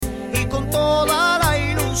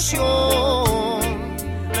ilusión,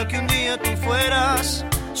 la que un día tú fueras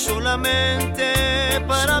solamente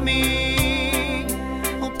para mí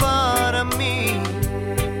o para mí.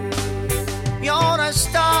 Y ahora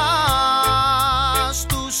estás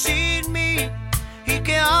tú sin mí, ¿y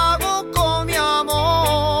qué hago con mi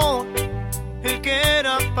amor? El que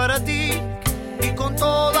era para ti y con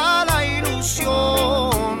toda la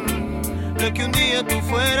ilusión, de que un día tú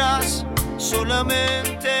fueras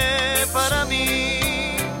solamente para mí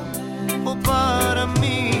o para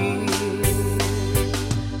mí.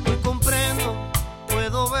 Hoy comprendo,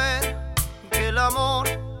 puedo ver que el amor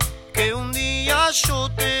que un día yo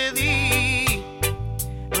te di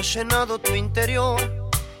no ha llenado tu interior,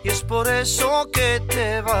 y es por eso que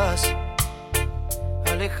te vas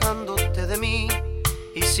alejándote de mí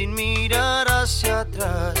y sin mirar hacia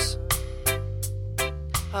atrás,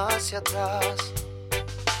 hacia atrás.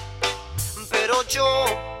 Pero yo,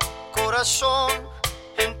 corazón,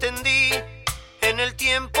 entendí en el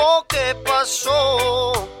tiempo que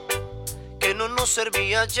pasó que no nos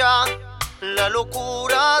servía ya la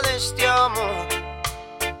locura de este amor,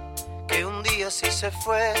 que un día sí se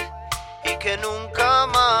fue y que nunca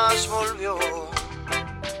más volvió,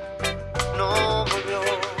 no volvió.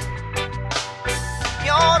 Y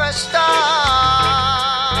ahora estás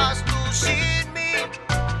tú sin mí,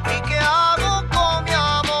 ¿y qué hago con mi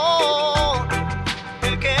amor?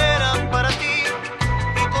 El que era para ti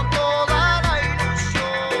y con toda la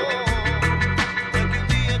ilusión, de que un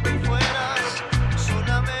día tú fueras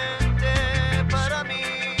solamente para mí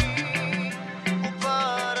o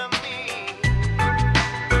para mí.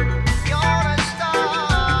 Y ahora estás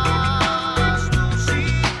tú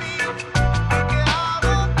sin mí, ¿y qué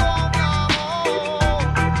hago con mi amor?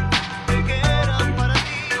 El que era para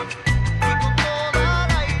ti y con toda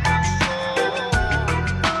la ilusión,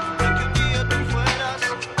 de que un día tú fueras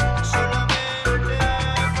solamente para mí o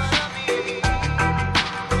para mí.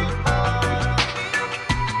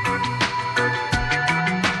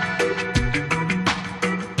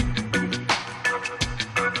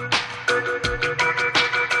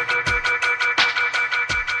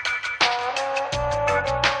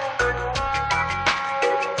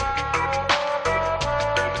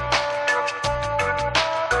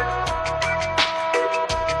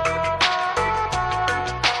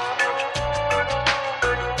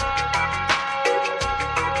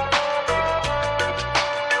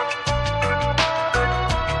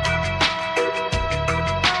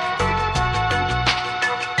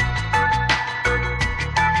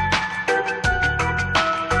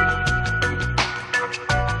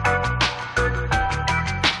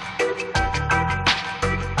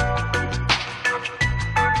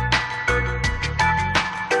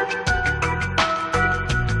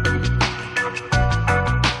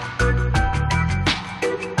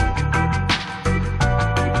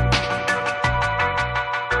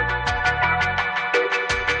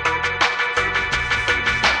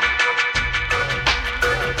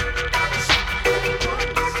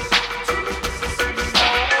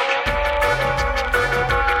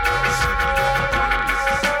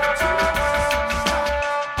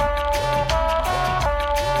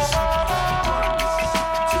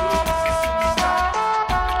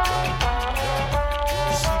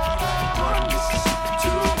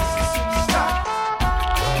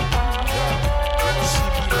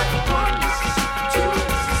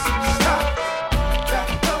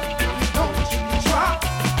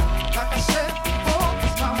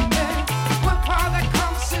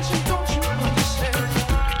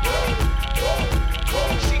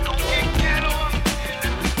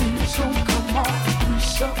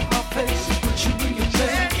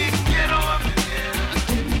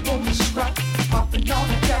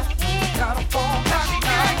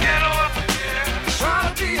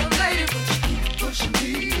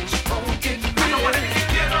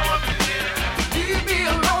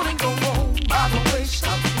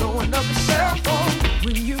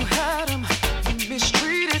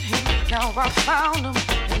 I found him,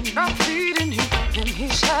 and I'm feeding him, and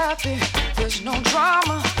he's happy. There's no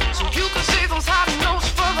drama, so you can save those high notes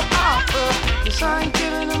for the opera. 'Cause I ain't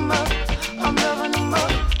giving him up, I'm loving him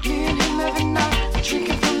up. Me and him every night,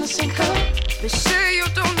 drinking from the same cup. They say you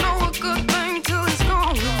don't know a good thing till it's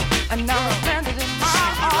gone, and now I've landed in my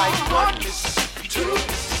arms. Like 1, Mississippi 2,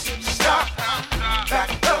 Mississippi stop. Back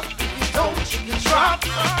up, if you don't, you can drop.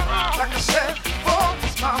 Like I said before,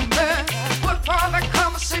 it's my man. What part of that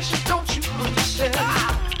conversation don't you understand?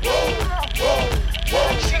 Whoa, whoa, whoa.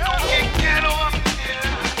 She gon' get on.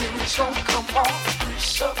 Here it's gonna come on,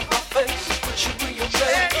 grease up my face, put you in your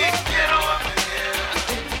bed. Get on.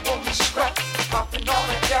 Then you want me scrap, popping on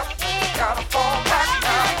that gap, gotta fall back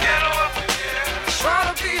now.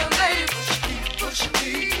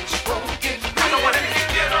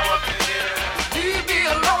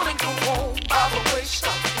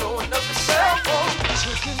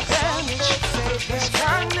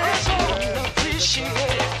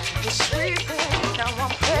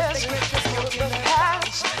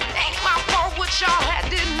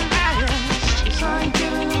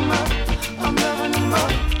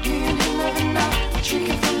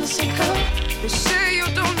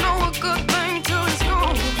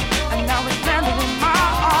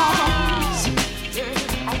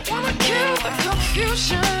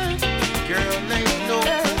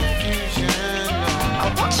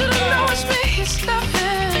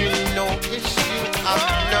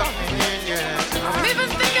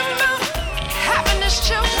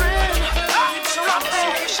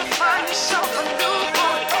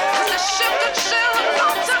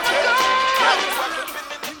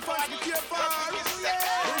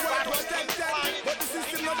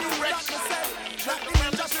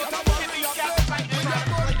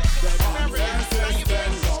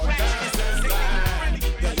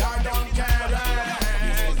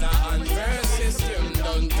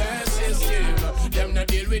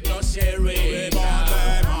 With no sharing,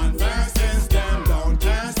 unfair system, don't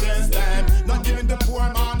care system, not giving the poor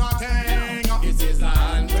man a thing. It is an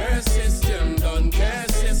unfair system, don't care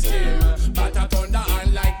system, but a thunder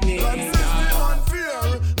and lightning. System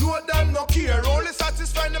unfair, no them no care, only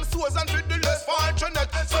satisfying them souls and treat the less fortunate.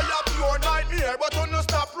 So you're pure nightmare, but don't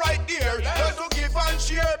stop right there. Just to give and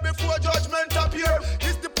share before judgment appear.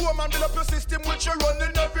 It's the poor man build up your system which you're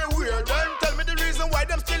running everywhere. Then tell me the reason why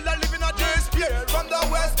them still are living a despair. From the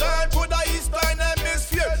western to the eastern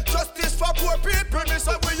hemisphere, justice for poor people, this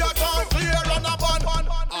is we are gone clear on a bun.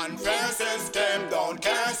 Unfair system, don't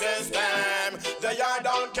care system, they are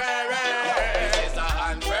don't care. It's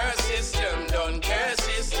an unfair system, don't care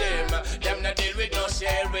system, them not deal with no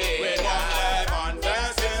sharing. We want them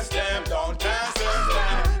unfair system, don't care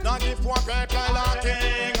system, not give poor people a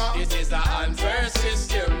king. This is an unfair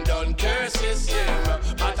system, don't care system,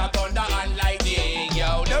 but a thunder and lightning.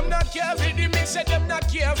 Yo, them not care for the mix, them not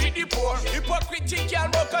care for the poor. Hypocrite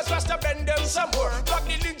can work us fast to bend them some more. Fuck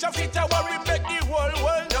the lynch of it, I worry make the whole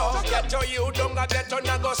world know. Get to you, don't get to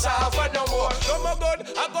not go suffer no more. No more good,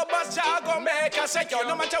 I go bust, I go make a secure.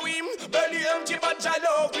 No matter him, belly empty, but I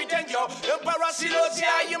love it and yo. Emperor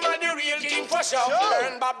Silosia, you man the real king for sure.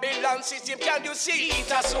 Burn Babylon system, can you see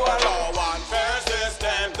it as well? No one fair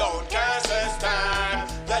system, don't care system,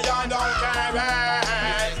 they all don't care.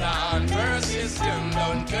 It's the unfair system,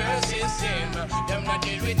 don't care system, them not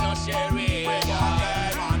deal with no sharing.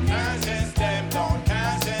 Unfair system, don't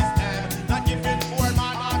care system, not giving poor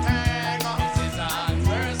man a thing. This is an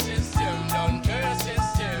unfair system, don't care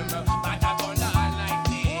system, but I gonna like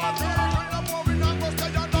me. I'm moving on, but I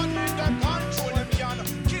don't need them control. Them can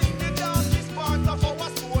kill the darkest part of our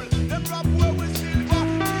soul. Them rap where we silver,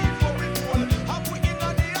 before we fall. Have we in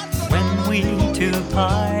on the answer? When we two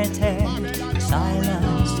parted,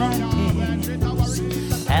 silence and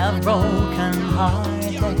tears have broken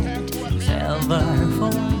hearted, silver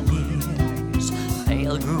for years.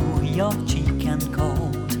 Pale grew your cheek and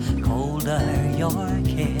colder your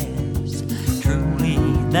kiss. Truly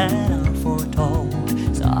that are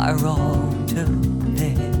foretold sorrow to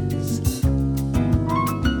this.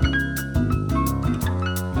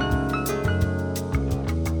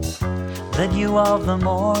 The dew of the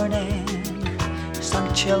morning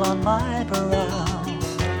sunk chill on my brow.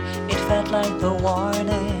 It felt like the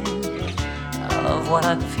warning of what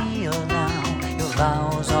I feel now. Your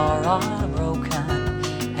vows are broken,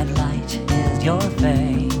 and light is your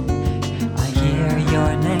fame. I hear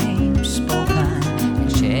your name spoken,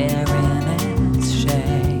 and share in its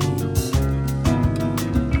shame.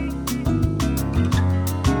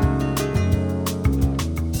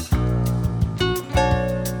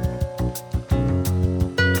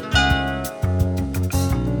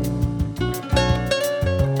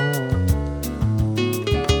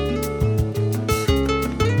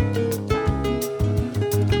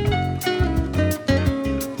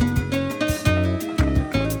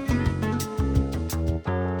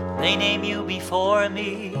 They name you before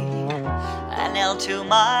me, an knell to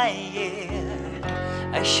my ear.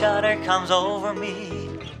 A shudder comes over me.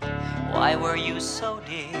 Why were you so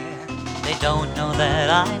dear? They don't know that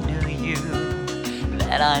I knew you,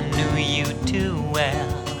 that I knew you too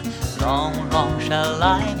well. Long, long shall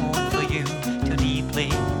I mourn for you, too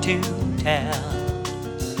deeply to tell.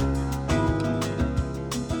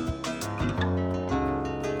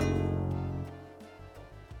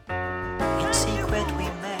 In secret we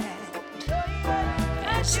met,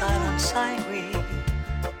 in silence I read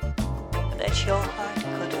that your heart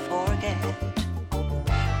could forget,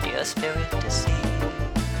 your spirit to see.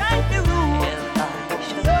 If I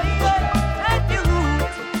should leave after all,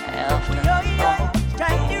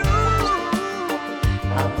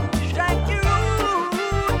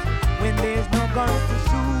 When there's no guns to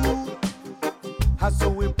shoot, how so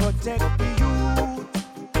we protect the youth.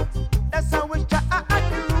 That's how we try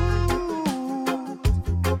to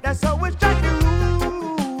do. That's how we try to do.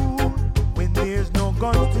 When there's no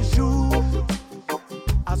guns to shoot,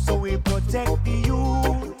 how so we protect the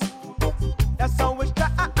youth. That's how we try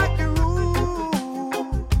to do.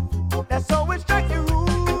 That's how we try to do.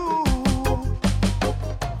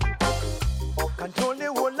 Control the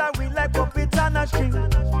whole life we like puppets on a string.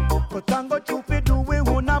 But tango Cupid do we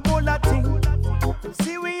wanna bowl a thing.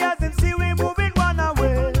 See we as them see we moving one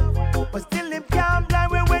away, but still them can't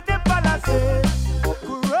blind when with them palaces.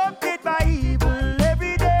 Corrupted by evil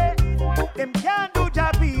every day. Them can't do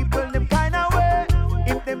job people them kind of way.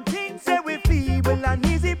 If them things say we feeble and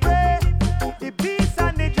easy prey.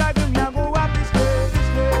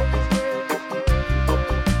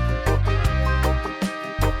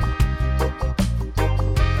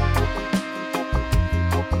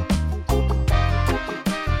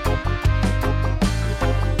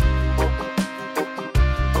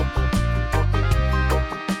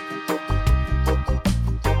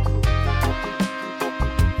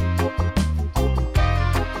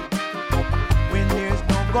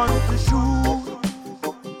 gun to shoot.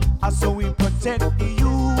 And so we protect the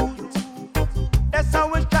youth. That's how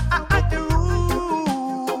we strike the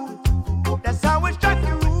root. That's how we strike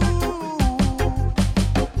the root.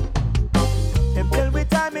 Them tell me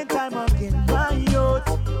time and time again, my youth.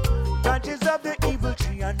 Branches of the evil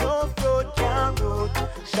tree and no fruit can root.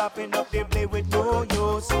 Chopping up the blade with no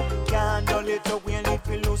use. Can't dull it up when it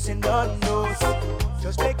feel loose in the nose.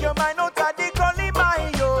 Just take your mind out of the gully,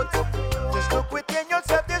 my youth. Just look within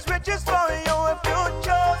yourself, there's riches for you if you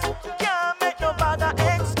chose. Can't make no bother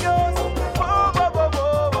excuse. Whoa, whoa, whoa,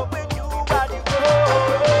 whoa, when you gotta go.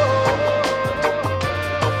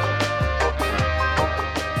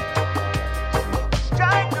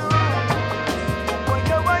 Strike the root.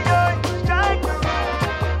 Strike the root.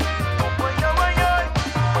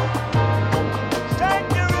 Strike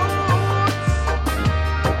the roots.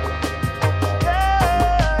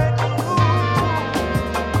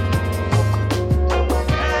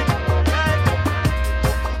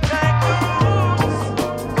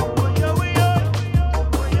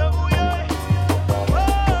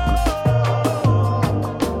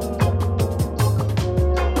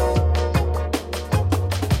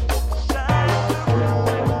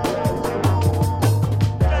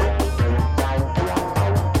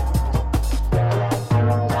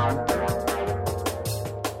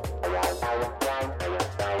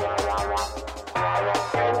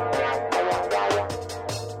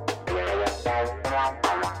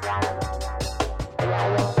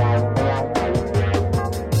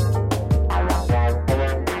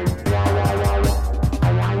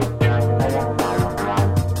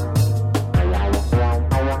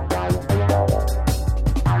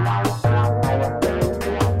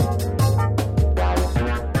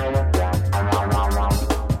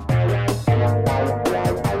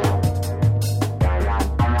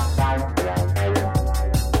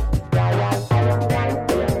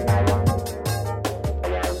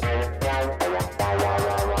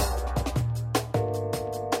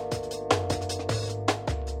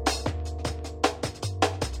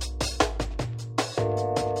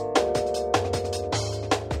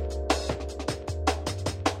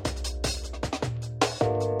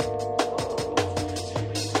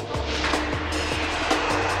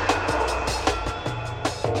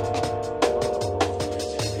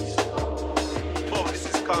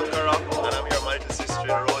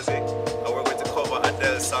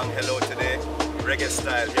 reggae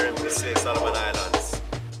style here in the Solomon Islands.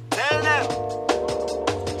 Tell them.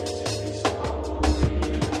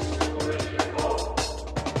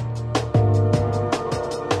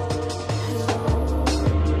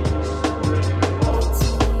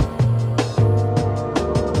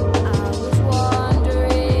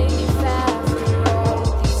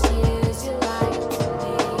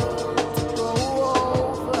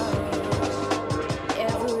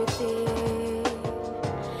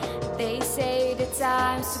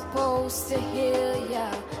 To heal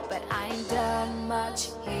ya, but I ain't done much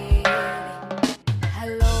healing.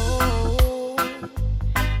 Hello,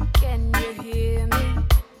 can you hear me?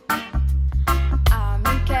 I'm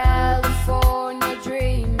in California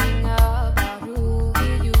dreaming about who we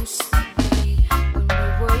used to be when we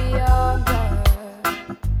were younger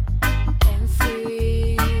and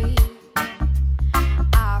free.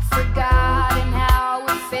 I've forgotten how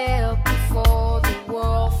it felt before the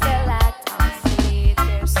world fell at our feet.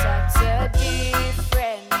 There's such a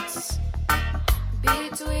difference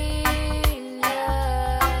between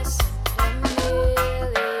us and a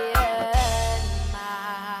million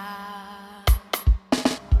miles.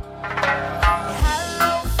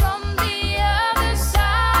 Hello from the other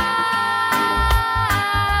side.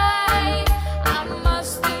 I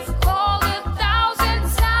must have called 1,000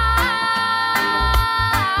 times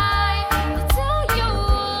to tell you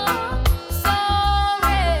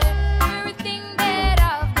sorry for everything that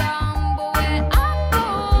I've done, but when I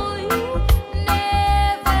call you,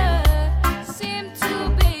 never seem to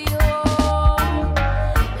be home.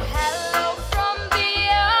 Hello from the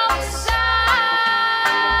outside.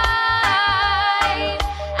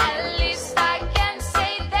 At least I can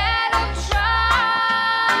say that I've tried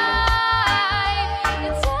to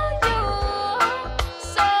tell you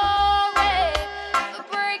sorry for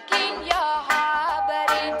breaking your heart, but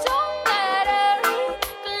it don't matter.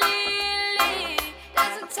 Clearly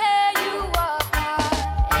doesn't tear you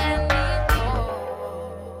apart anymore.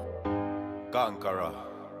 Conqueror.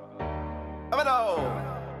 Come on now.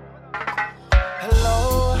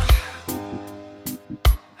 Hello,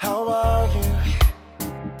 how are you?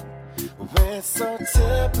 Well, it's so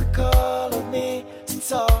typical of me to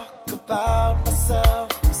talk about myself.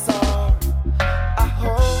 I'm sorry. I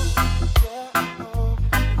hope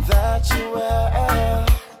that you're well.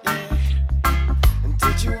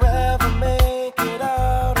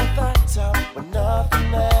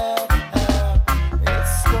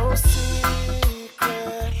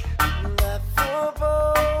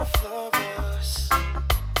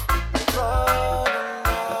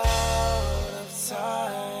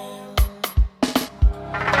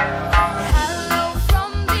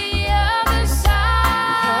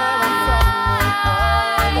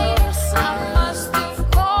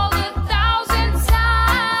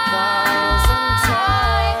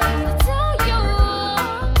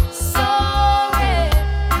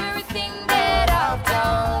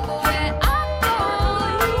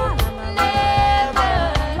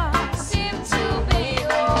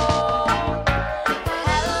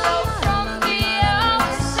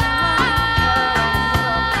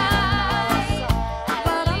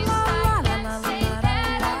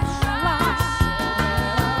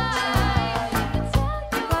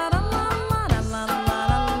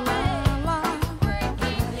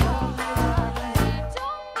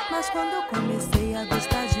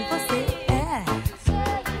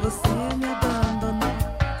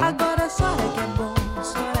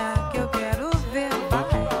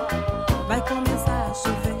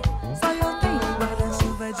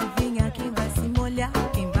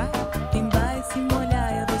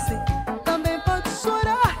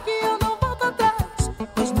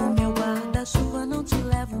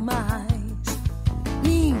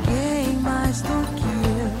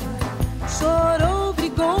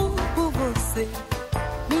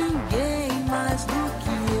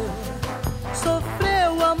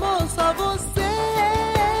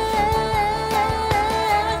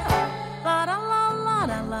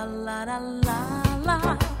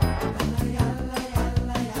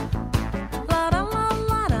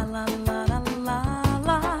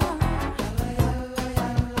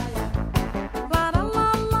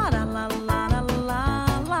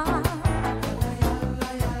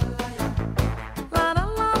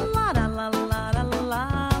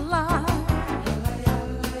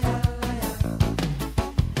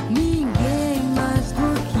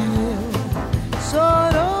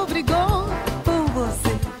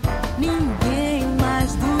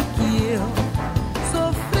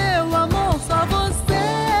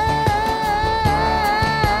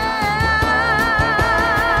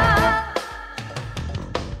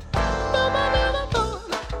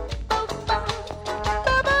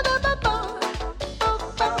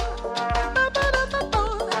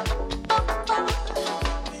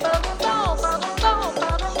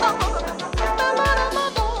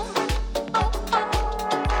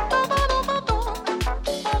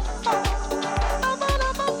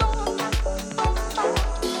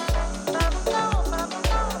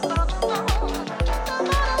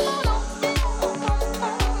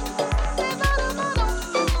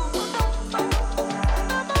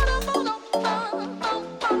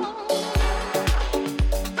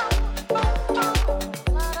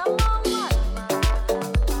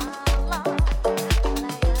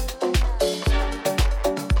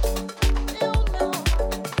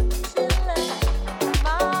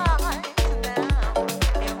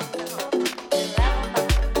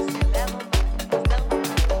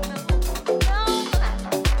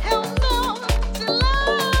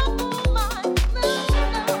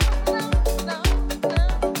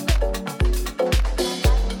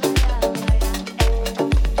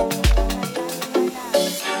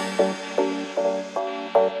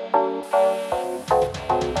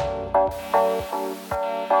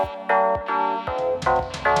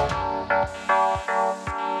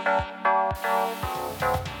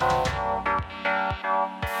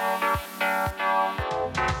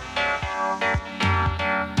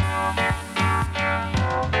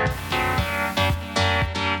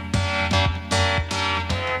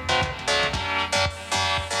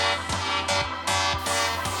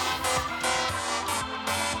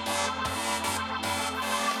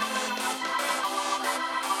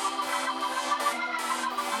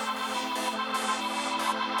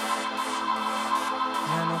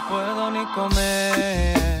 puedo ni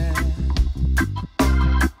comer.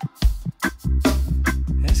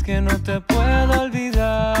 Es que no te puedo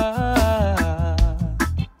olvidar.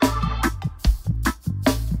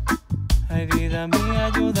 Ay, vida mía,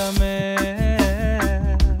 ayúdame.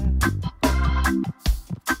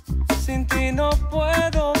 Sin ti no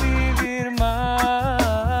puedo vivir más.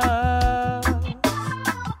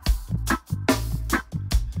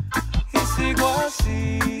 Y sigo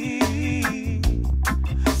así,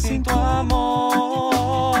 sin tu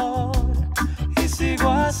amor. Y sigo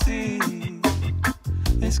así.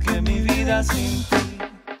 Es que mi vida sin ti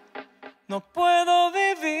no puedo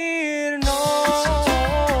vivir, no.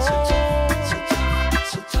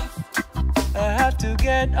 I have to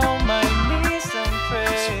get on my knees and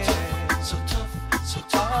pray.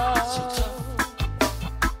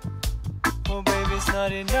 Oh, baby, it's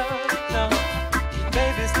not enough, no.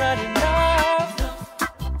 Baby, it's not enough.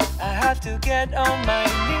 I have to get on my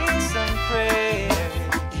knees and pray.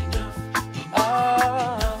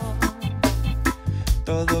 Oh,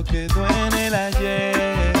 todo quedó en el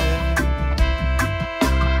ayer.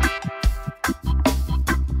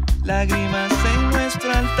 Lágrimas en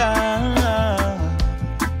nuestro altar.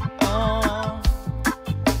 Oh,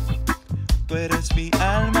 tú eres mi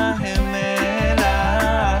alma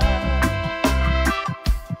gemela.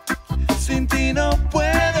 Sin ti no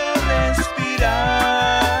puedo respirar.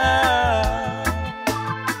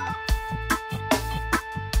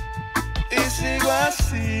 Y sigo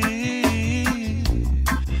así,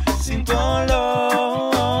 sin tu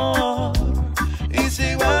olor. Y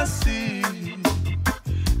sigo así.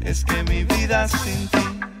 Es que mi vida sin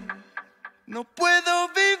ti no puedo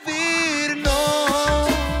vivir, no.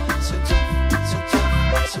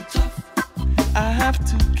 I have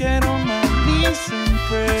to get on my knees and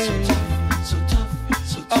pray.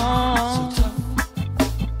 Oh,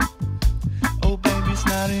 oh baby, it's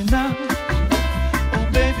not enough. Oh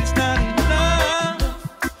baby, it's not enough.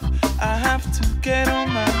 I have to get on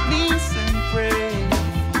my knees and pray.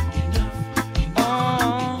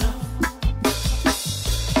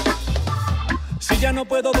 no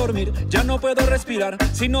puedo dormir, ya no puedo respirar.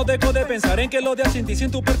 Si no dejo de pensar en que los días sin ti, sin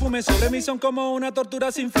tu perfume sobre mí son como una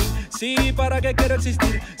tortura sin fin. Sí, ¿para qué quiero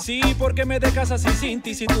existir? Sí, porque me dejas así sin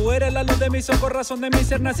ti. Si tú eres la luz de mis ojos, razón de mi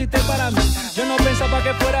ser, naciste para mí. Yo no pensaba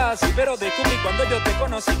que fuera así, pero descubrí cuando yo te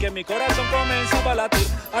conocí que mi corazón comenzaba a latir.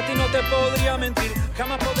 A ti no te podría mentir,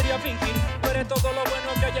 jamás podría fingir. Tú eres todo lo bueno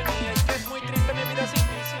que hay en mí. Es que es muy triste mi vida sin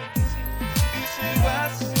ti, sin ti, sin ti. Y si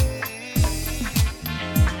vas,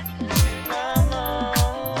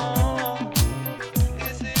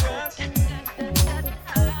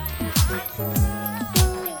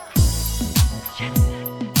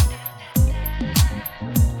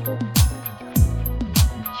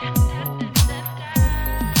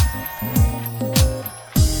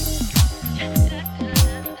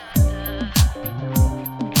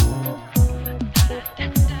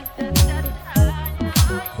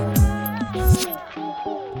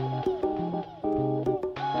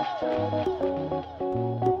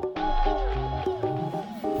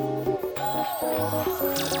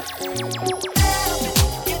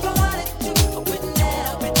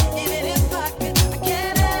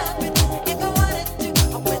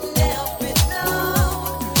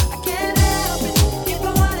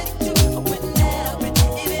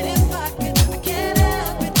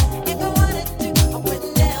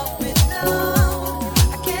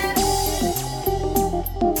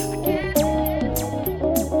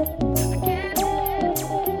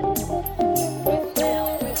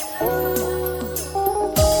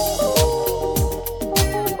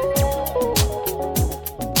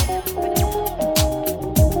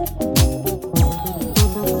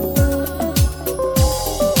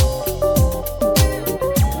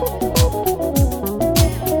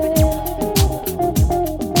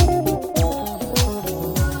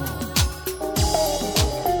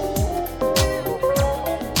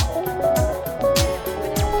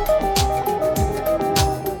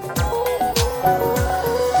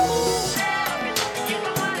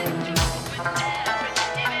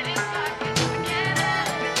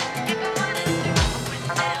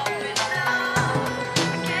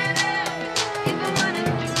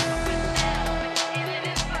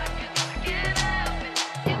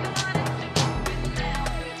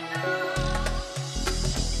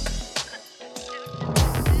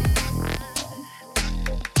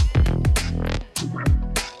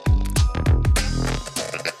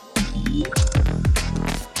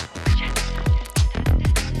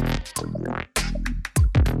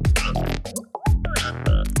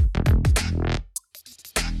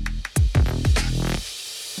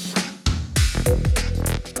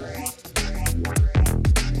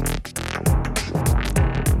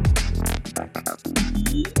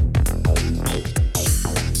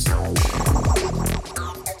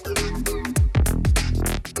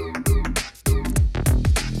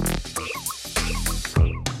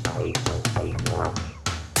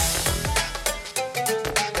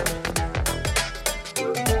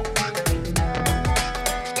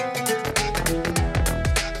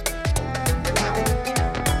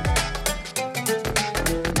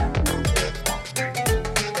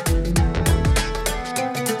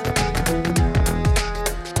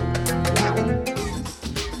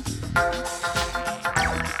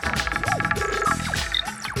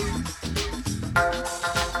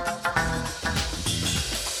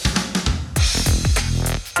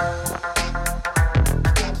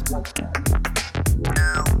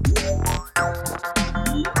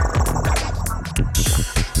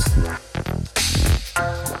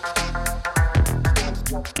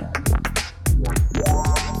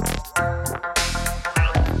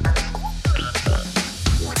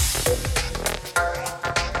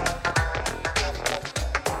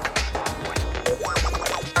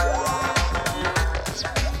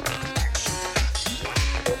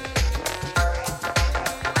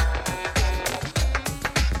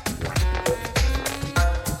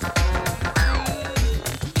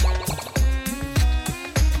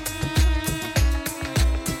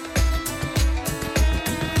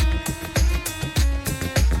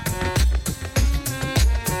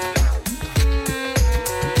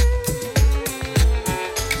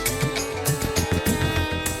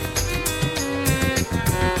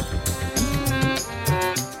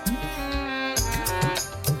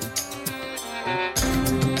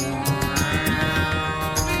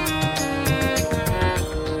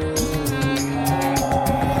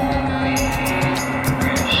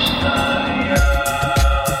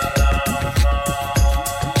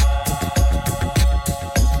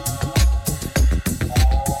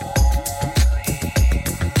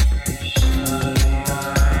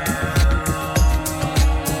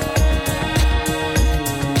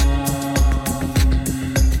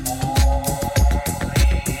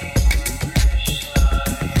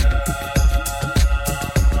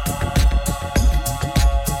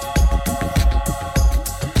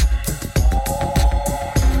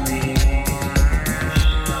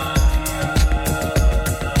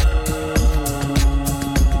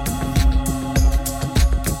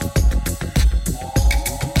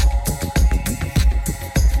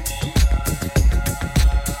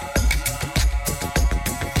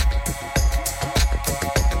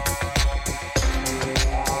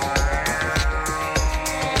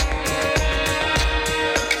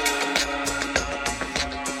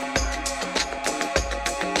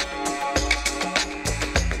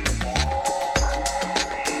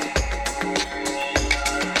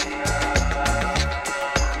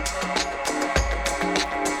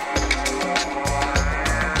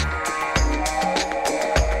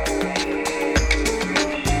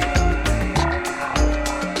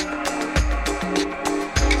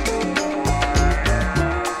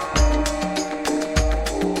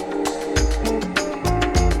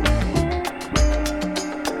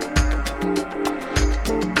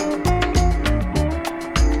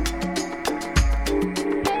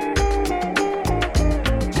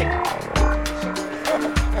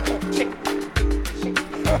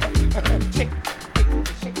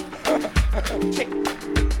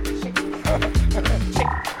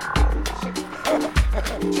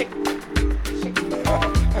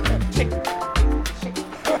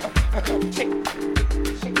 What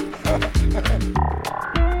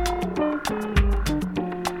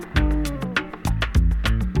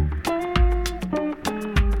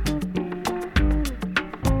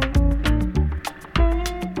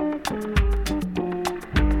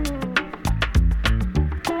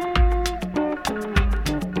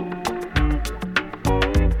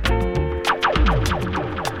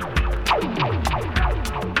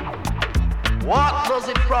does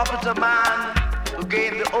it profit a man to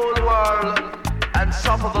gain the whole world and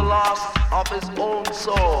suffer the loss of his own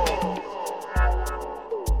soul?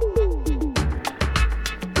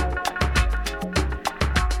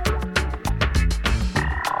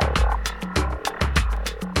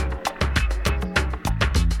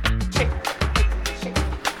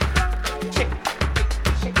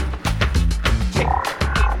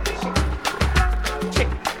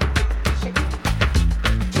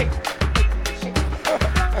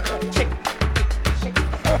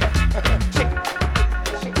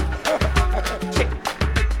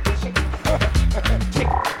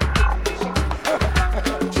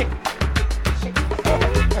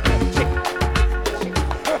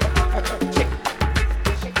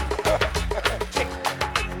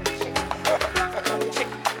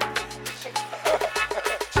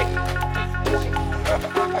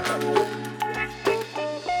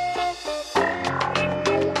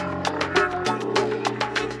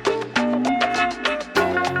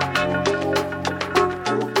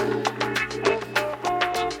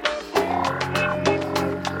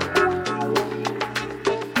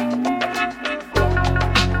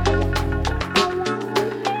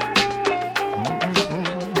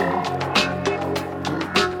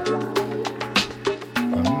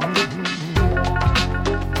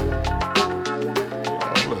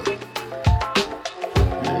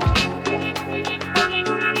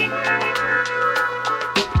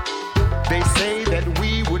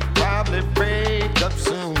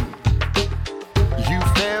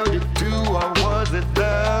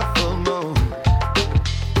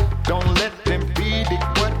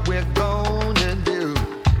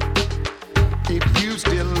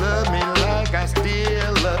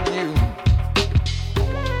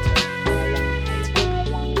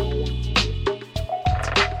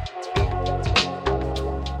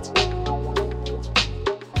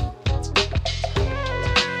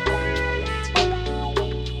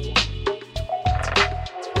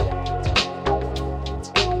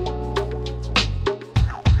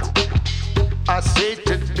 I say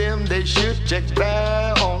to them they should check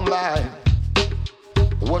their own life.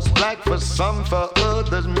 What's black for some, for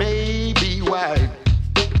others may be white.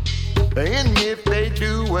 And if they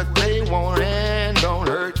do what they want and don't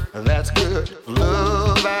hurt, that's good.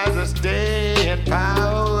 Love has a staying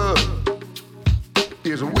power.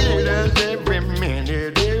 It's with us every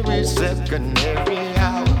minute, every second, every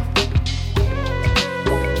hour.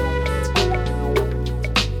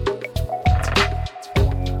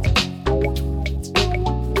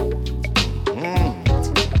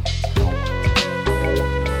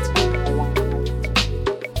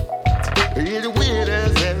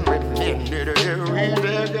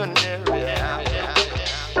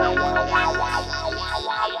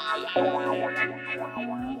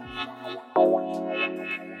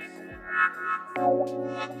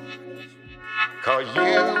 Cause you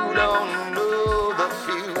don't know the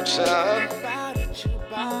future.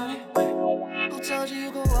 Who told you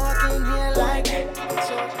you could walk in here like that?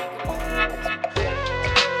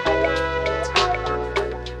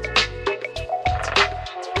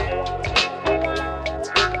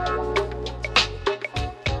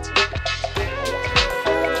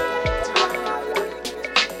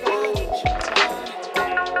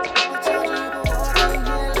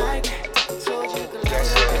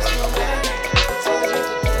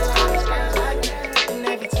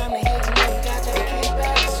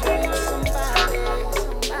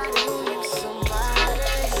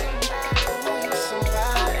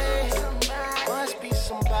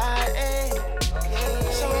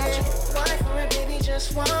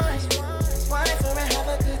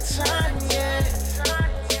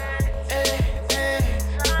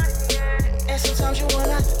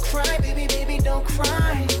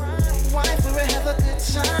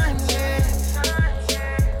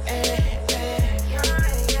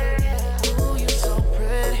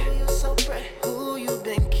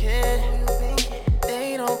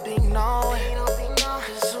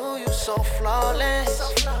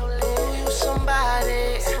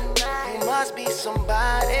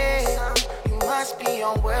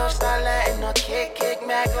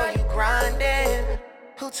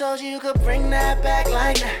 Who told you you could bring that back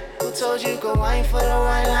like that? Who told you you could whine for the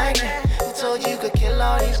wine like that? Who told you you could kill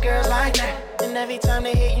all these girls like that? And And every time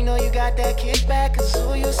they hit, you know you got that kickback. Cause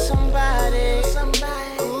ooh, you somebody.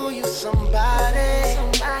 Ooh, you somebody.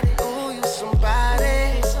 Ooh, you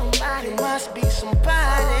somebody. You must be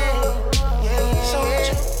somebody. Yeah. So won't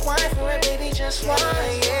you whine for it, baby, just whine.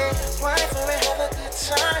 Yeah. Whine for it, have a good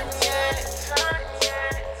time. Yeah.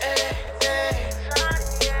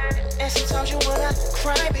 And sometimes you wanna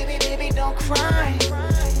cry, baby, baby, don't cry.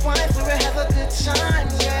 Whine for it, have a good time.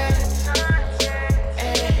 Yeah.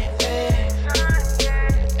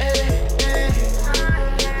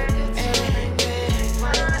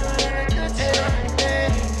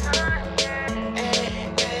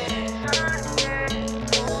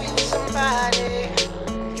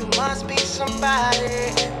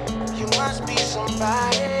 Somebody, you must be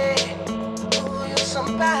somebody. Ooh, you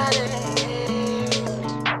somebody.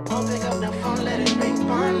 I'll pick up the phone, let it ring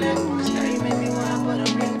on it. Cause now you make me wanna put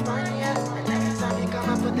a ring on you. And every time you come,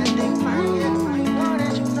 I put that thing on you. You know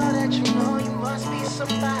that you know that you know you must be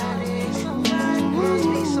somebody. Somebody must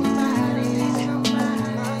be somebody. Somebody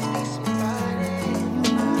must be somebody.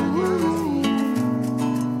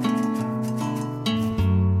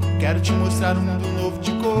 Quero te mostrar um mundo novo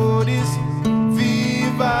de cores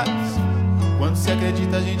vivas. Quando se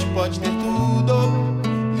acredita a gente pode ter tudo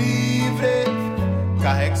livre.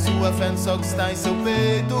 Carregue sua fé no sol que está em seu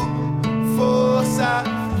peito. Força,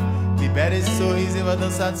 libere esse sorriso e vá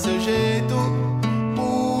dançar do seu jeito.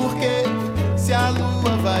 Porque se a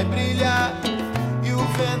lua vai brilhar e o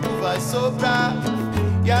vento vai soprar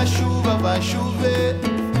e a chuva vai chover,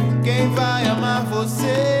 quem vai amar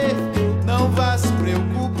você não vai se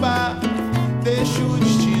preocupar. Deixa o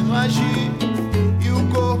destino agir e o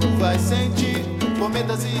corpo vai sentir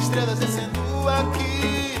cometas e estrelas descendo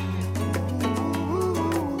aqui.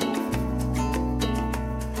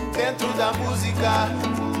 Dentro da música,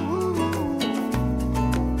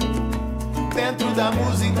 dentro da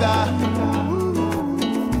música,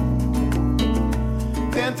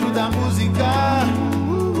 dentro da música.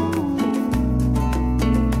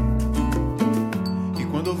 E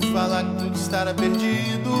quando ouvo falar que tudo estará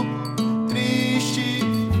perdido, triste,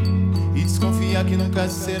 e desconfia que nunca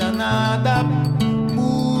será nada,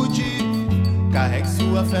 mude, carregue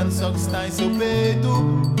sua fé no sol que está em seu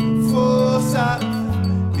peito. Força,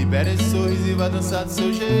 libere esse sorriso e vá dançar do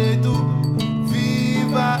seu jeito.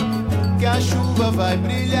 Viva, que a chuva vai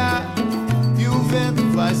brilhar e o vento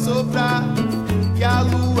vai soprar e a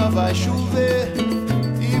lua vai chover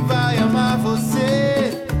e vai amar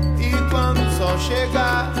você. E quando o sol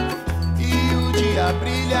chegar e o dia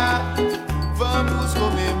brilhar, vamos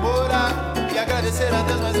comemorar e agradecer a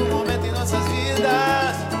Deus mais um momento em nossas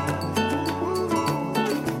vidas.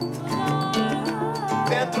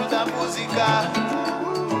 Dentro da música,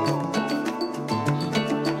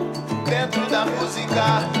 dentro da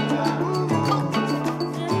música,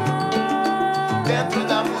 dentro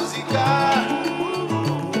da música.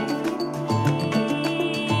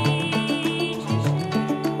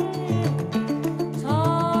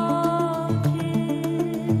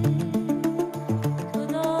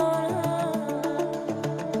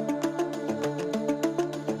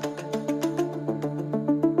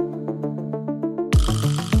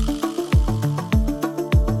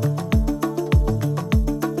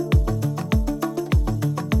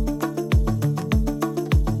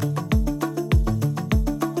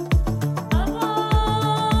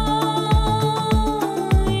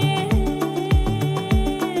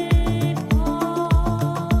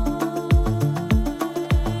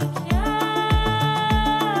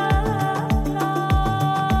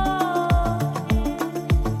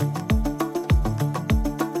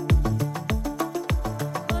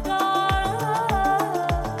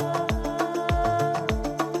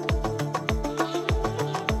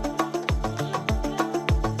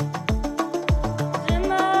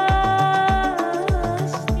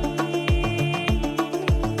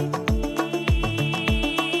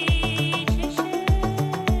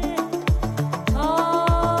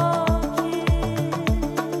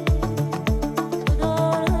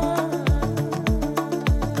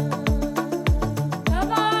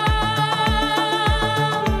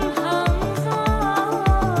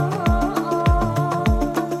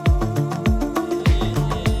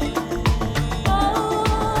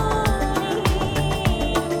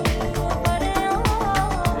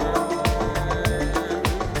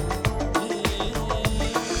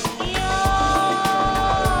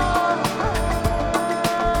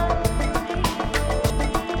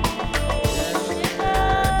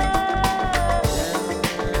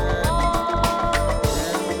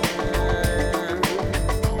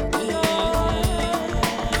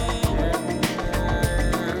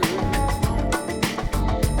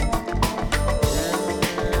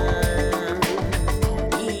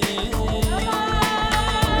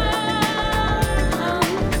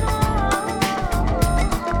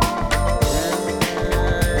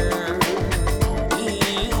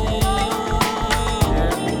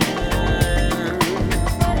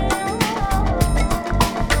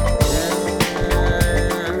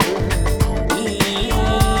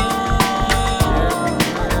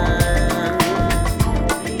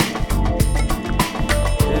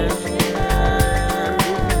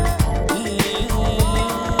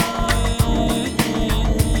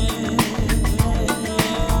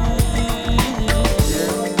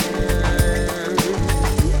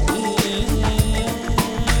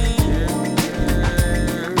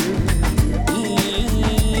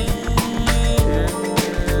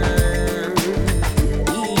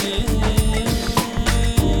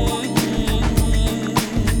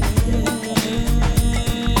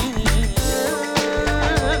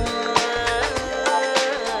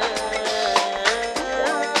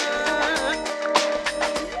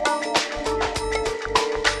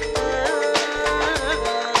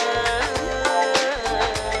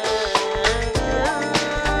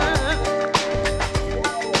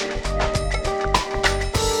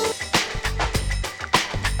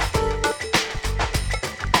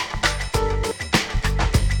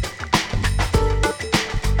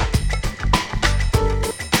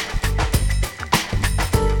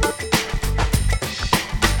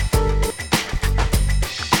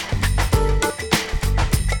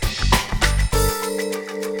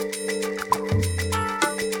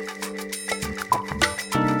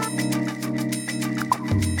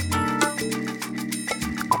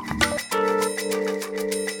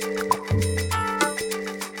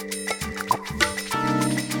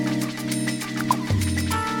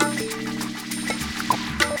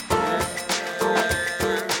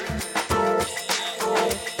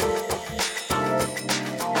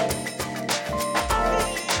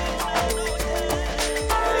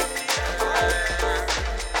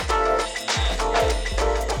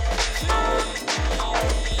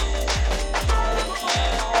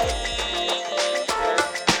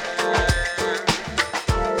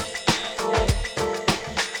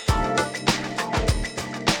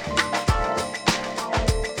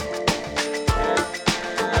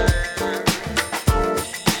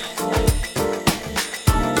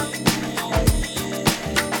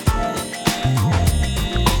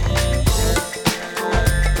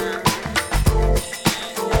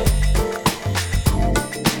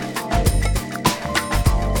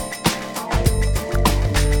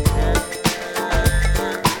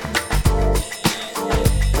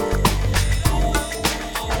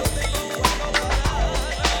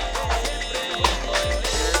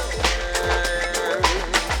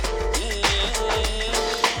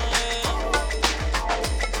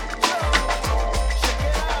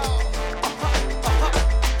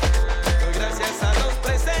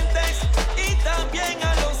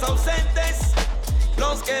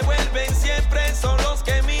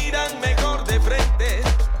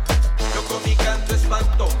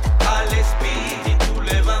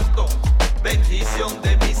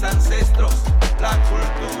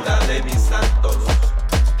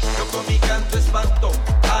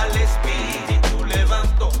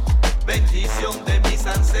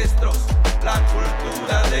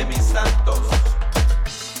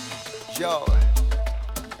 Yo,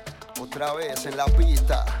 otra vez en la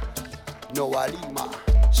pista, Nova Lima,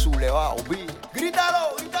 Zulebao,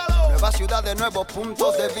 grítalo, grítalo. Nueva ciudad de nuevos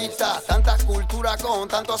puntos de vista, tanta cultura con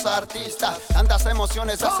tantos artistas, tantas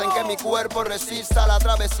emociones hacen que mi cuerpo resista la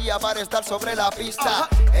travesía para estar sobre la pista.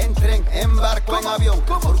 Entren en barco, en avión,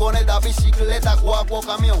 furgoneta, bicicleta, guagua,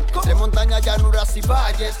 camión, entre montañas, llanuras y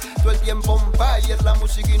valles, todo el tiempo on fire, la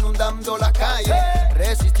música inundando la calle,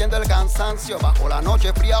 resistiendo el cansancio bajo la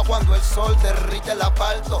noche fría cuando el sol derrite el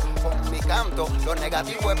asfalto. Con mi canto, lo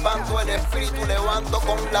negativo espanto, el espíritu levanto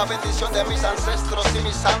con la bendición de mis ancestros y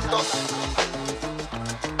mis santos.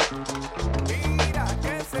 Mira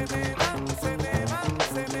que se me van, se me van,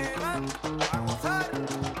 se me van a gozar.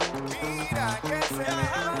 Mira que se me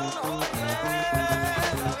van los pies.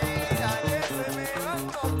 Mira que se me van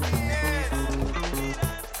los pies.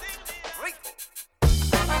 Rico.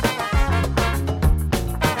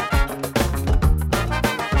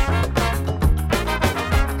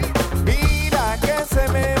 Mira que se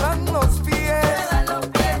me van los pies.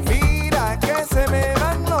 Mira que se me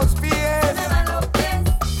van los pies.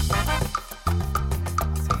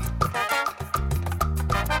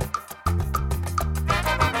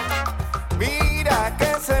 Mira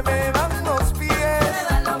que se me van los pies.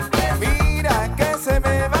 Mira que se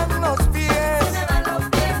me van los pies.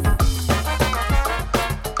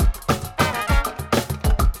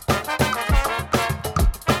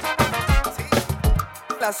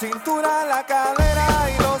 La cintura, la cadera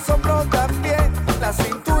y los hombros también. La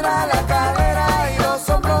cintura, la cadera y los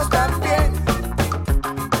hombros también.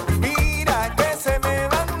 Mira que se me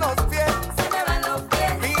van los pies.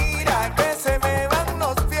 Mira que se me van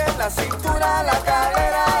los pies. La cintura, la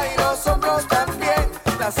cadera y los hombros también.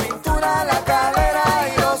 La cintura, la cadera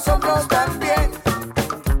y los hombros también.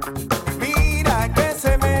 Mira que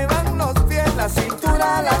se me van los pies. La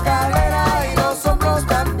cintura, la cadera y los hombros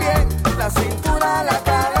también. La cintura, la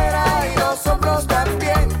cadera y los hombros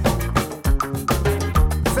también.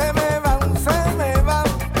 Se me van, se me van.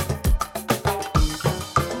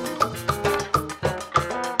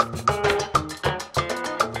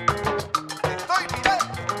 Estoy bien.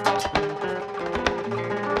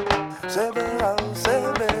 Se me van, se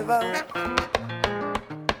me van. Estoy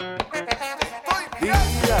bien.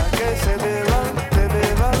 Mira que se me van, se me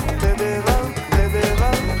van, se me van, se me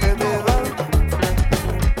van, se me van.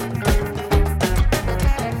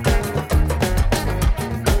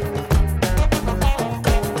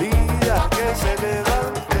 Mira que se me van,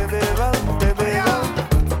 se me van, se me van.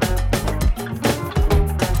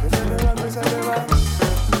 Que se me van, que se me van.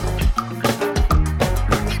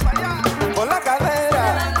 Con la cadera,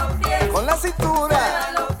 con la cintura,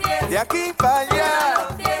 de aquí para allá,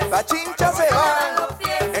 la chincha se van,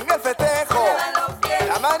 en el festejo,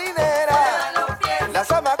 la marinera, la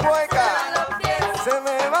zamacueca, se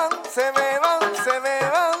me van, se me van, se me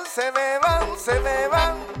van, se me van, se me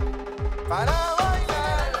van, para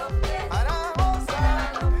bailar, para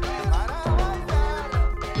gozar, para bailar.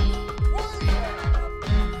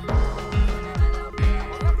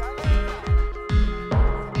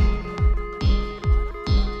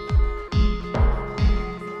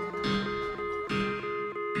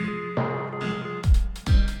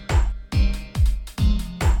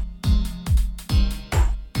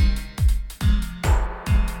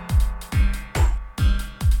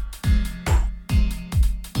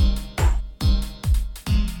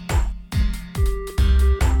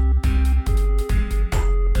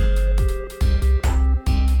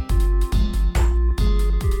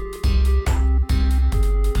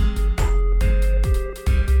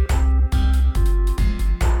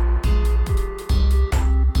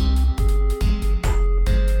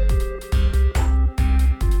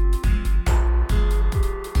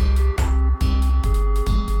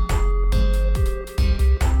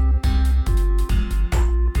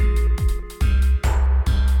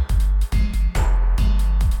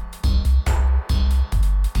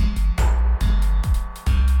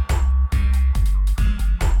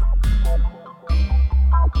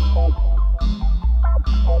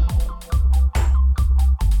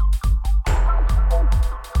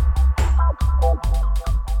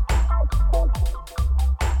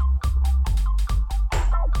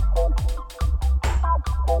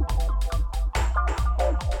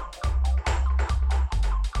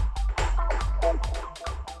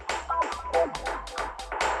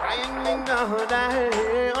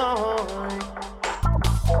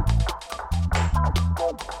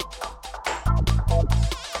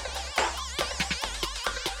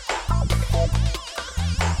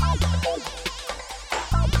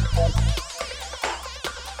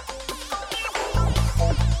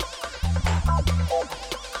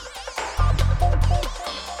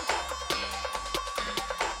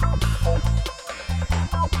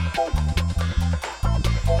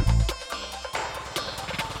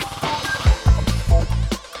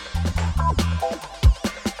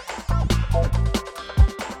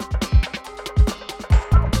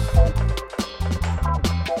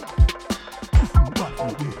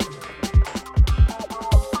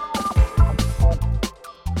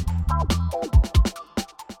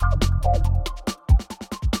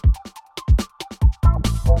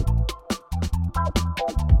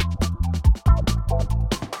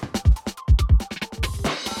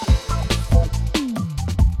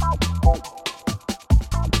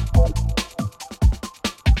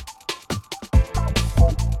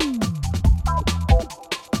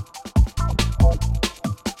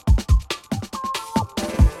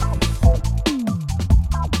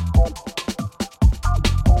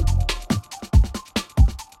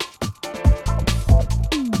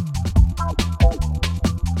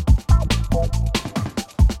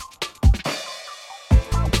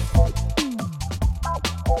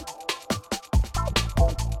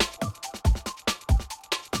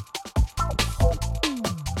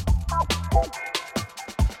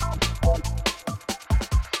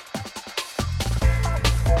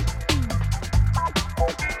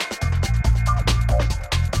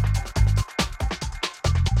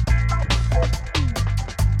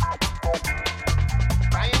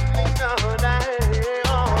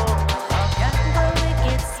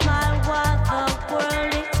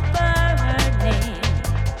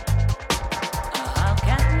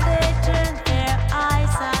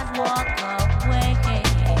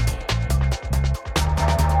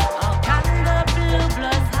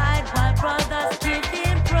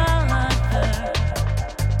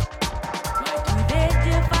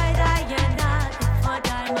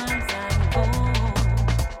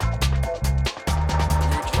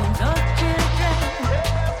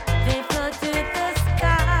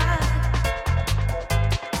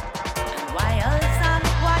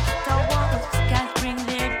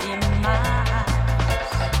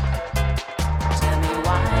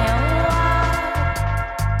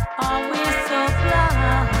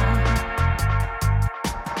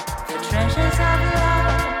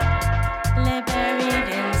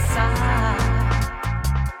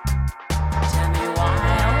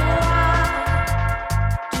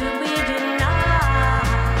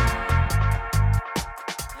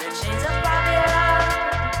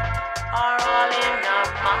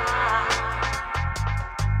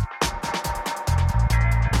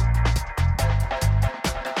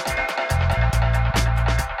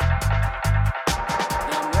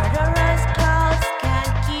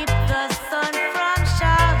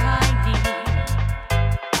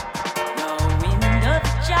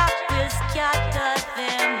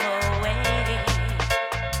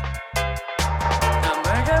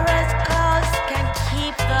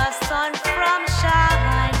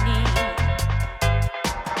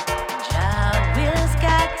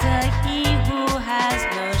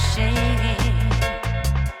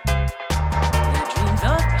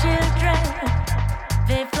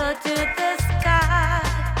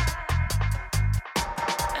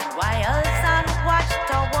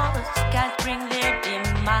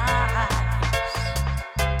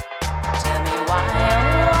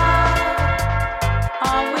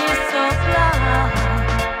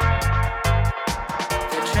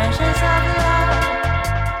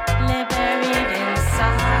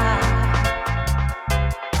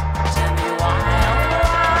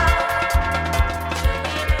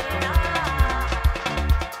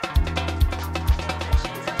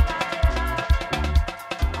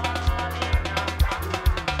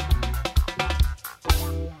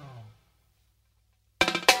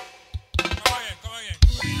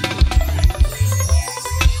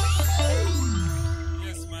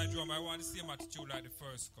 want the same attitude like the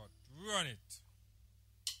first cut. Run it.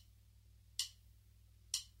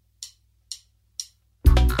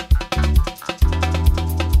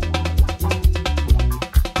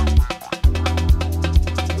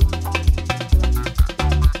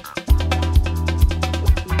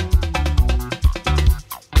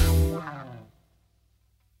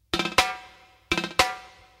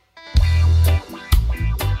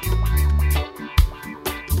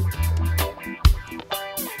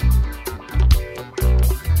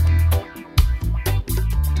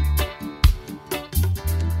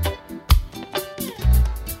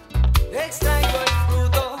 Extraigo el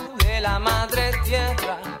fruto de la madre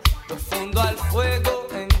tierra, lo fundo al fuego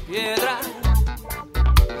en piedra.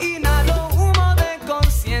 Inhalo humo de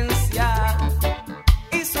conciencia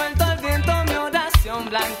y suelto al viento mi oración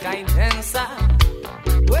blanca intensa.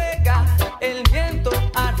 Juega el viento,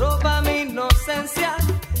 arroba mi inocencia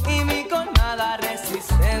y mi colmada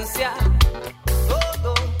resistencia.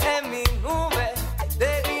 Todo en mi nube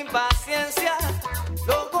de impaciencia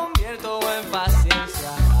lo convierto en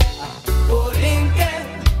paciencia.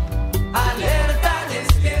 Alerta,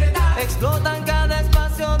 despierta. Explotan cada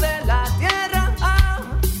espacio de la tierra.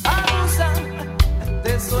 Abusan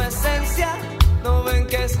de su esencia. No ven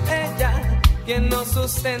que es ella quien nos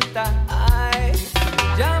sustenta. Ay,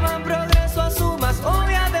 llaman progreso a su más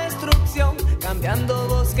obvia destrucción, cambiando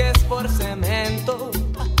bosques por cemento.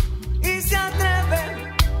 Y se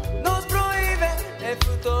atreven, nos prohíben el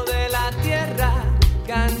fruto de la tierra,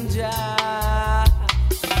 ganja.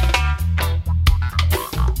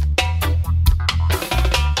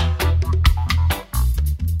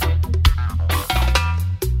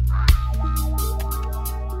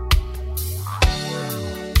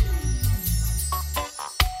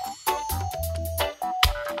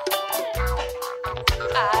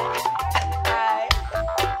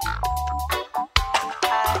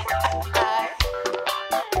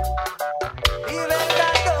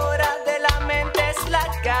 Libertadora de la mente es la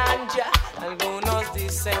ganja. Algunos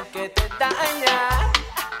dicen que te daña.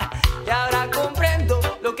 Y ahora comprendo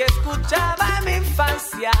lo que escuchaba en mi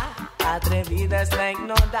infancia. Atrevida es la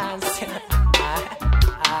ignorancia.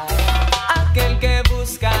 Aquel que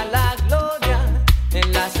busca la gloria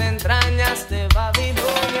en las entrañas de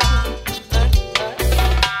Babilonia.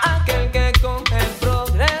 Aquel que con el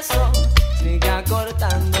progreso sigue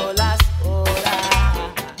acortando las horas.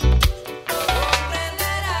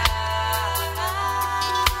 Comprenderá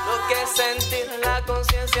lo que es sentir la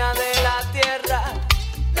conciencia de la tierra.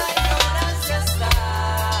 La ignorancia está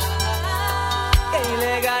que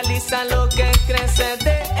ilegaliza lo que crece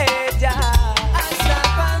de ella. ¿Hasta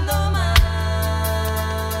cuándo más?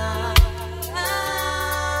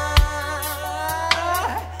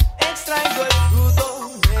 Extraigo el fruto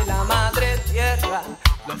de la madre tierra,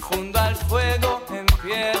 lo fundo al fuego en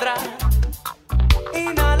piedra.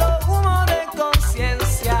 Inhalo humo de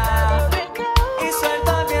conciencia y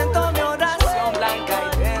suelto al viento mi oración blanca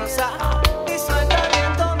y densa. Y suelto al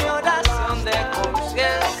viento mi oración de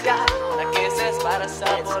conciencia, la que se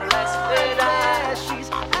esparza por la esfera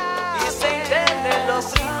y se llenen los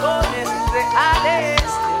rincones reales.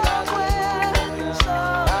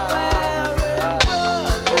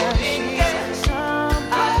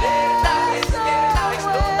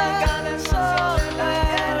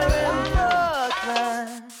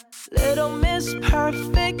 Little Miss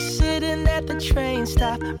Perfect sitting at the train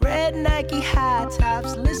stop, red Nike high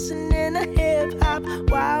tops, listening to hip hop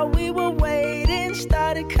while we were waiting.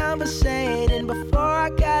 Started conversating before I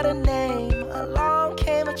got a name. Along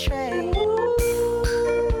came a train.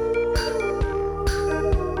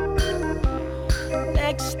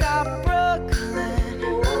 Next stop, Brooklyn.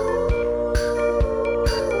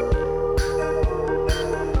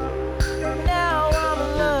 Now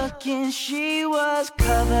I'm looking, she was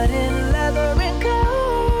covered in leather and gold.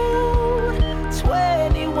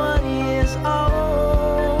 21 years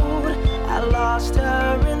old. I lost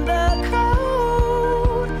her in the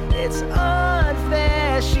cold. It's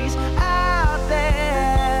unfair, she's out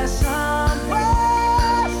there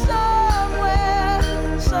somewhere, somewhere,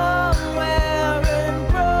 somewhere in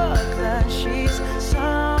Brooklyn. She's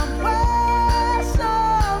somewhere,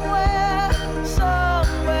 somewhere,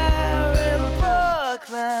 somewhere in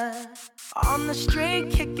Brooklyn. On the street,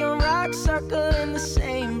 kicking rocks, circling the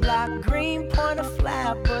same block. Greenpoint or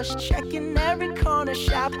Flatbush, checking every corner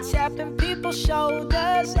shop. Tapping people's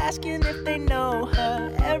shoulders, asking if they know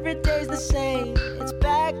her. Every day's the same, it's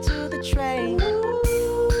back to the train.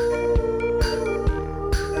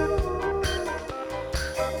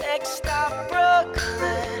 Next stop,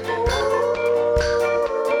 Brooklyn.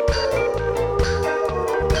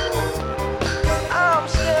 I'm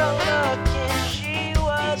still looking, she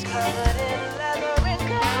was covered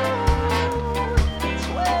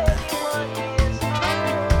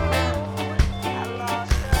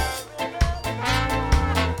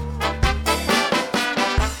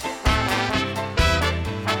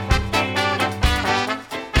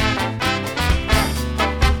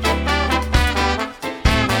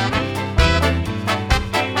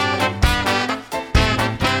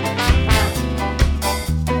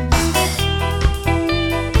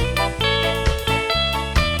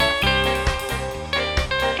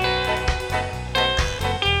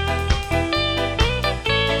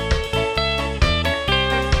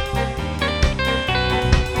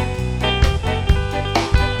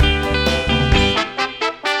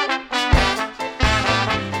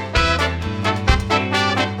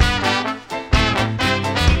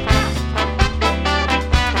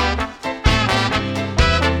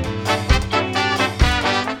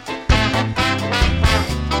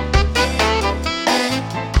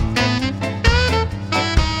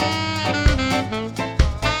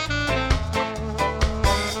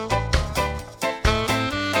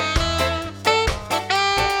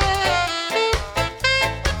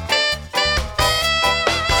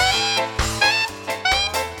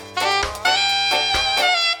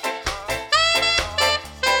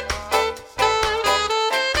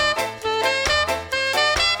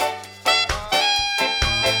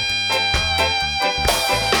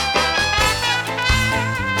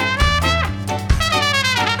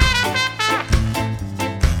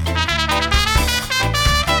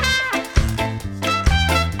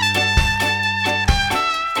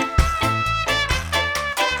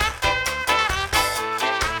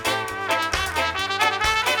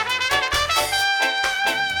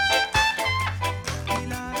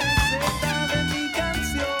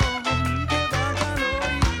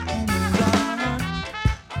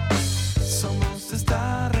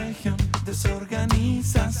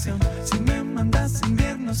desorganización. Si me mandas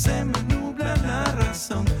invierno se me nubla la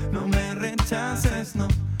razón. No me rechaces, no,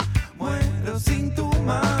 muero sin tu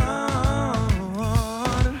amor.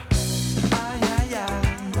 Ay, ay, ay,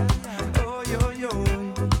 oh, yo, yo.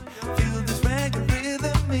 Feel this reggae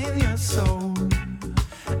rhythm in your soul.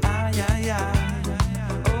 Ay, ay, ay,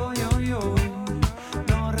 oh, yo, yo.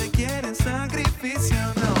 No requiere sacrificio,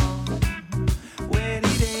 no. Way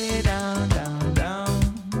it down, down, down.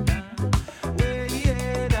 Way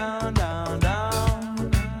it down, down, down.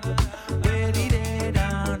 Way it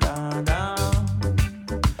down, down, down.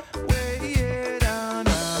 Way it down,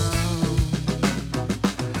 down.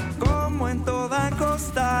 Como en toda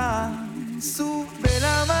costa sube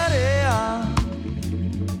la marea.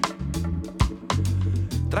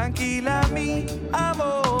 Tranquila mi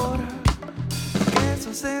amor, que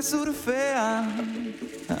eso se surfea.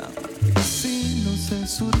 Si no se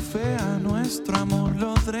surfea, nuestro amor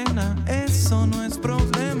lo drena. Eso no es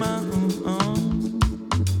problema.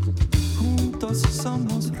 Juntos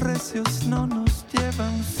somos recios, no nos lleva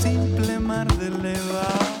un simple mar de leva.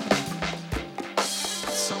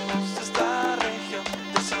 Somos de esta región,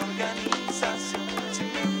 desorganización. Si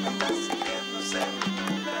me mandas sintiendo se me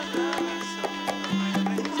nubla la razón.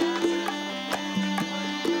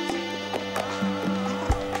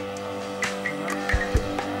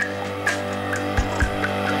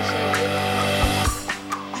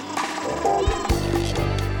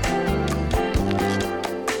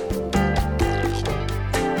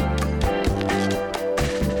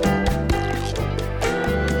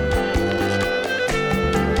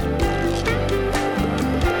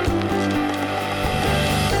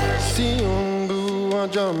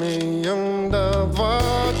 Jami yang da vaje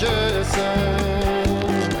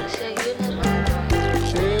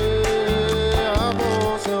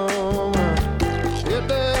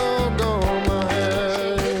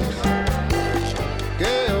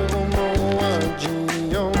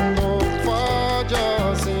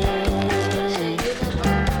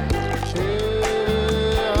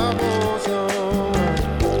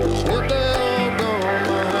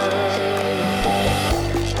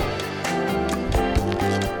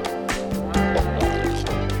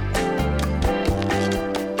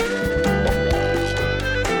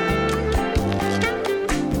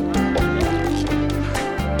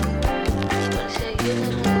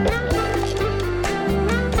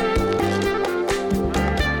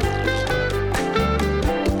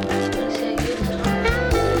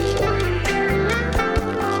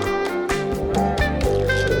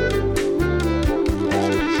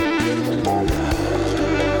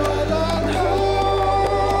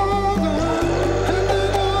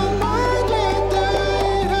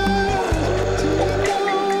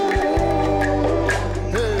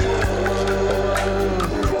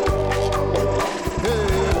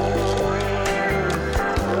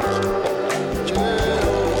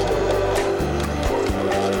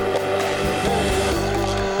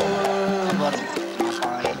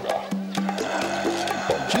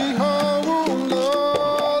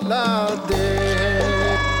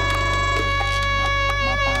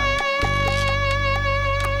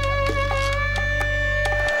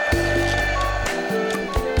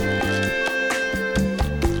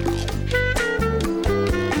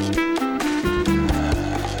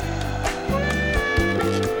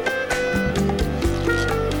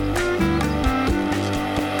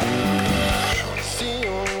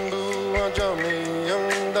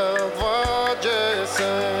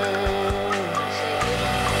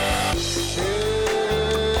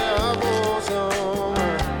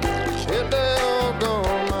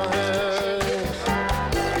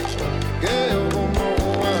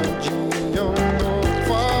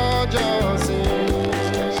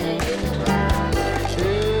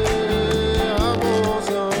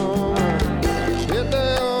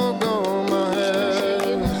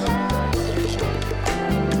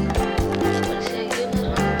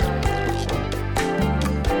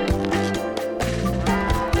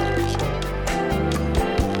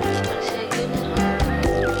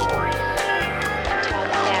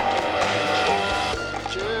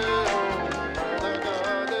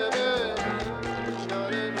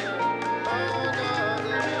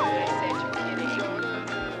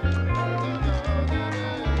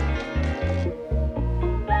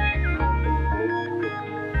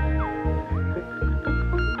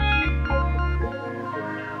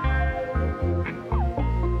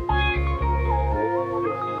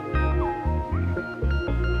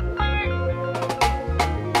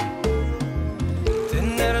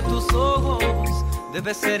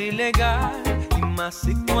Debe ser ilegal y Más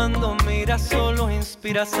si cuando miras solo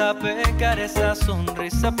inspiras a pecar, esa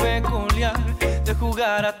sonrisa peculiar de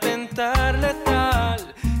jugar a tentar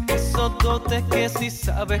letal. Esos dotes que si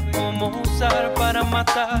sabes cómo usar para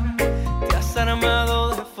matar. Te has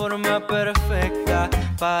armado de forma perfecta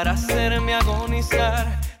para hacerme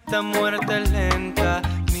agonizar. Esta muerte lenta,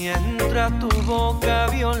 mientras tu boca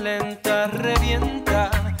violenta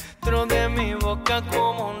revienta dentro de mi boca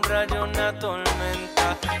como un rayo, una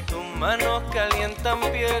tormenta. Tus manos calientan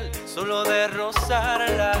piel solo de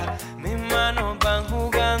rozarla. Mis manos van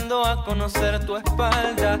jugando a conocer tu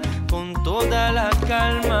espalda con toda la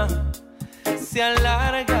calma. Se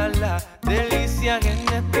alarga la delicia en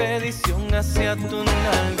expedición hacia tus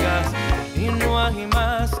nalgas. Y no hay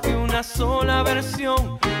más que una sola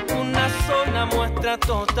versión, una sola muestra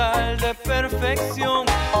total de perfección.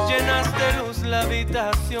 Llenas de luz la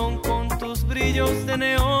habitación con tus brillos de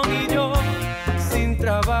neón y yo sin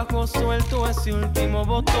trabajo suelto ese último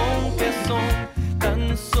botón que son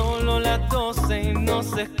tan solo las 12 y no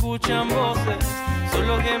se escuchan voces,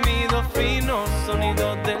 solo gemidos finos,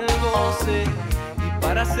 sonidos del goce. Y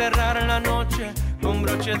para cerrar la noche con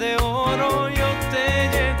broche de oro yo te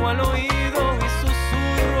llego al oído y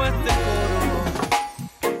susurro este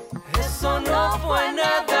coro. Eso no fue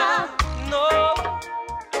nada, no.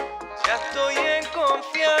 Ya estoy en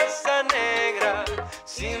confianza negra.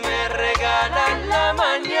 Si me regalas la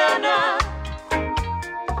mañana,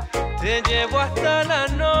 te llevo hasta la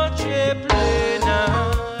noche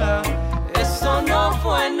plena. Eso no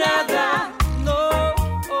fue nada, no.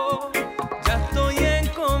 Ya estoy en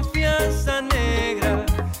confianza negra.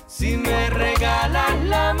 Si me regalas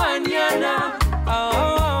la mañana,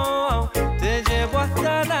 te llevo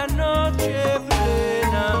hasta la noche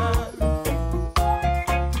plena.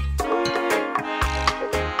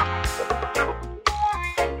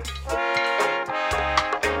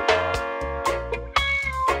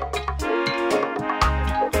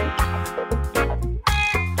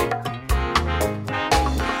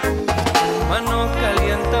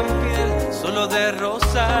 Solo de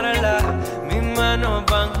rozarla, mis manos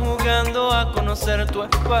van jugando a conocer tu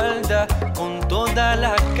espalda con toda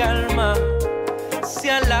la calma. Se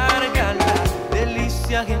alarga la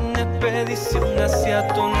delicia en expedición hacia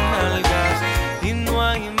tus nalgas. Y no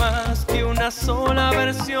hay más que una sola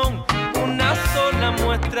versión, una sola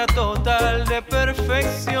muestra total de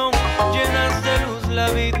perfección. Llenas de luz la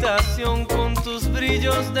habitación con tus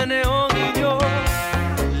brillos de neón y yo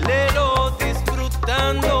lelo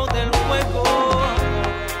disfrutando del juego.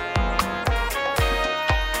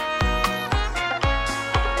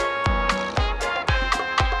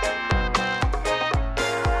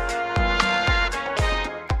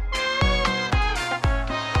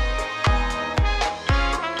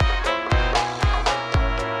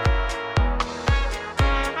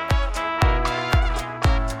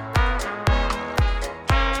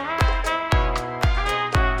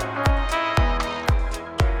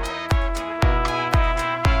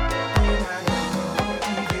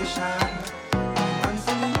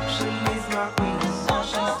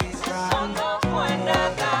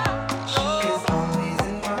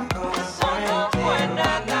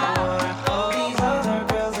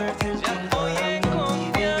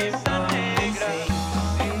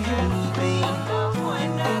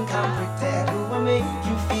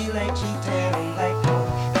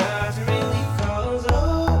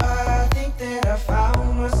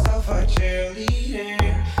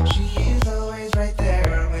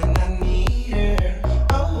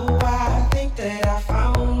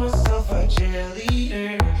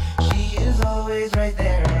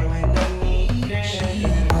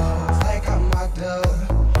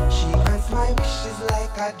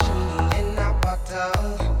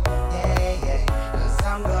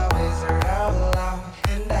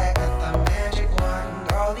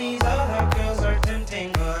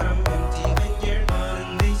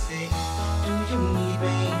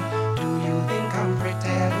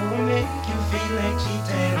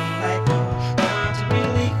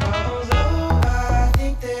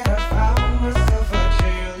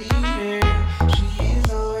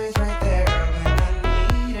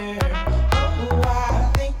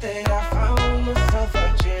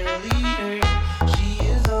 She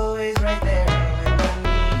is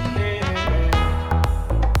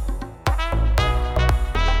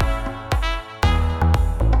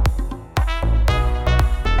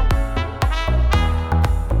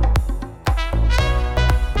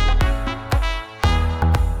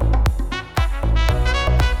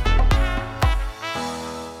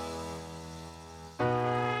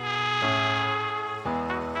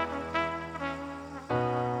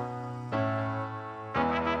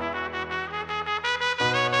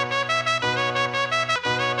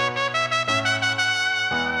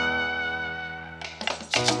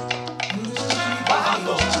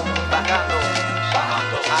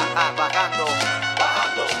Bajando.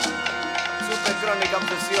 Super crónica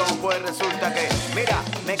obsesión, pues resulta que, mira,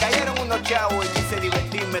 me cayeron unos chavos y quise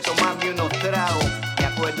divertirme tomando unos tragos. Me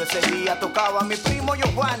acuerdo ese día tocaba a mi primo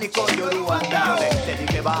Giovanni con Yoru Andole. Le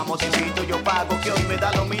dije vamos, te invito, yo pago, que hoy me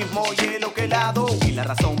da lo mismo hielo que helado. Y la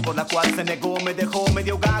razón por la cual se negó me dejó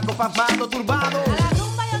medio gago, pasmado, turbado. A la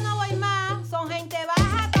rumba yo no voy más, son gente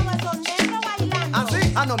baja, todos esos negros bailando. ¿Ah,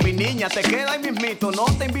 sí? Ah, no, mi niña, te queda ahí mismito, no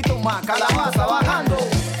te invito más, calabaza bajando.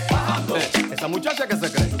 Esa muchacha que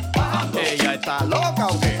se cree, bajando. ¿Ella está loca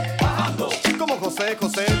o qué? Bajando. Como José,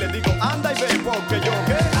 le digo, anda y ve, porque yo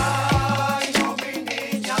qué. Ay, no,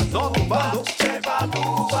 mi niña, no tumbando, sepa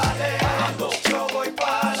tú baleando, yo voy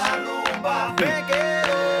para la rumba. Me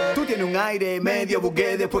quedo. Tú tienes un aire medio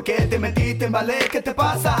bugué después que te metiste en ballet, ¿qué te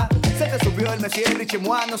pasa? Se te subió el Messier y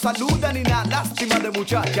Chemois, no saluda ni nada, lástima de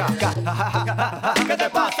muchacha. ¿Qué te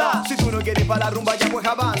pasa? Si tú no quieres ir para la rumba ya pues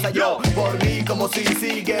avanza. Yo, por mí como si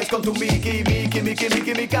sigues con tu Mickey,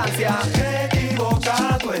 mi cancia. Qué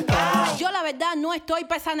equivocado estás. Yo la verdad no estoy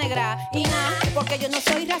pa' esa negra y nada, porque yo no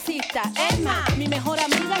soy racista. Es más, mi mejor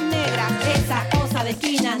amiga es negra. Esa cosa de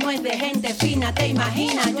esquina no es de gente fina, te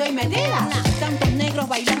imaginas, yo y Medina. Tantos negros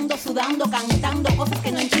bailando, sudando, cantando cosas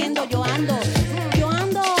que no entiendo. Yo ando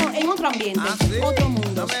en otro ambiente, otro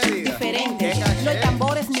mundo, diferente. No hay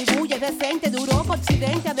tambores ni bulla, decente, de Europa,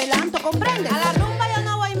 Occidente, adelanto, ¿comprendes? A la rumba yo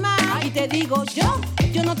no voy más. Y te digo, yo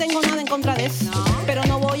no tengo nada en contra de eso, pero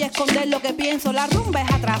no voy a esconder lo que pienso. La rumba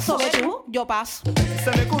es atraso, ve tú, yo paso.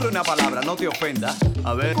 Se me ocurre una palabra, no te ofenda.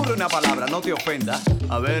 A ver, ocurre una palabra, no te ofenda.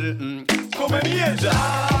 A ver, come mierda.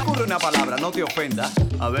 Ocurre una palabra, no te ofenda.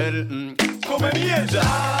 A ver, come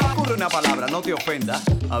mierda. Ocurre una palabra, no te ofenda.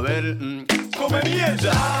 A ver, come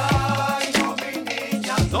mierda. Ay, no, mi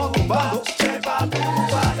niña, no tumbando, sepa tú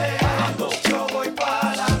baleando, yo voy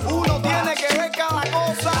para. Uno tiene que ver cada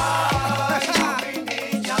cosa. Ay, no, mi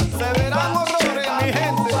niña, se verán horrores, mi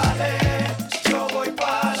gente. Yo voy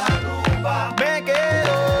para la rumba. Me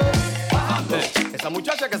quedo bajando. Esa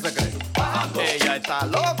muchacha que se cree, bajando. ¿Ella está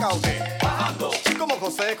loca o qué? Bajando. Como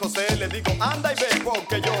José, le digo, anda y ve,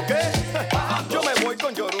 porque yo qué. Yo me voy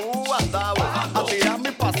con Yoru Andao a tirar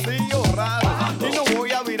mi pasillo raro. Y no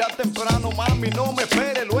voy a virar temprano, mami, no me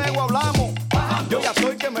espere, luego hablamos. Yo ya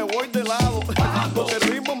estoy que me voy de lado, porque el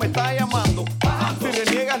ritmo me está llamando. Si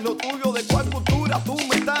reniegas lo tuyo, ¿de cuál cultura tú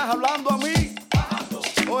me estás hablando a mí?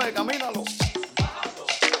 Oye, camínalo.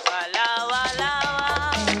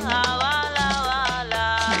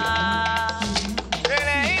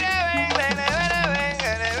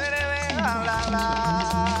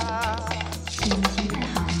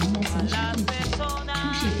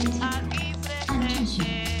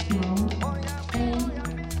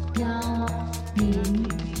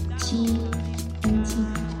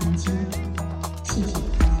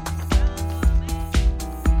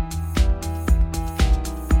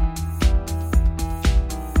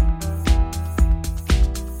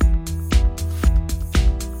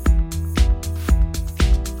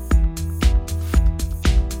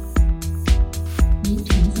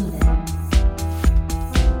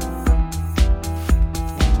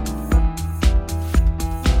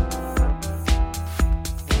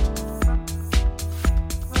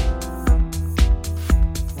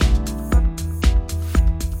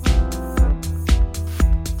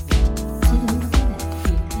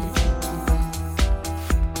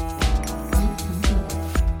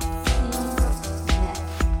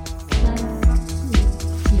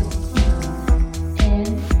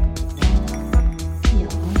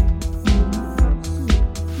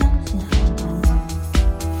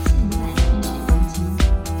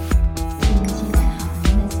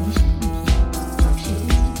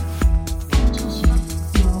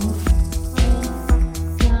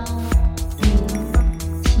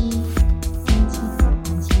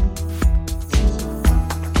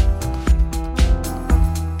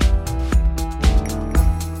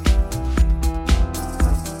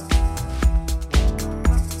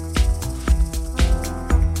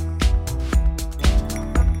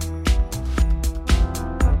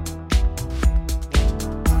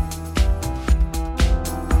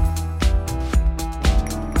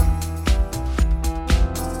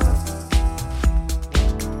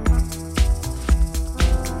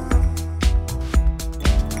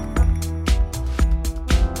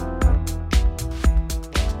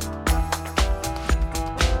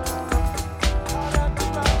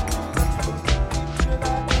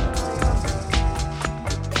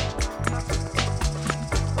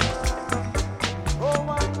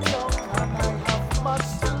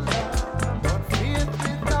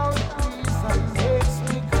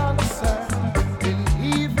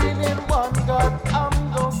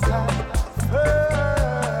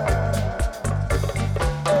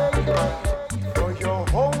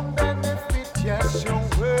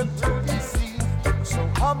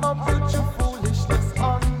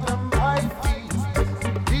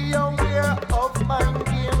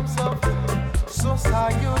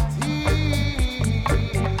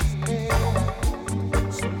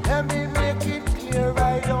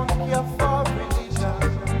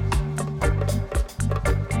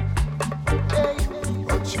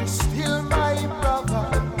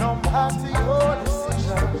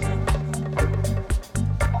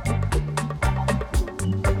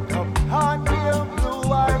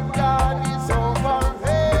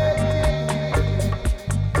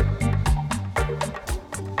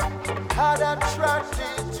 had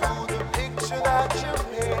attracted to the picture that you're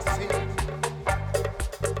painting.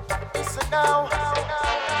 Listen now.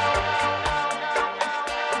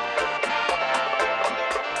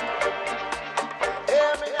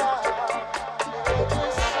 Hear me now.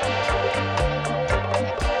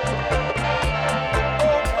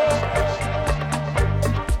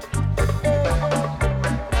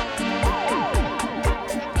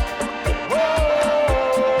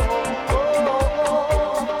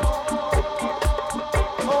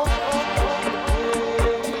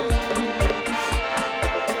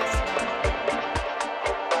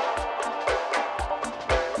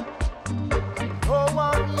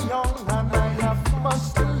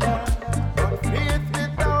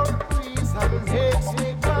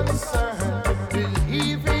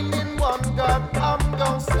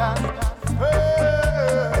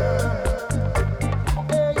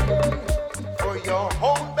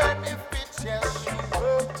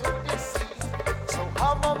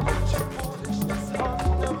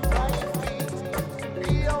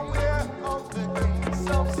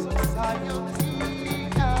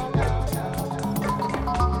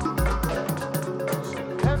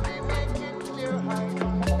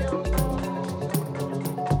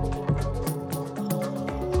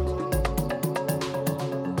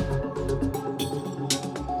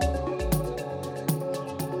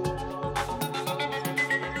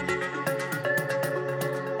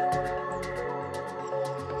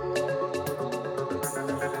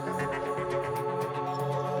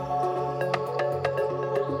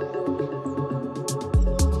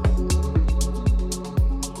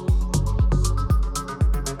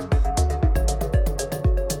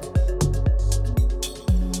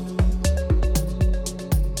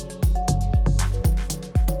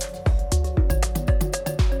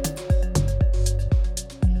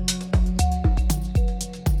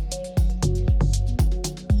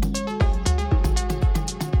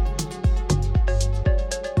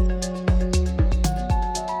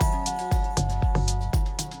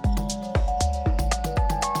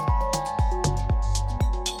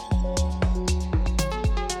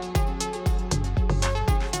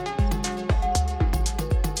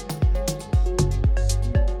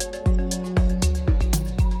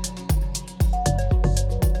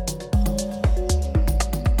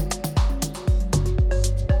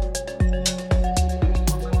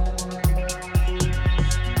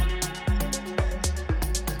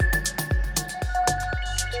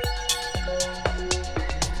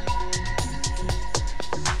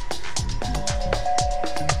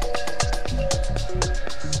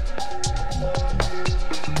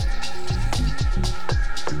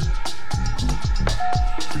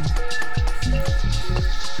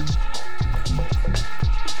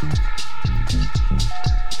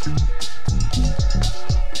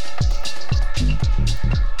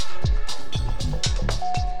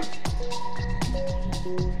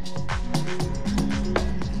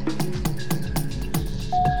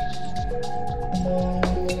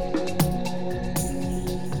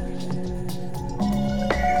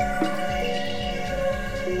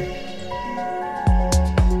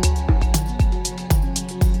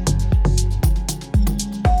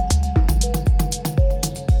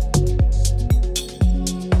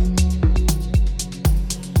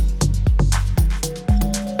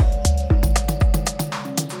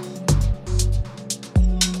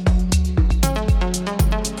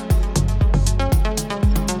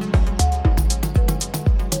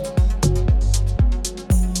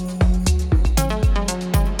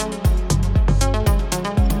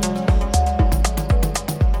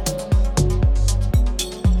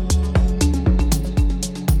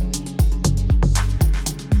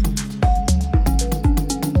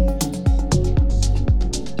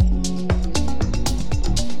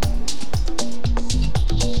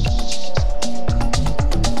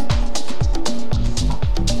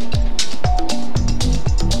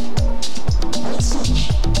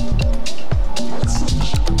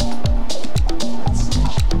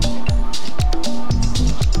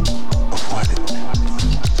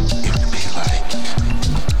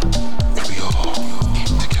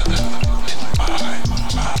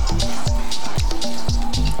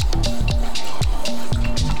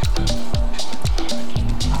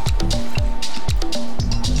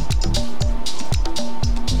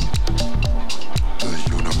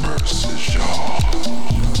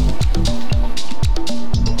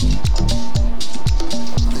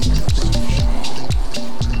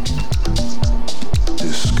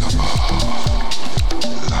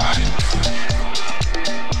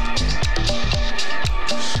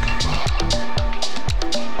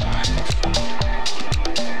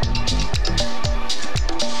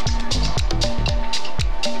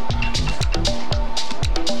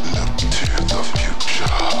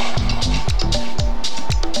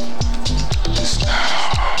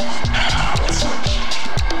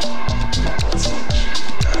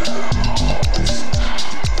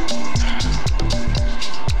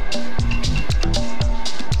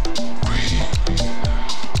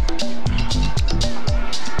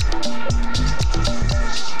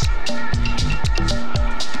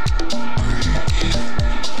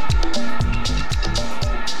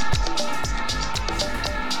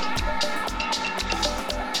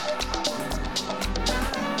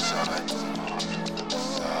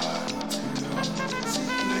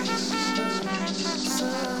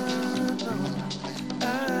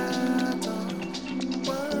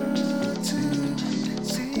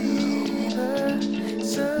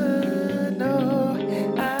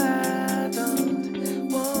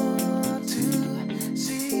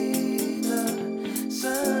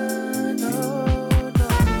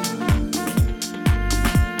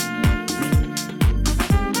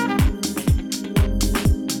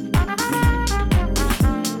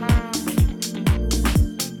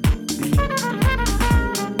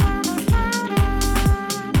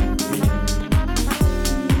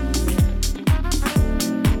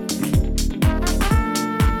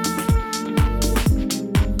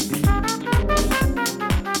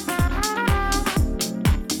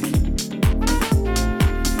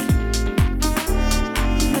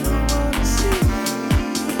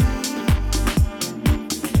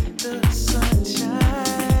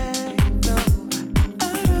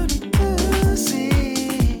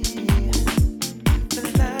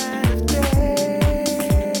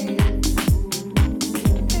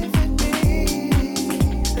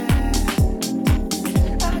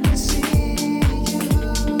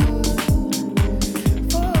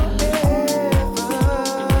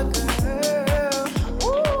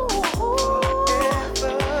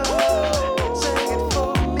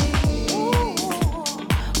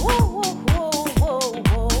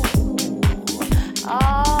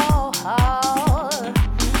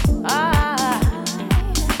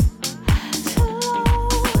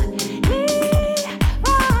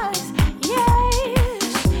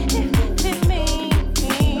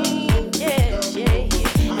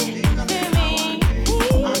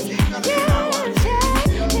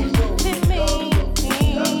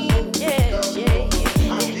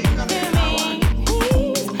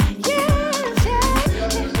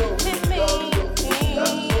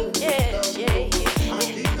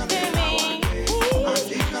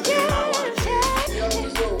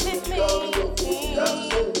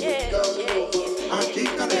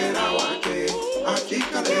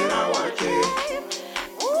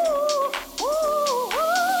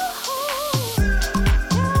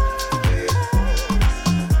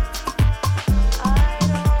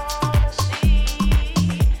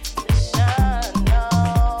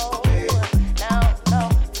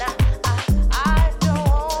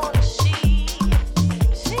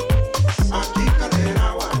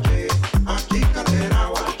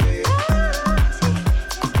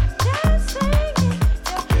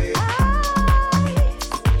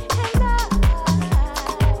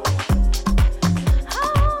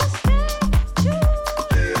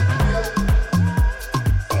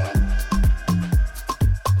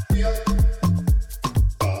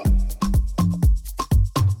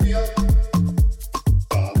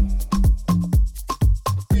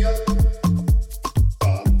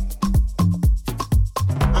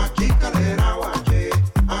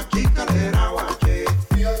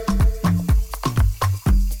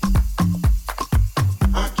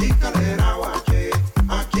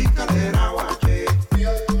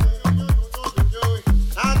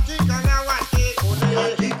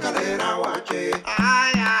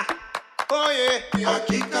 oye. Ya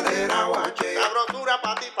chicalera guache. Sabrosura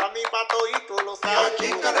pa' ti, pa' mí, pa' todito lo sabes. Ya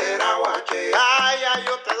chicalera guache. Ay, ay,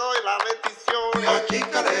 yo te doy la bendición. Ya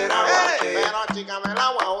chicalera guache. Pero achícame el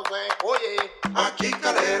agua, José. Oye. A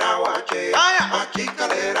chicalera guache. A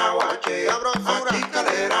chicalera guache. Sabrosura. A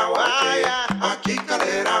chicalera guache. A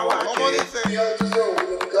chicalera guache. ¿Cómo dice?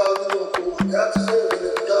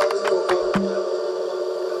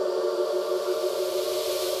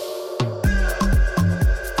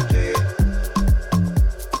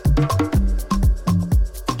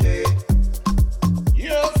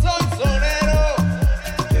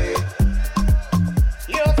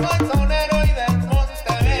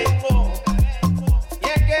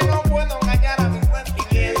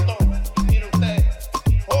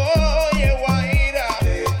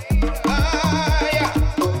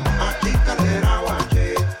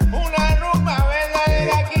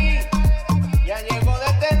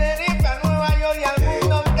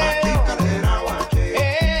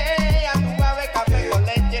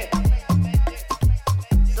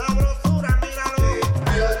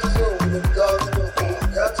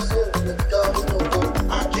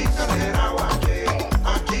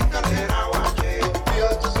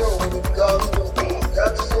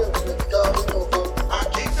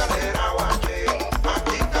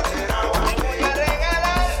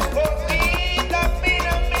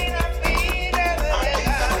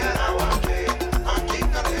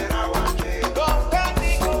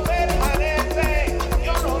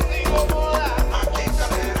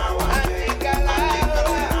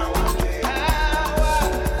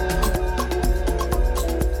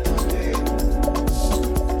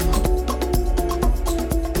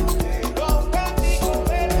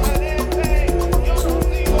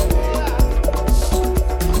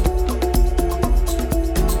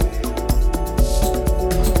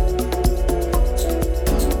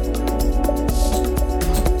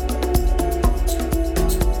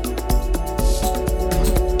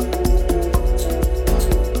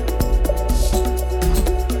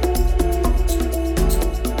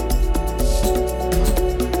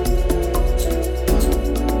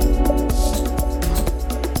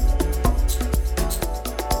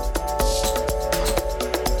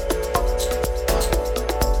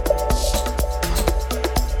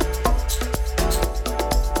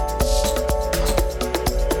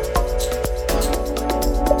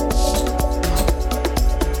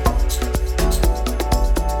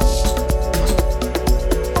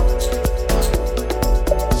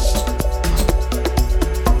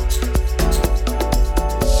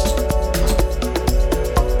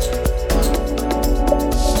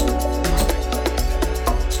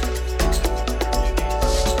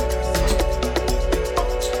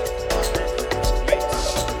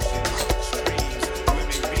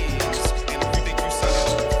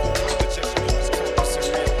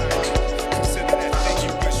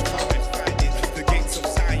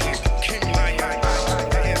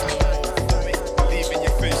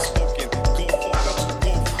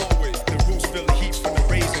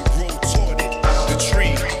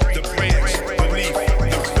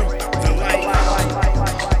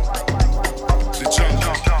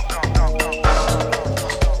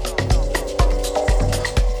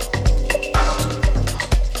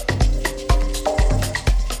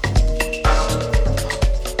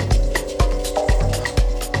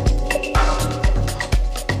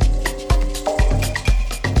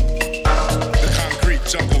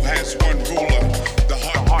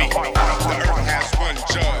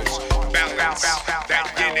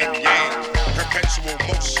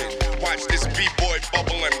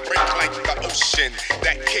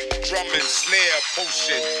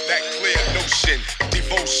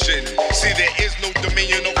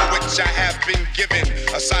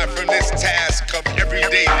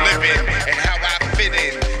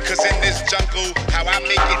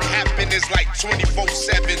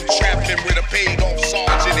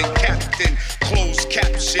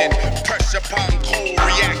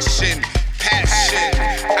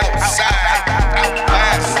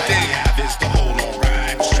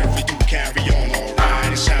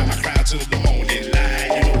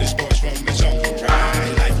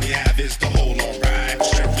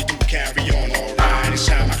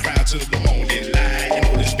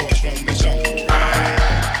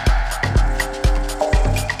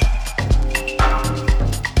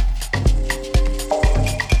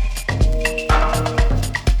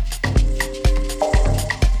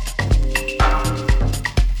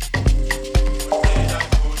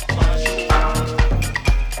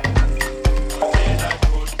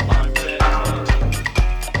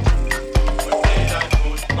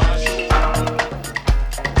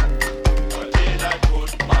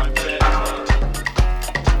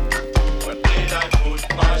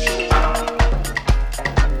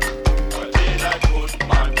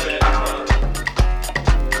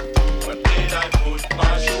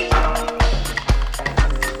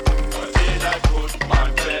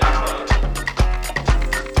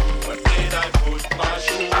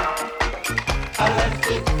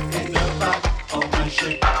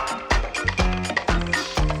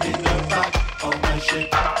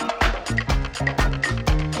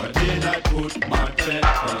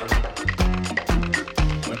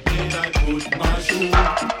 did I put my shoe?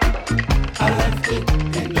 I left it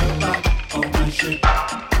in the back of my ship.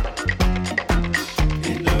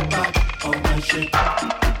 In the back of my ship.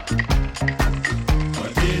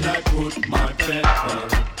 Where did I put my pepper?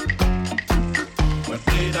 Where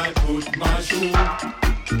did I put my shoe?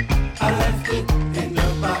 I left it in the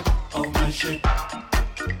back of my ship.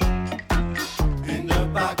 In the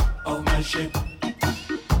back of my ship.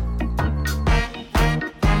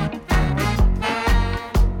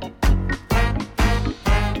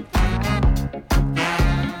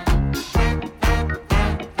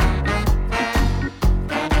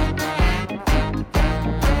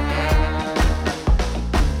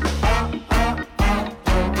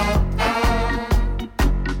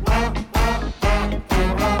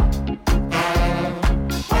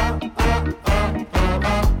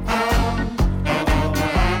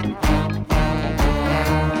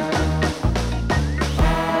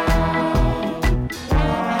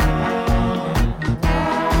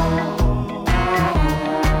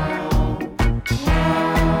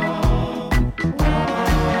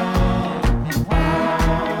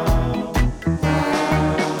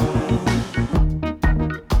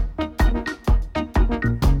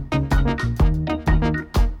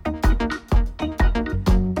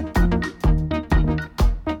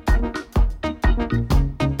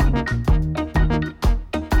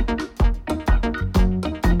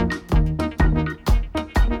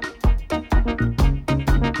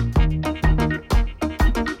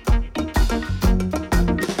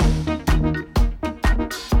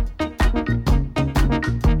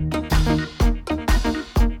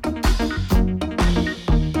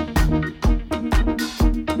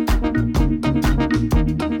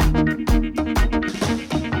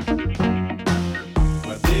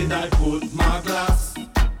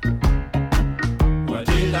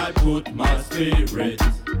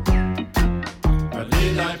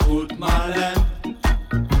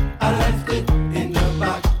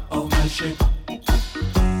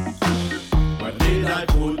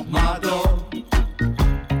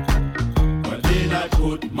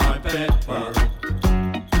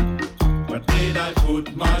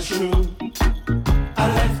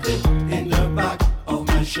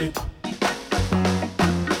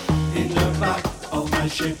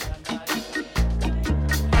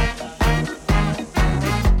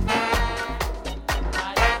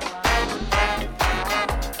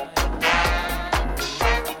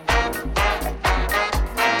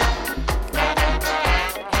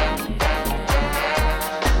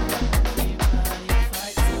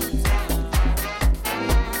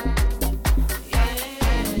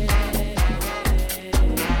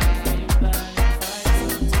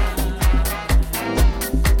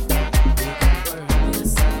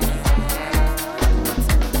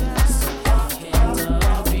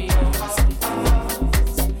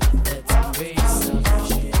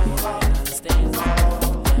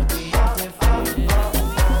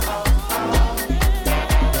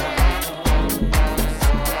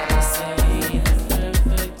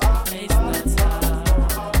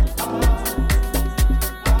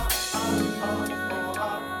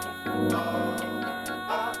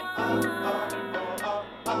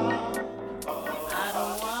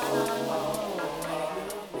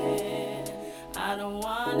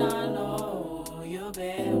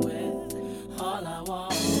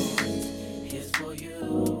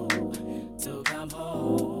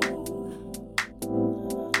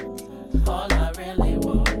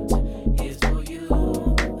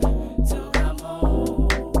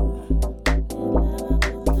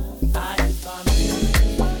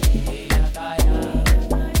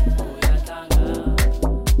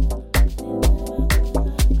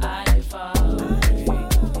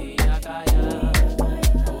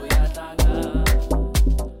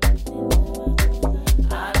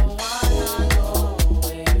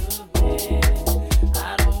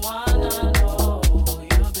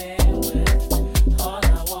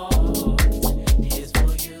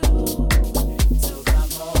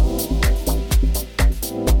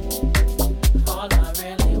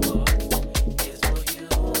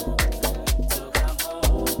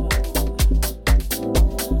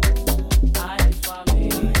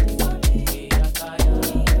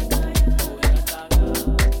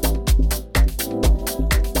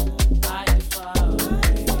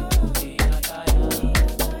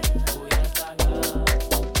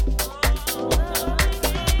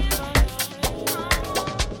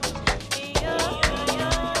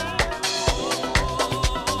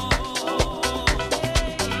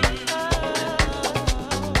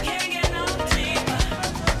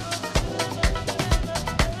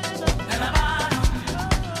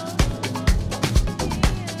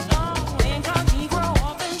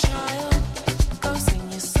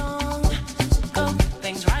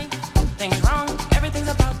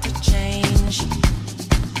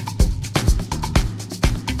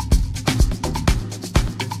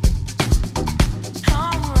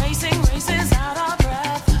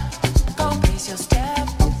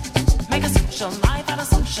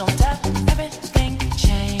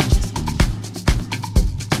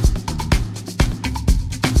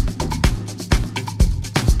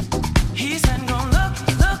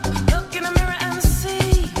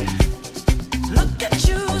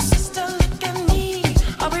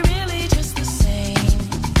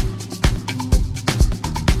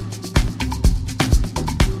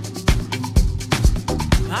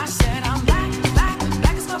 I said I'm black, black,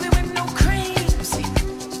 black as coffee with no cream. See,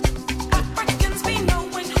 Africans be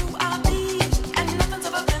knowing who I be, and nothing's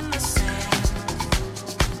ever been the same.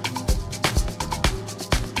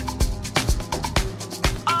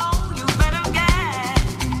 Oh, you better get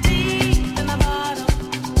deep in the bottom,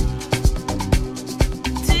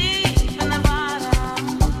 deep in the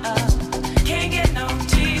bottom. Can't get no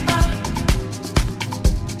deeper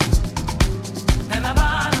than the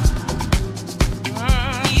bottom.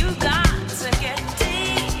 You got to get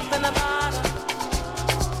deep in the bottom,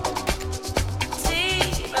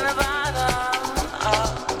 deep in the bottom.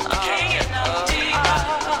 Can't get no deeper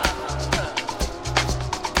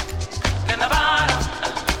than the bottom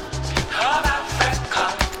of Africa.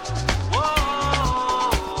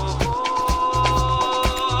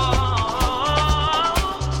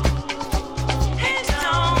 It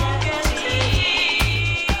don't get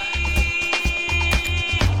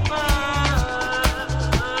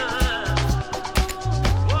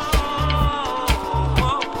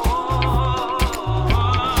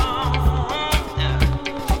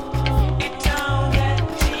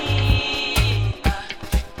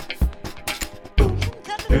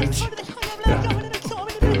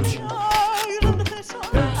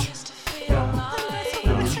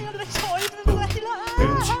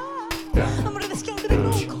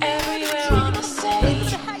everywhere on the same.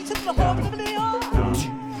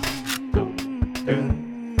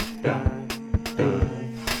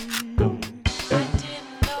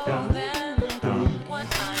 What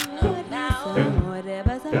I know now,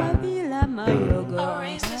 a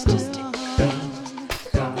race is just a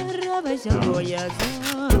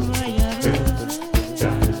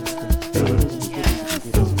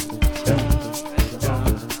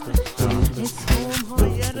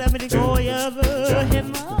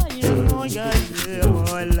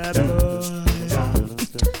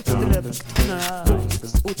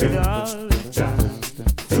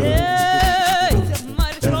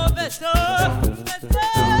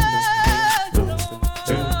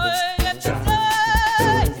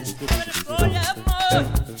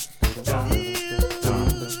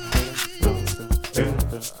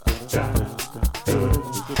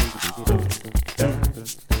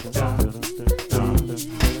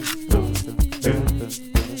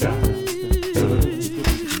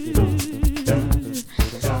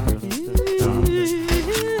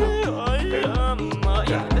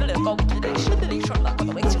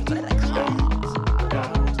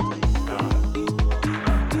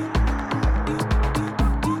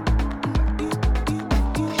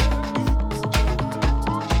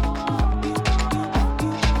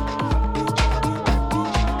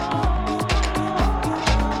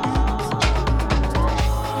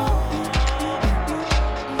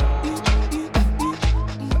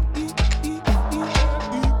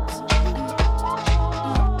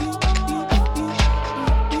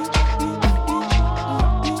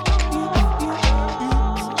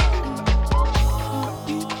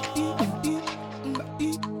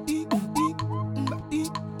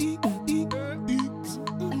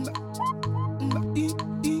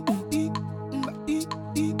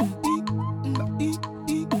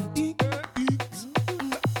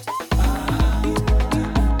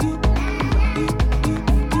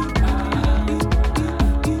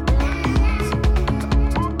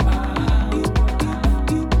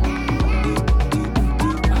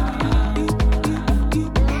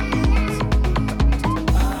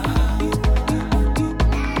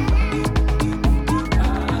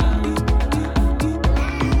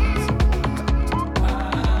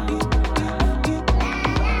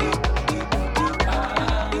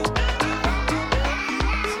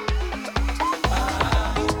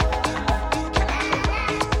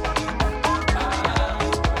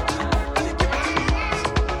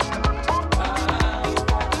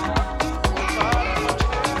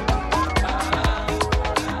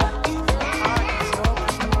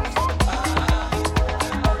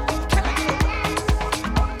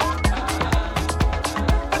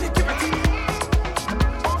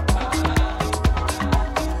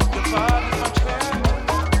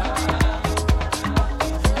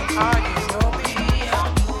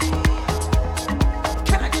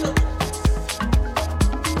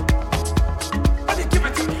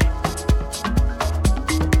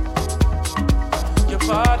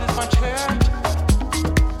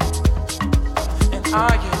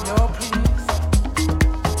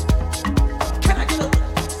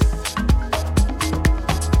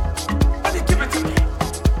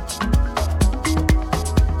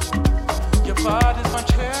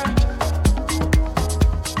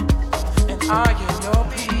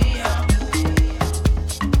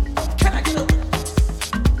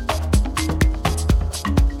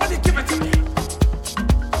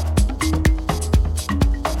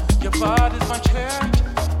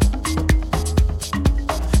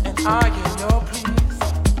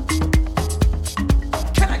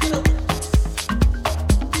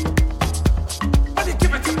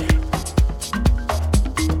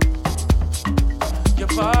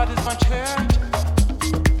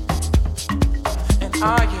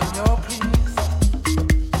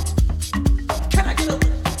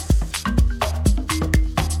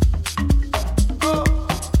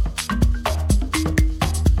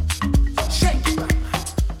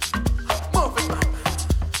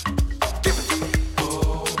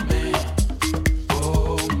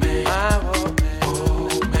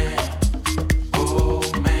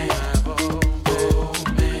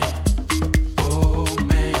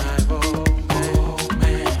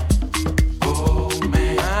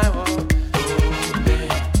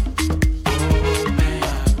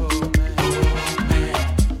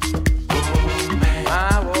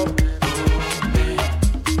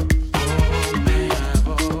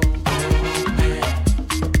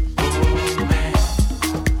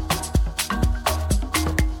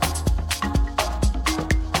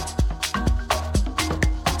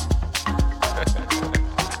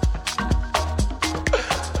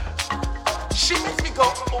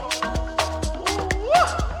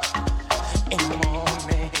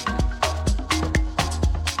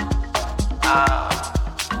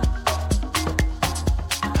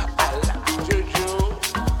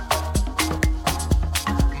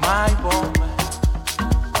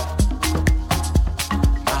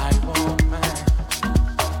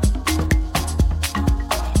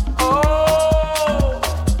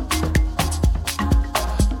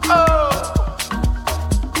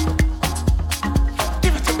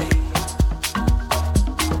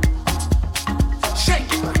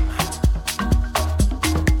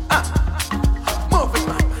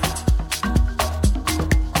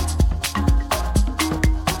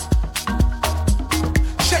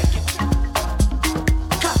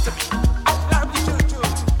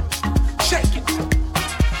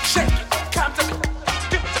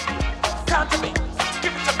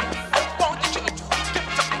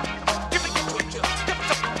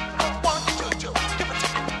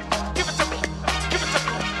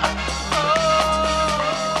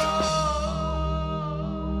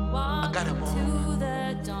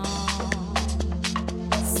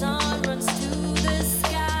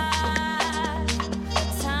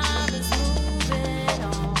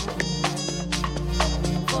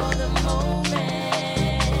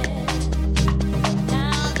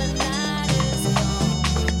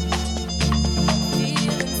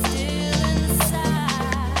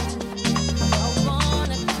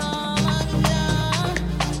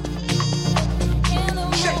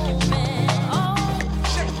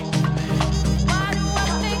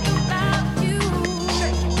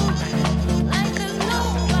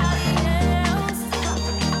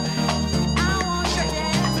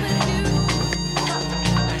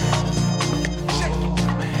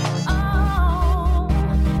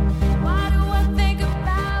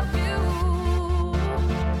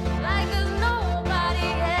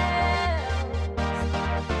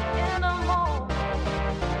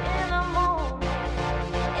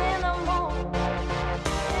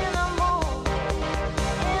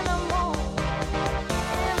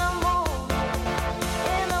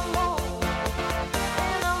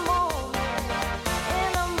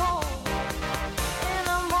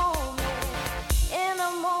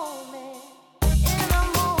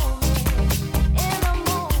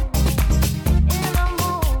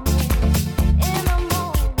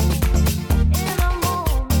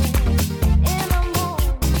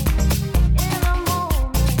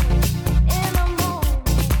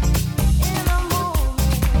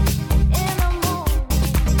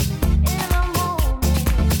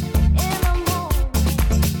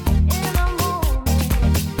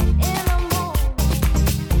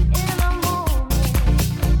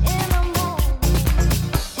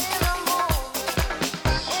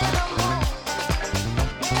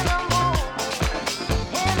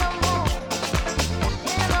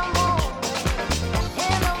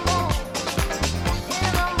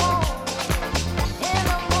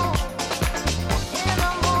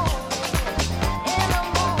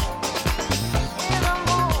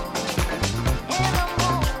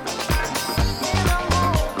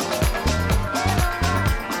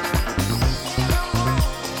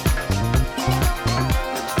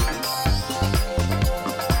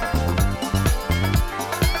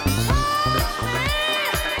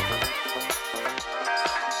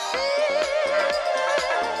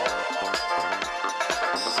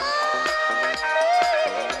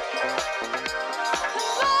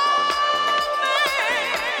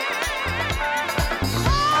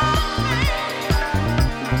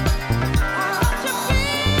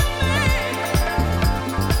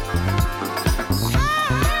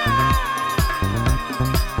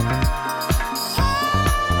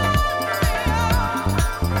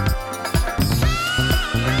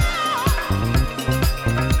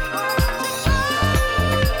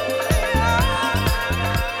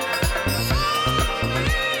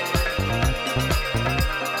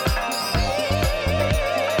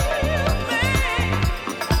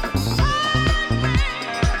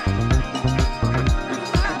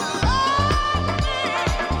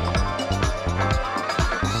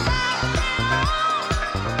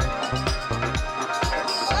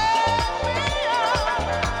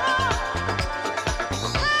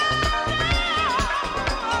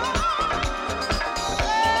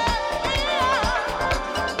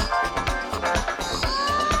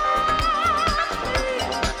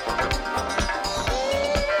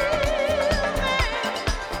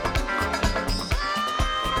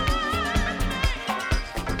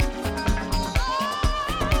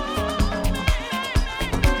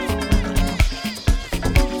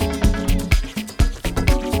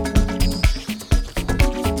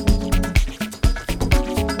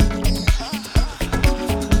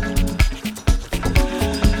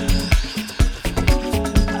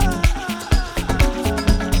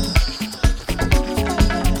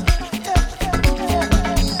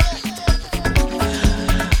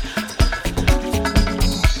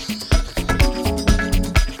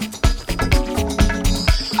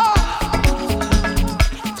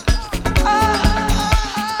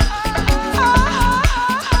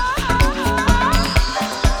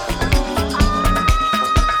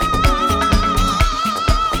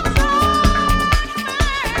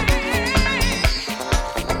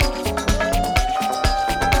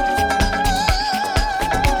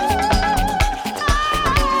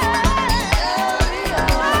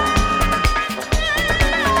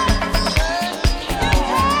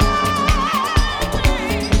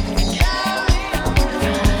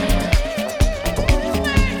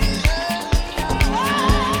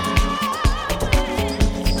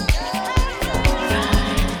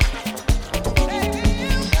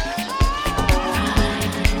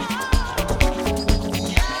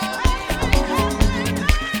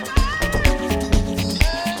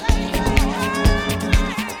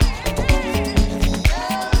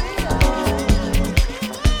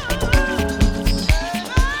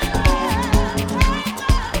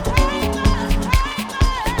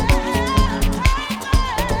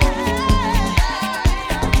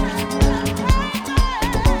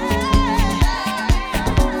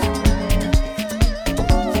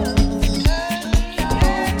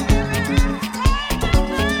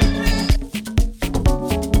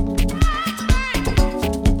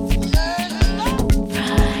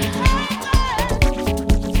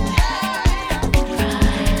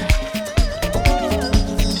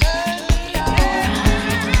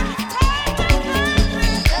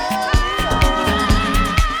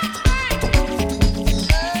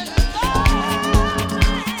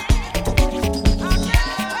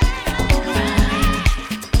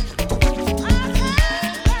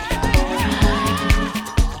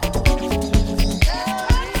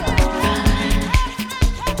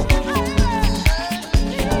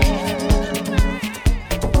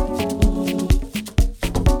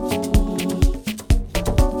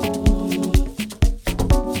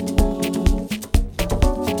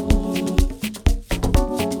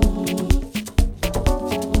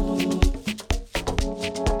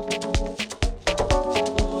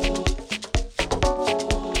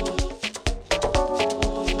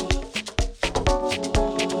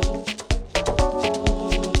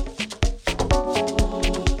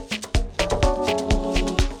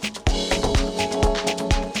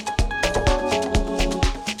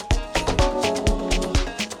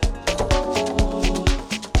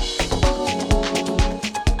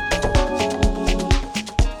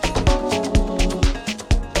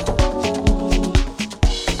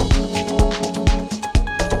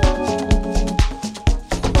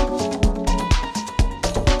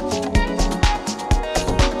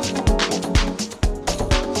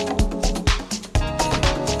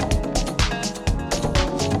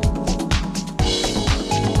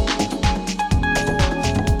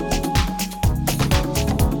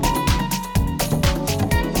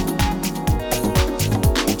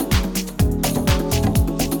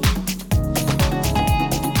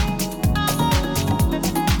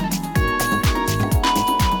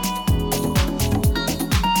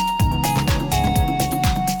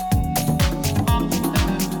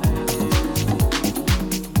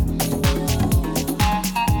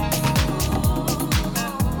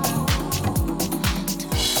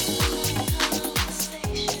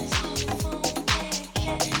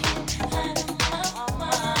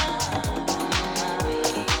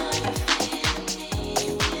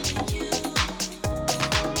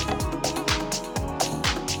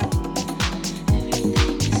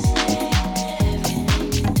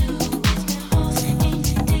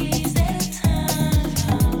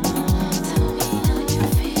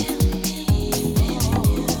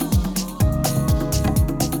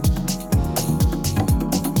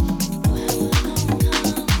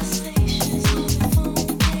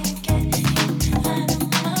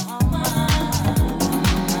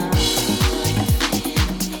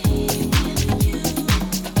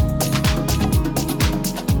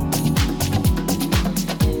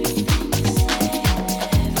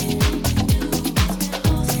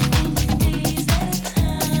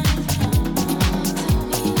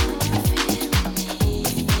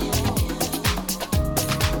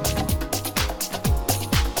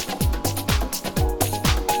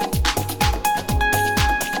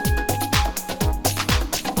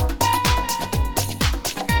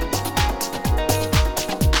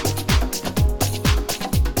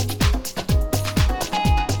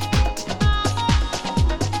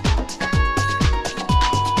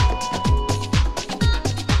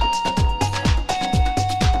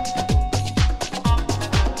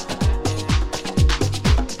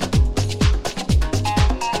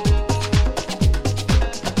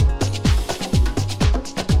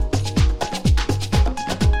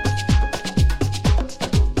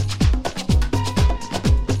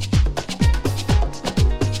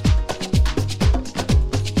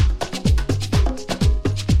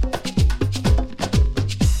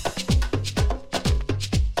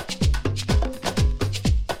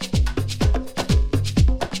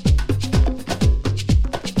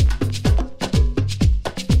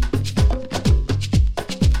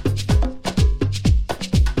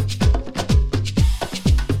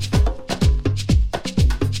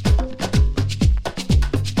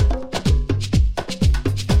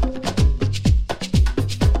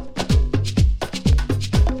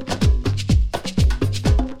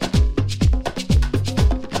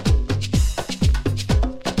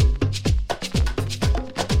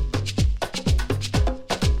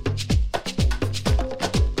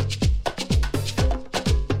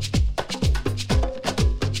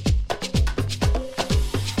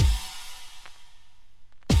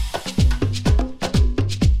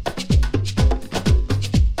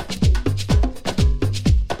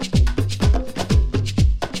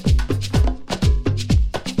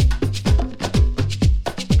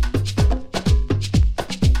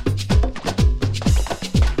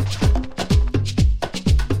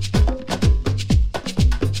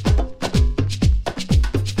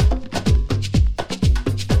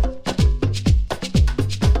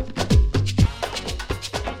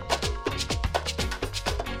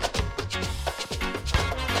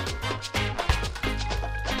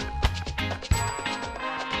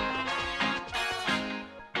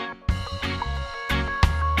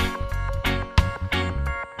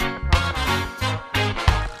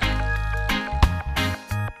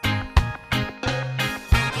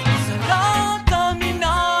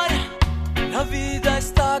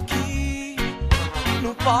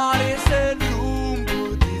pares el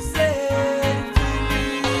rumbo de ser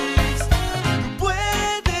feliz. Tú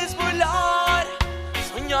puedes volar,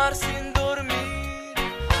 soñar sin dormir.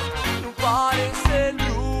 No pares el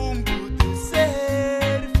rumbo de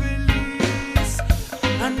ser feliz.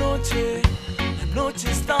 La noche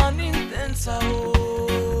es tan intensa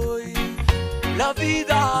hoy. La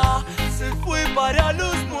vida se fue para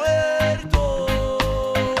los muertos.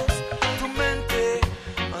 Tu mente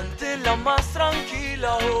mantela más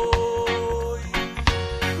tranquila hoy.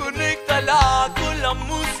 Conéctala con la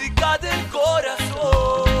música del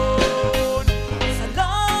corazón. Sal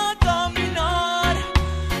a caminar,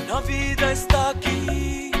 la vida está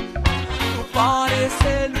aquí. No pares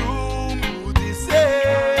el rumbo de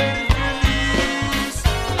ser feliz.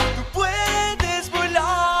 Tú puedes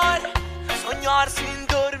volar, soñar sin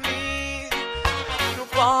dormir. No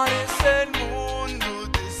pares el mundo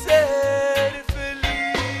de ser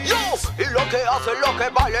feliz. Yo, y lo que hace, lo que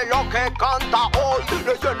vale, lo que canta hoy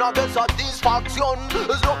le llena de satisfacción.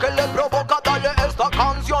 Es lo que le provoca darle esta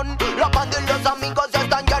canción. La banda y los amigos ya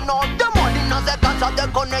están llenos de amor y no se cansa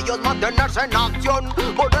de con ellos mantenerse en acción.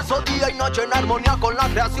 Por eso día y noche en armonía con la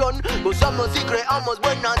creación usamos y creamos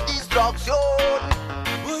buena distracción.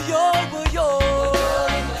 Voy yo,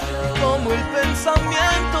 como el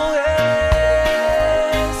pensamiento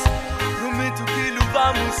es. Prometo que lo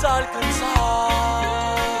vamos a alcanzar.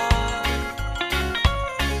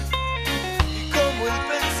 Y como el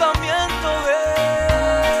pensamiento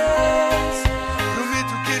es,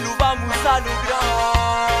 prometo que lo vamos a lograr.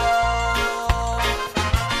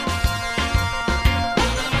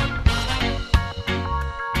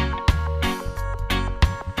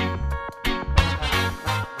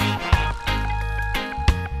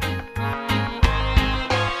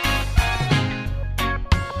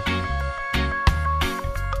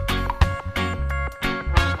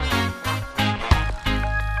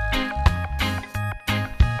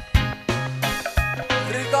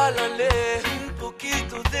 Regálale un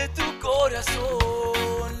poquito de tu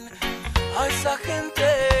corazón a esa gente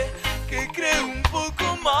que cree un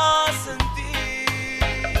poco más en ti.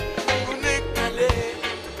 Conéctale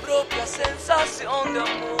tu propia sensación de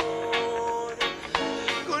amor.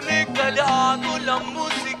 Conéctala con la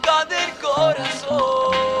música del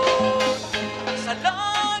corazón. Sal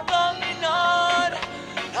a caminar,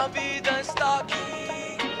 la vida está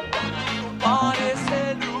aquí. No pares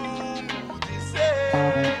el rumbo de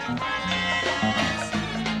ser feliz.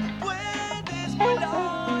 Puedes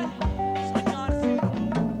volar, soñar sin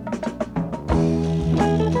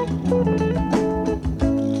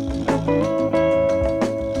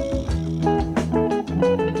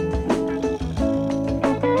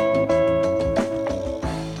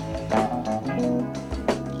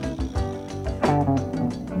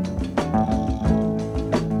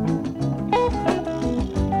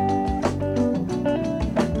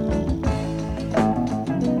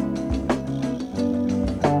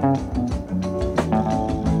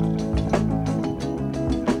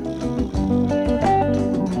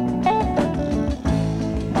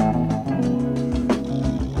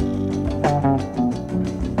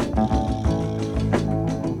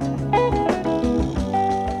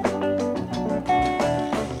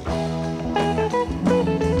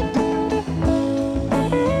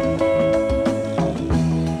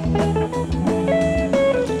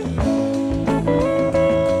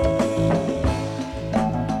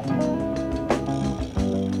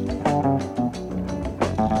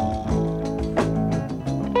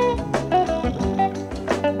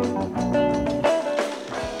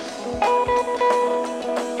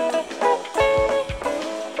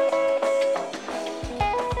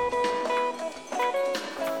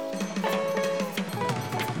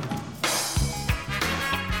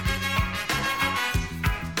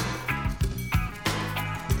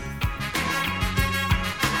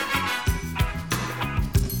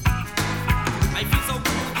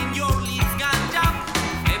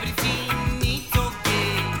Everything is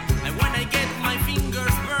okay. And when I get my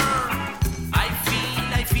fingers burned,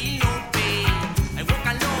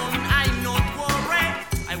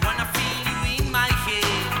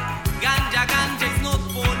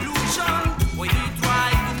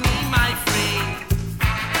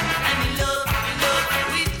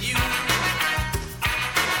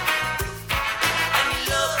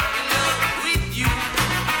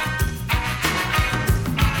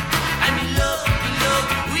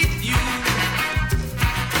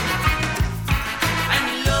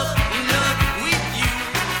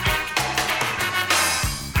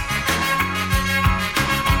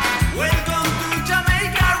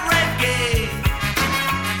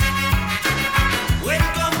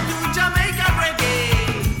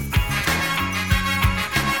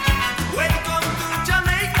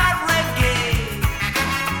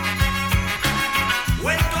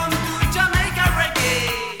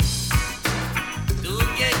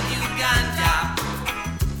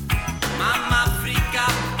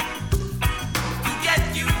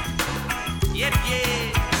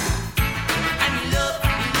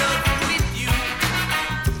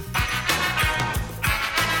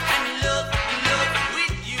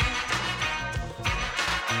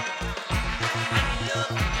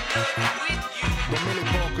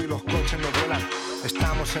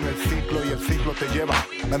 Estamos en el ciclo y el ciclo te lleva.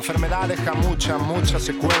 La enfermedad deja muchas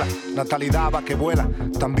secuelas. Natalidad va que vuela,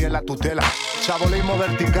 también la tutela. Chabolismo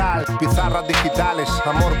vertical, pizarras digitales.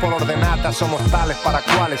 Amor por ordenata, somos tales para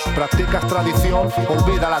cuales. Practicas tradición,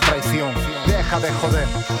 olvida la traición. Deja de joder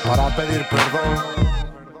para pedir perdón.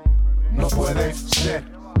 No puede ser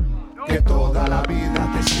que toda la vida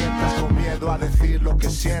te sientas con miedo a decir lo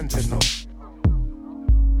que sientes, ¿no?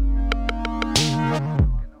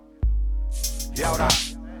 Y ahora,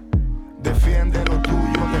 defiende lo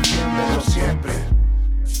tuyo, defiéndelo siempre.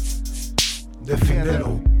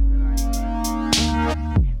 Defiéndelo.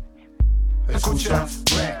 Escucha,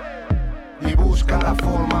 y busca la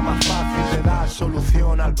forma más fácil de dar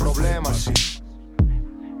solución al problema, sí.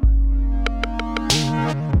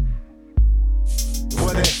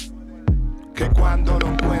 Puede que cuando lo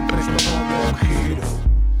encuentres todo dé un giro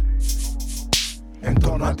en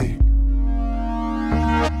torno a ti.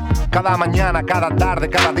 Cada mañana, cada tarde,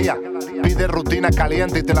 cada día pide rutina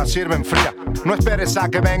caliente y te la sirven fría. No esperes a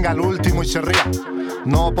que venga el último y se ría.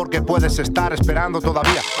 No, porque puedes estar esperando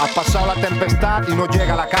todavía. Has pasado la tempestad y no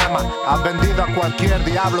llega la calma. Has vendido a cualquier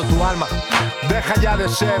diablo tu alma. Deja ya de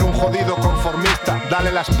ser un jodido conformista.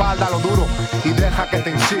 Dale la espalda a lo duro y deja que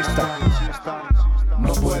te insista.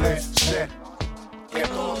 No puede ser que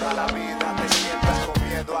toda la vida te sientas con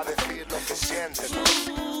miedo a decir lo que sientes.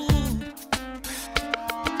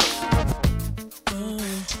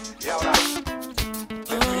 Y ahora,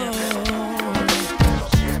 defiéndelo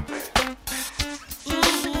siempre.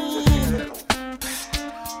 Defiéndelo.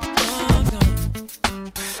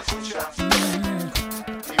 Escucha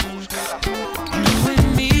y busca la forma. You and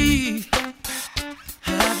me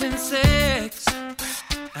having sex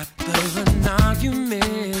after an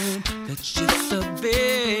argument, that shit's the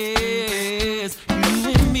best.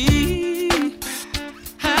 You and me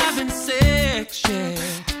having sex, yeah.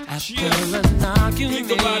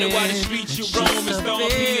 Think about it while the streets you roam and storm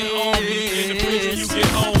being on me. In the prison you get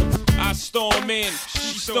home, I storm in,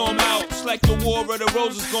 she storm out. It's like the war of the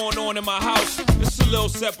roses going on in my house. It's a little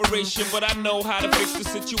separation, but I know how to fix the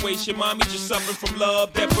situation. Mommy just suffering from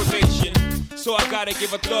love deprivation, so I gotta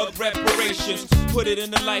give a thug reparations. Put it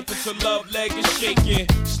in the life until love leg is shaking.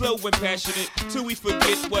 Slow and passionate, till we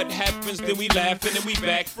forget what happens. Then we laugh and then we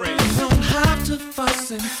back friends. You don't have to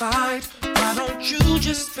fuss and fight. Why don't you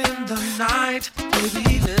just spend the night?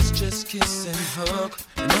 Baby, let's just kiss and hug.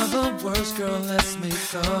 In other words, girl, let's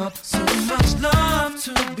make up. So much love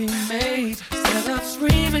to be made. Instead of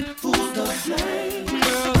screaming, who's the blame?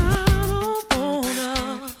 Girl, I don't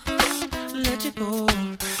wanna let you go.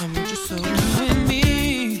 I want you so. You and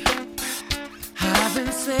me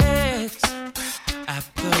having sex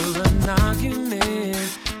after an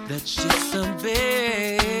argument, that shit's the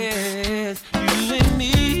best. You and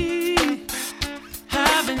me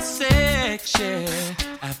having sex, yeah,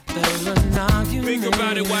 after an argument. Think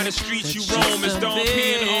about it while the streets you roam and storm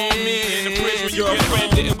peeing on me. In the prison your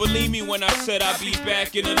friend didn't believe me when I said I'd be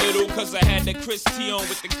back in a little, cause I had that Christy on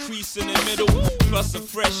with the crease in the middle, plus a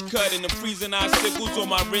fresh cut and the freezing icicles on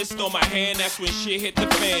my wrist, on my hand. That's when shit hit the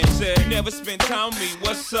fan. Said, you never spent time with me,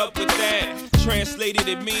 what's up with that? Translated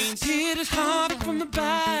it means hit it hard from the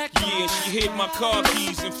back. Yeah, she hit my car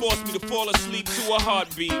keys and forced me to fall asleep to a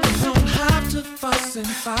heartbeat. You don't have to fuss and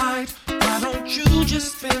fight. Why don't you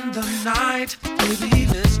just spend the night? Baby,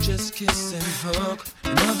 let's just kiss and hug.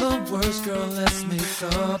 In other words, girl, let's make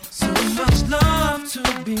up. So much love to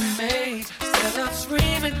be made. Instead of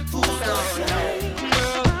screaming, who's the blame?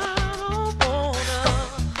 Girl, I don't wanna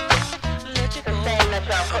let you go.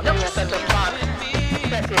 Put me in such a spot.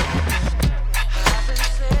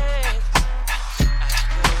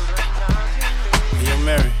 Hey, yo,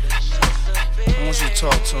 Mary, I want you to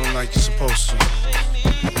talk to him like you're supposed to.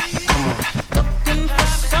 Come on. Looking for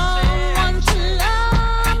someone to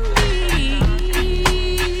love me.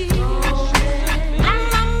 I'm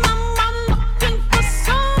looking for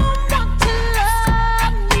someone to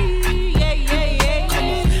love me. Yeah, yeah,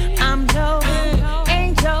 yeah. I'm no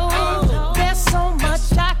angel. There's so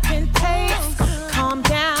much I can take. Calm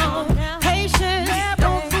down, patience.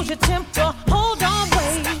 Don't lose your temper. Hold on,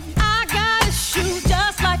 wait. I got issues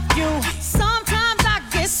just like you. Sometimes I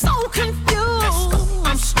get so confused.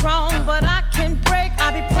 I'm strong, but I can break.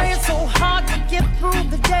 I be praying so hard to get through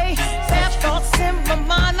the day. Bad thoughts in my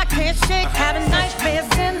mind I can't shake. Having nightmares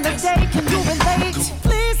in the day. Can you relate?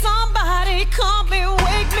 Please, somebody come and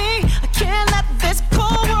wake me. I can't let this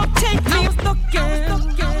cold world take me. I was looking.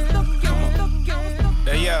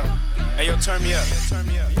 Hey, yo, turn me up.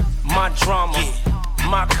 My drama,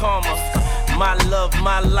 my karma, my love,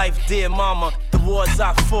 my life, dear mama. The wars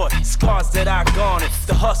I fought, scars that I garnered.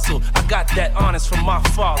 The hustle, I got that honest from my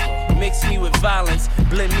father. Mix me with violence,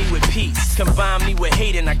 blend me with peace. Combine me with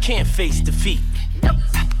hate and I can't face defeat.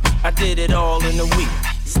 I did it all in a week,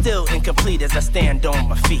 still incomplete as I stand on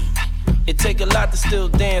my feet. It take a lot to still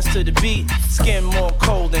dance to the beat. Skin more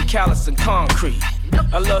cold than callous and concrete.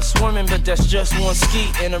 I love swimming, but that's just one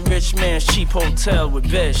ski in a rich man's cheap hotel with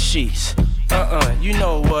bed sheets. You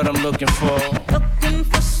know what I'm looking for. Looking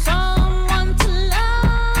for someone to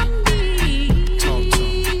love me.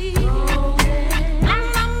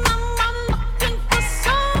 I'm looking for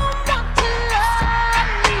someone to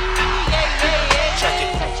love me. Check it.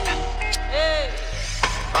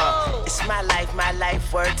 It's my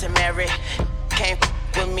life, word to Mary. Came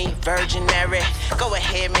with me, Virgin Mary. Go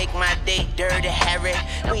ahead, make my day dirty, Harry.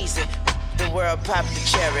 Weezy, the world pop the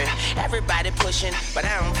cherry. Everybody pushing, but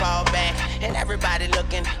I don't fall back. And everybody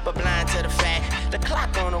looking, but blind to the fact. The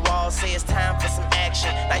clock on the wall says it's time for some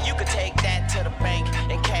action. Now you can take that to the bank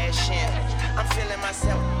and cash in. I'm feeling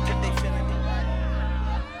myself, if they feeling me.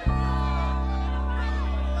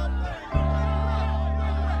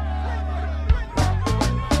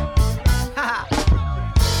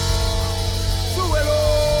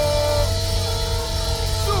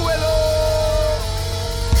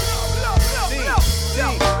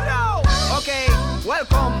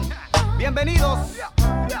 Bienvenidos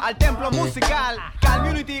al templo musical,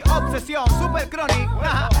 Community Obsesión, Super Chronic.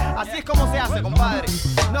 Así es como se hace, compadre.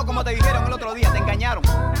 No como te dijeron el otro día, te engañaron.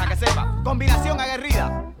 A que sepa, combinación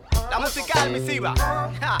aguerrida, la musical misiva.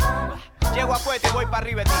 Llego a puesto y voy para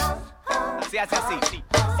arriba de ti. Se hace así.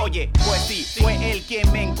 Oye, pues sí, fue él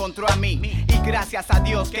quien me encontró a mí. Y gracias a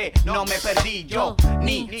Dios que no me perdí yo.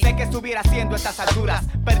 Ni sé que estuviera haciendo estas alturas,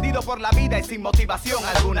 perdido por la vida y sin motivación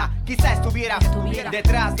alguna. Quizá estuviera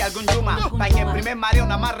detrás de algún yuma, para en el primer mareo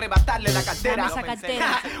nada más arrebatarle la cartera.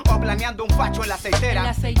 O planeando un facho en la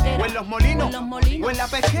aceitera. O en los molinos, o en la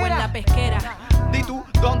pesquera. Di tú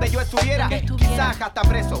donde yo estuviera. Quizás hasta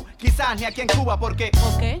preso, quizás ni aquí en Cuba porque...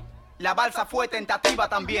 La balsa fue tentativa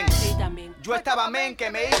también. Sí, también. Yo estaba men que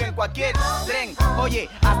me iba en cualquier tren. Oye,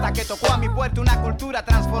 hasta que tocó a mi puerta una cultura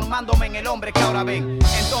transformándome en el hombre que ahora ven.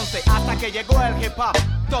 Entonces, hasta que llegó el hip hop,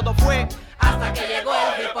 todo fue hasta que llegó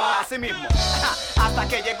el hip hop. Así mismo. Hasta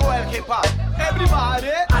que llegó el hip hop. Everybody.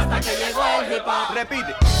 Hasta que llegó el hip hop.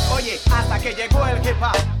 Repite. Oye, hasta que llegó el hip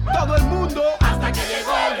hop. Todo el mundo. Hasta que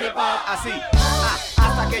llegó el hip hop. Así.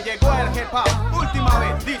 Hasta que llegó el hip hop. Última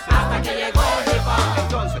vez, dice. Hasta que llegó el hip hop.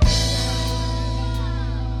 Entonces.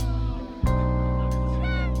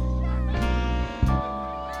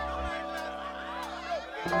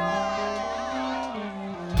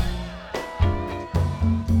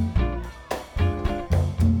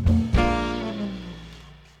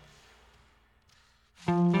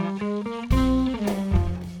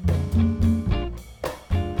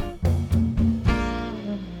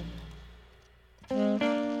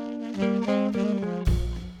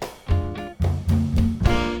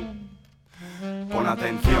 Pon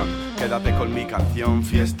atención, quédate con mi canción,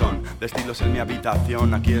 fiestón, de estilos en mi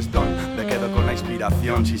habitación, aquí es don, me quedo con la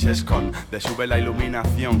inspiración, si se esconde, de sube la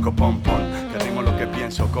iluminación, copompón, que rimo lo que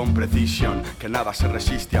pienso con precisión, que nada se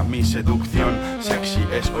resiste a mi seducción, sexy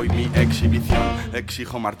es hoy mi exhibición,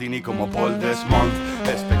 exijo martini como Paul Desmond,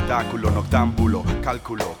 espectáculo noctámbulo,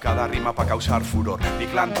 cálculo, cada rima pa' causar furor, mi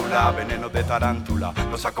glándula, veneno de tarántula,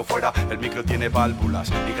 lo saco fuera, el micro tiene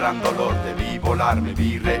válvulas, mi gran dolor, debí volar, me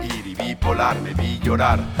vi reír y bipolar, me vi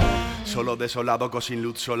llorar. Solo desolado sin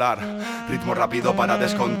luz solar, ritmo rápido para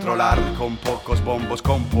descontrolar, con pocos bombos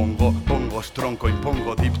compongo, bongos tronco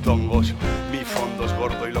impongo diptongos, mi fondo es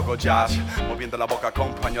gordo y loco jazz, moviendo la boca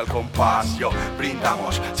acompaño al compás, yo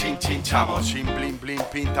brindamos, chinchamos, sin blin blin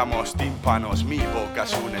pintamos tímpanos, mi boca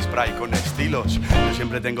es un spray con estilos, yo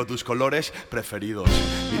siempre tengo tus colores preferidos,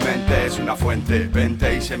 mi mente es una fuente,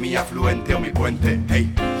 vente y semiafluente o mi puente,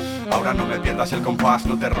 hey. Ahora no me pierdas el compás,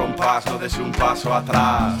 no te rompas, no des un paso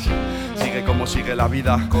atrás. Sigue como sigue la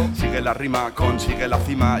vida, sigue la rima, consigue la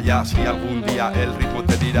cima. Y así algún día el ritmo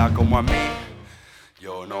te dirá como a mí.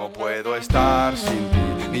 Yo no puedo estar sin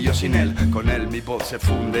ti, ni yo sin él. Con él mi voz se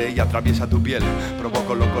funde y atraviesa tu piel.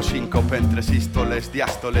 Provoco locos síncope entre sístoles,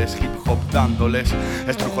 diástoles, hip hop dándoles.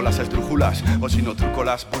 Estrujo las estrújulas, o si no truco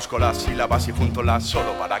las, busco las sílabas y juntolas.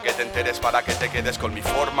 Solo para que te enteres, para que te quedes con mi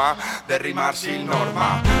forma de rimar sin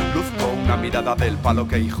norma. Luzco una mirada del palo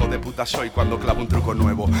que hijo de puta soy cuando clavo un truco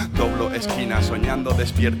nuevo. Doblo esquinas, soñando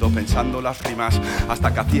despierto, pensando las rimas.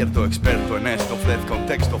 Hasta que acierto, experto en esto. Ofrezco un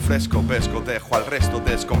texto fresco, pesco, dejo al resto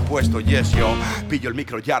descompuesto. Yes, yo pillo el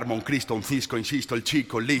micro y armo un Cristo, un cisco, insisto, el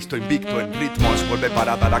chico listo, invicto en ritmos, vuelve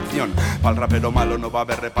parada la acción. Pa'l rapero malo no va a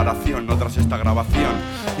haber reparación, no tras esta grabación,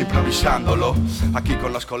 improvisándolo, aquí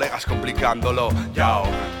con los colegas complicándolo, yao,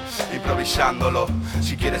 improvisándolo.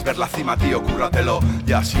 Si quieres ver la cima, tío, cúrratelo,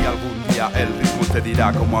 y así algún día el ritmo te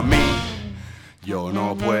dirá como a mí: yo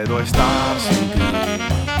no puedo estar sin ti.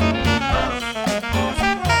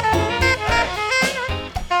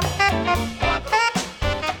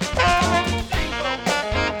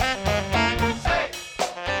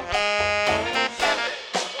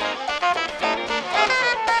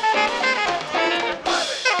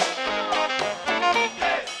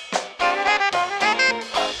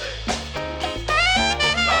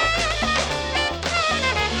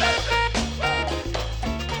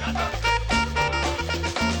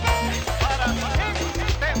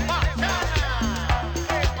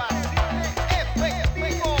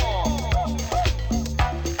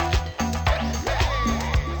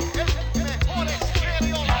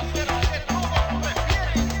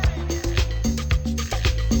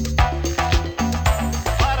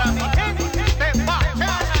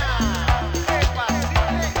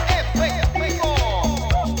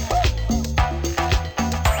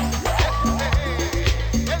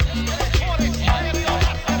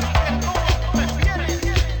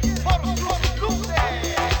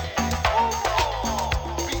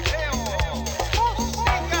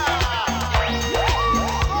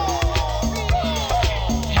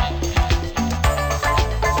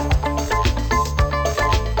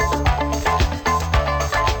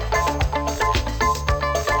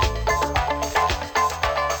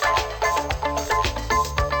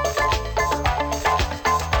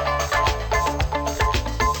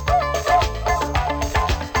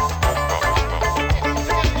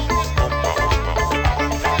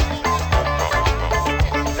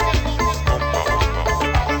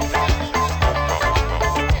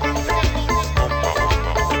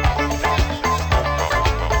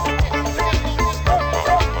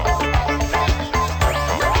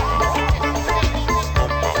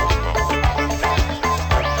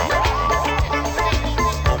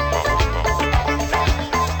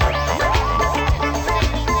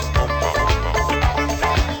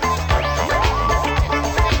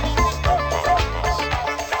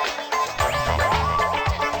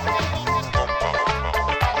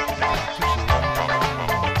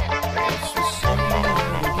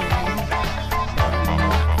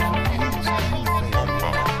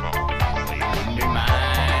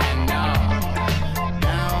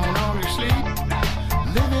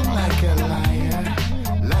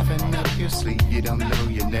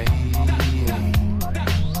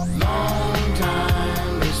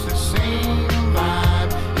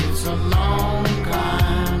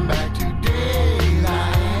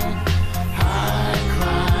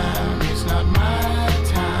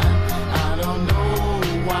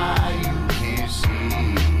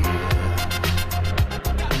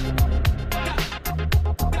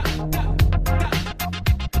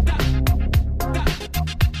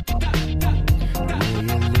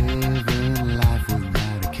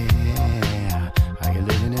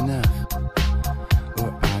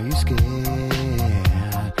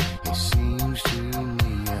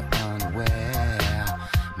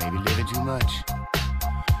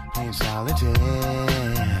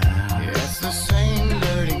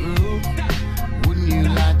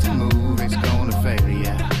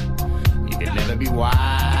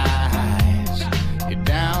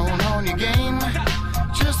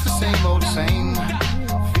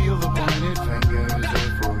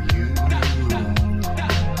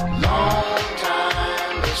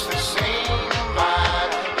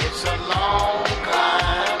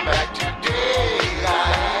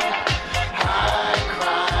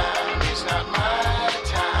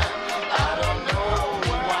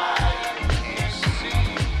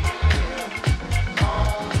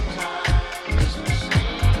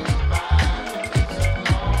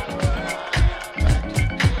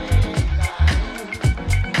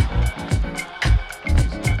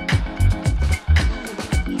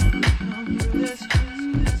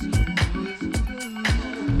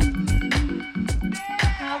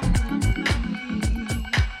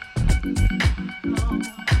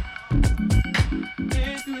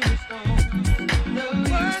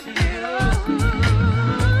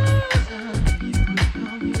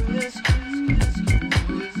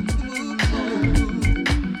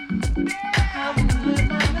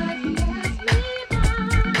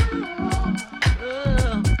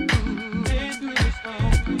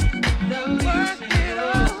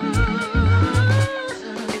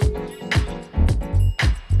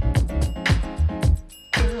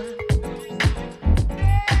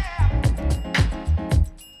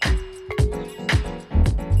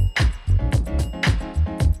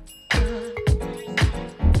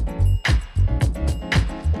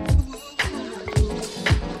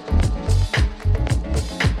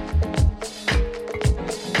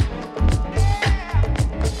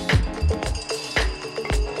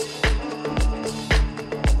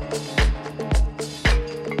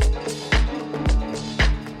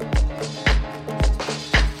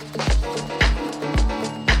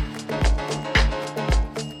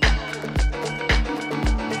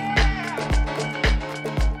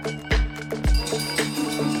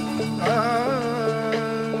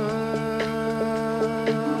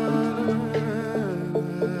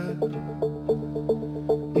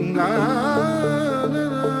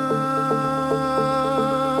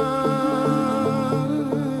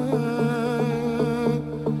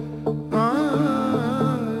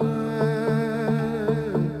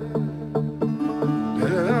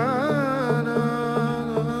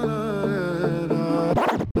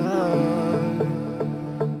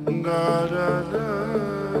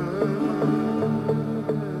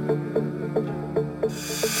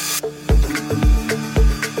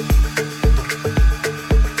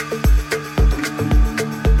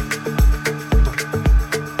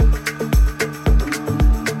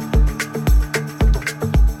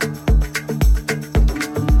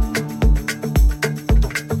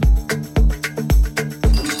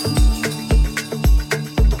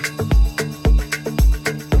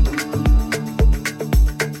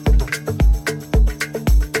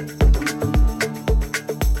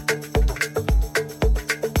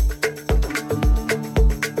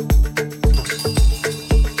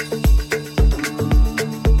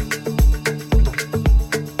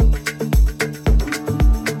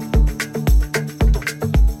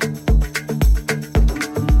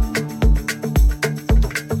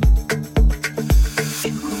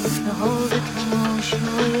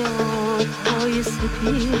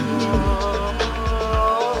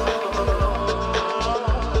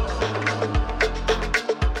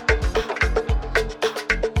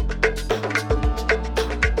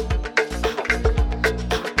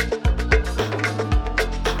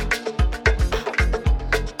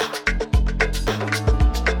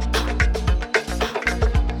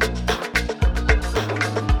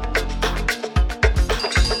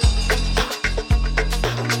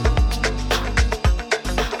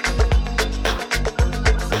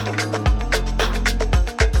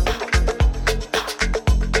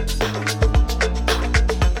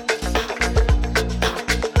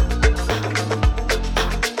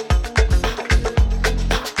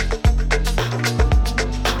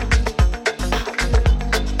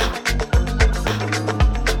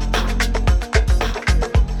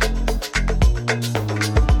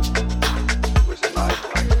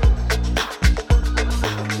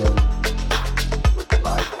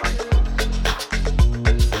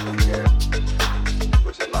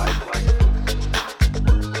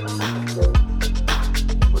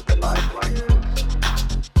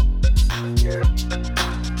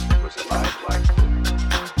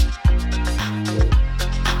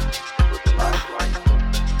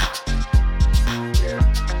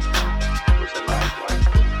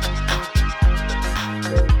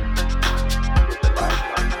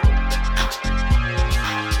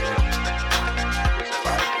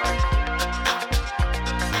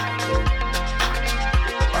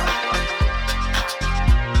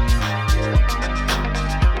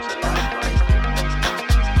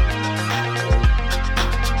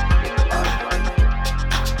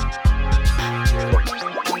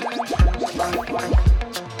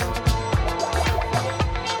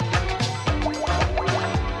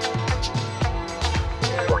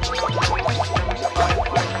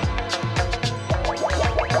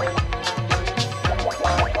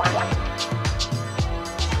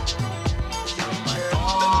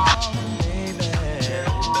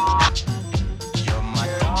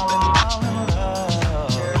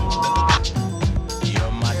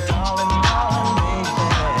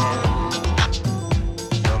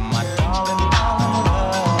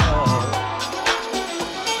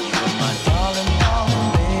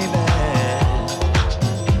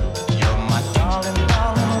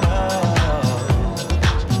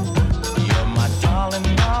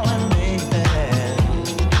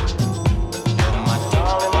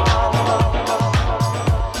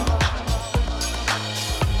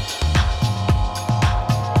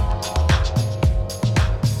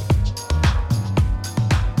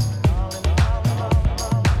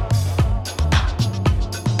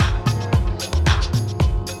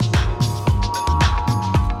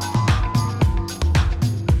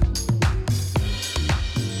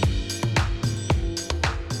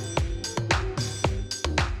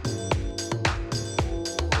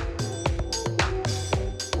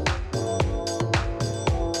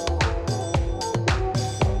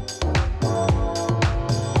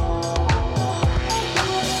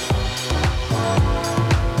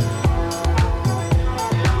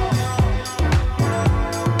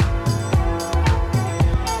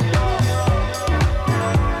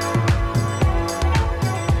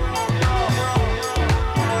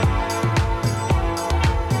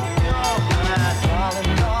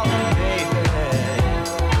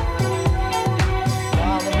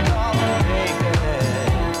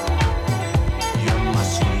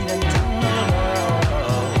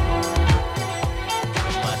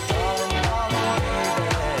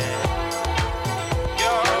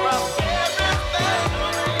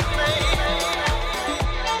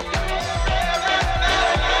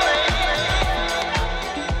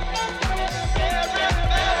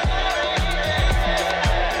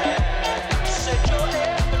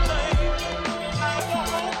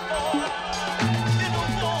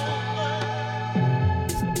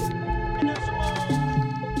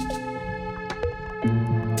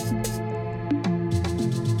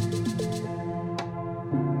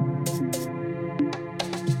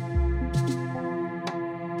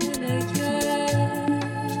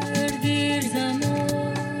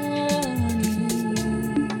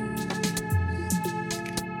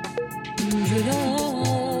 you.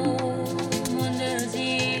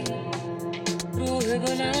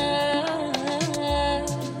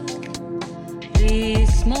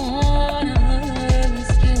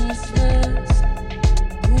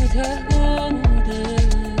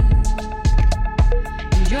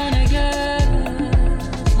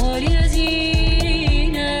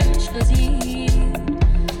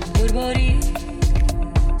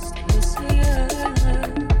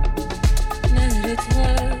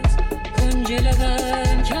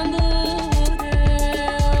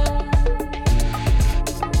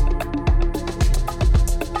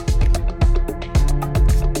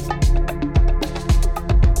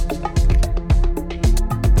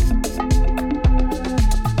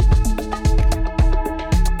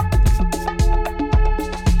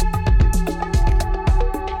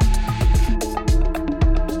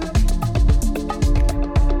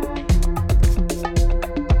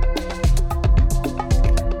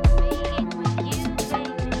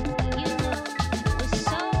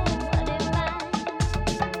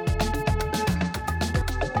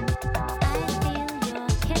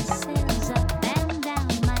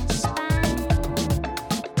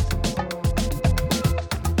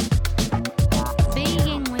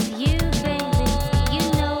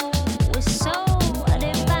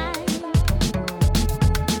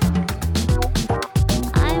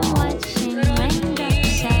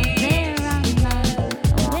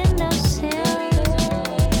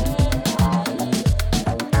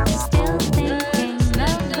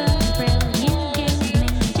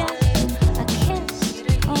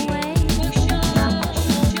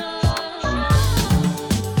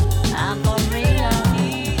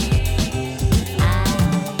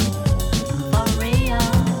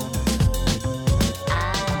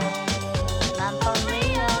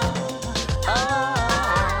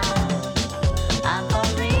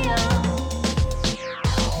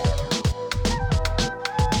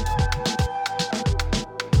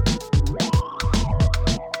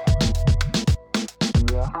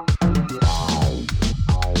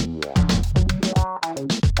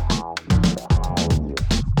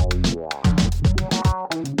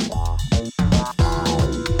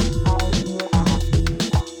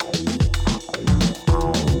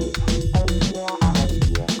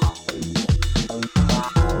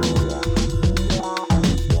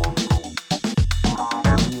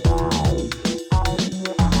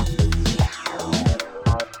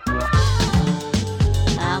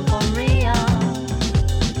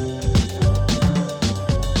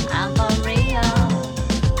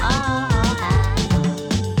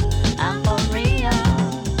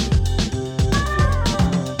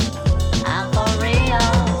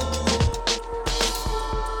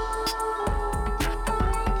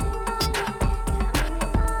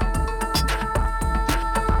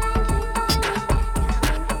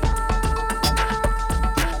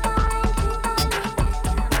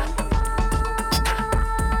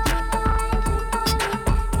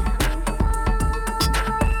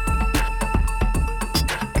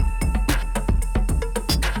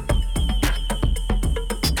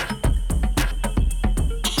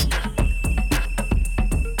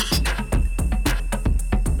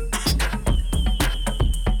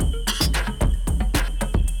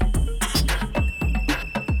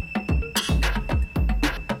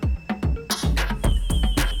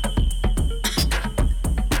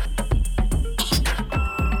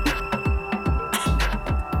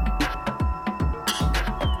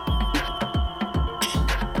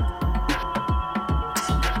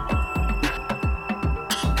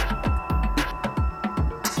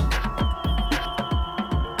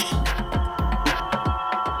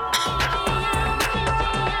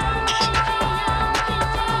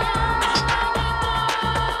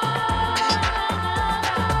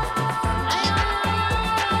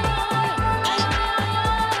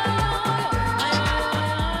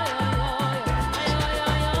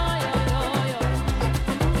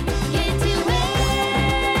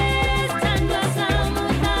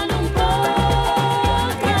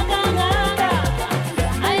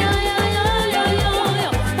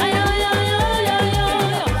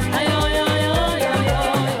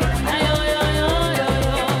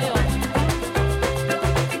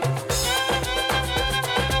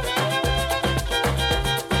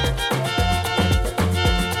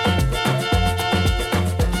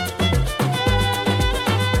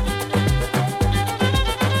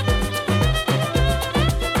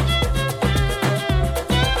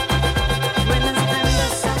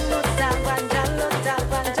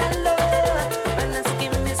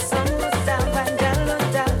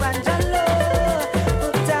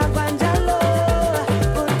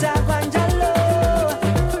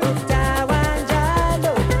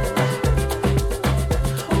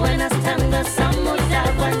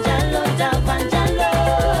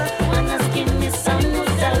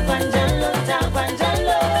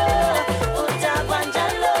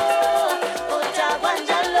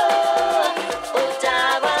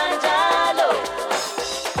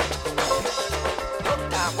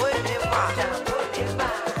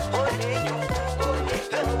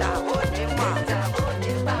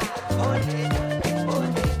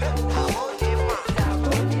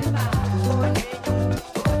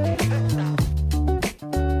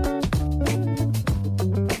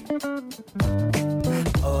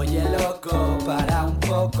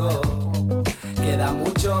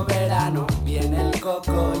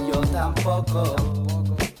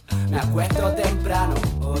 acuesto temprano.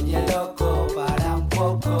 Oye loco, para un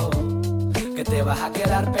poco, que te vas a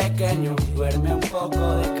quedar pequeño. Duerme un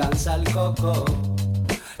poco, descansa el coco,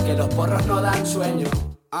 que los porros no dan sueño.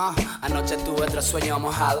 Anoche tuve otro sueño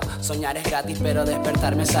mojado. Soñar es gratis pero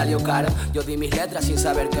despertar me salió caro. Yo di mis letras sin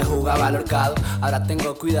saber que jugaba al horcado. Ahora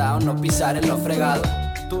tengo cuidado no pisar en los fregados.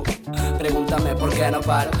 Tú, pregúntame por qué no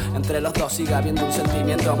paro. Entre los dos sigue habiendo un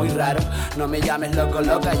sentimiento muy raro. No me llames loco,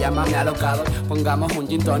 loca, llámame alocado. Pongamos un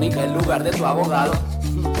gin tonic en lugar de tu abogado.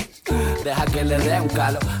 Deja que le dé un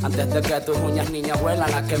calo antes de que tus uñas niña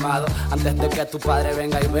huelan a quemado. Antes de que tu padre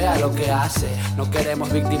venga y vea lo que hace. No queremos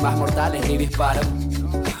víctimas mortales ni disparos.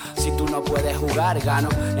 Si tú no puedes jugar, gano.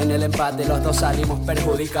 En el empate los dos salimos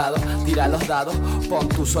perjudicados. Tira los dados, pon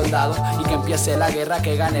tu soldado y que empiece la guerra,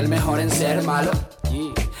 que gane el mejor en ser malo.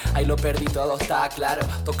 Ahí lo perdí, todo está claro.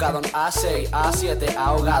 Tocado en A6, A7,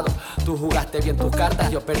 ahogado. Tú jugaste bien tus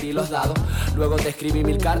cartas, yo perdí los dados. Luego te escribí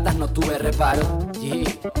 1000 cartas, no tuve reparo.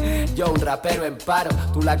 Yo un rapero en paro.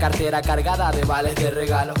 Tú la cartera cargada de vales de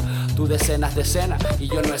regalo. Tú decenas de cena y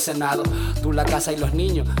yo no he cenado. Tú la casa y los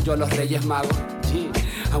niños, yo los reyes magos.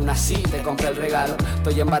 Aún así te compré el regalo.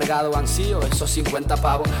 Estoy embargado ansío, esos 50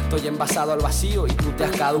 pavos. Estoy envasado al vacío y tú te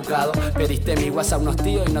has caducado. Pediste mi WhatsApp a unos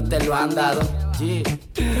tíos y no te lo han dado.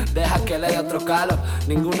 Deja que le dé otro calo.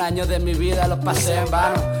 Ningún año de mi vida lo pasé en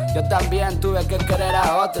vano. Yo también tuve que querer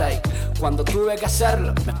a otra y cuando tuve que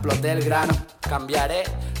hacerlo me exploté el grano. Cambiaré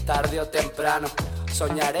tarde o temprano.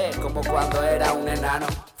 Soñaré como cuando era un enano.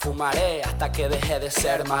 Fumaré hasta que deje de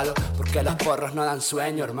ser malo, porque los porros no dan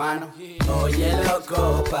sueño, hermano. Oye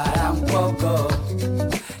loco, para un poco,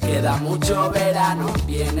 queda mucho verano.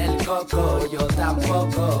 Viene el coco, yo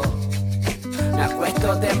tampoco. Me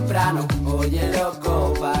acuesto temprano. Oye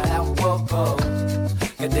loco, para un poco,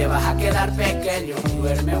 que te vas a quedar pequeño.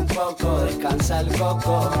 Duerme un poco, descansa el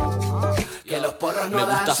coco, que los porros no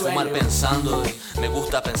dan sueño. Me gusta fumar pensando, me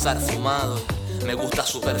gusta pensar fumado. Me gusta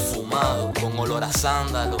su perfumado, con olor a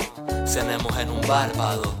sándalo. Cenemos en un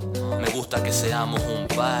bárbaro. Me gusta que seamos un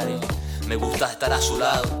party. Me gusta estar a su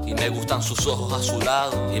lado y me gustan sus ojos a su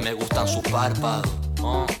lado y me gustan sus párpados.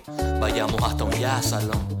 Vayamos hasta un jazz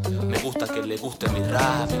salón. Me gusta que le guste mi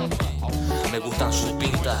rap. Me gustan sus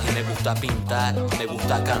pintas y me gusta pintar. Me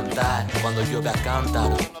gusta cantar cuando llueve a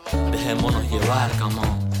cántaro. Dejémonos llevar, come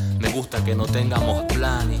on. Me gusta que no tengamos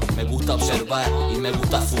planes. Me gusta observar y me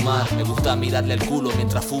gusta fumar. Me gusta mirarle el culo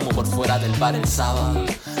mientras fumo por fuera del bar el sábado.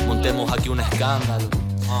 Montemos aquí un escándalo.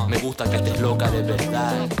 Me gusta que estés loca de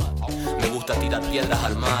verdad. Me gusta tirar piedras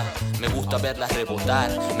al mar. Me gusta verlas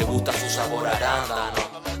rebotar. Me gusta su sabor a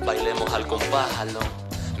arándano. Bailemos al compás, jalón.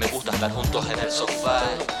 Me gusta estar juntos en el sofá.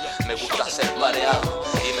 Me gusta ser pareado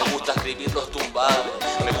y me gusta escribir los tumbados.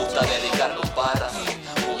 Me gusta dedicar los párrafos.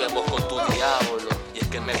 Juguemos con tu diablo.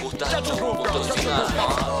 Que me gusta tu punto final.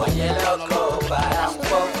 Oye loco, para un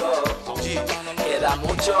poco, queda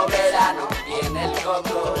mucho verano. Viene el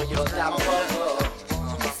coco, yo tampoco.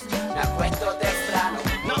 Me acuesto temprano.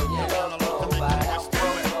 Oye loco, para un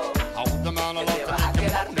poco, que te vas a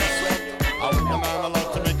quedar de sueño.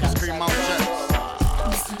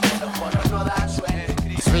 Los porros no dan sueño.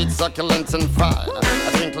 Sweet, succulent and fine.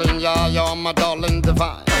 A twinkling, yeah, you're my darling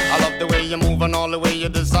divine. I love the way you move and all the way you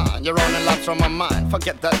design. You're running lots from my mind,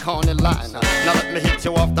 forget that corny line. Now let me hit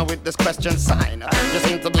you off now with this question sign. You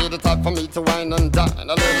seem to be the type for me to wine and dine.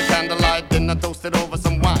 A little candlelight dinner toasted over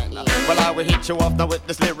some wine. Well, I will hit you off now with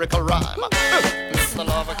this lyrical rhyme. Mr.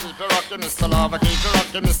 Lover, keep you rockin', Mr. Lover, keep you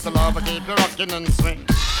rockin', Mr. Lover, keep you rockin' and swing.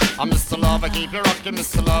 Mr. Lover, keep you rockin',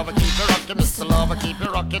 Mr. Lover, keep you rockin', Mr. Lover, keep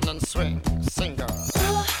you rockin' and swing. Sing, girl.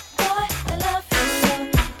 Oh, boy, I love you so.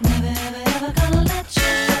 Never, ever, ever gonna let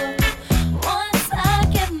you go. Once I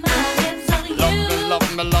get my hands on you.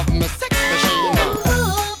 Love me, sex machine.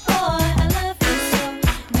 Oh, boy, I love you so.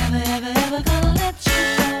 Never, ever, ever gonna let you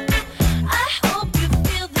go. I hope you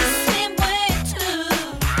feel the same way too.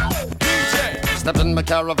 Step in my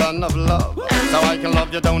caravan of love, so I can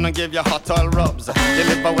love you down and give you hot oil rubs.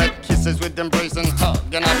 Deliver wet kisses with embrace and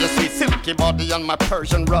hug, and have your sweet silky body on my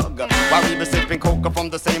Persian rug. While we be sipping cocoa from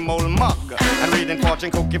the same old mug, and reading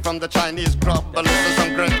fortune cookie from the Chinese grub. Listen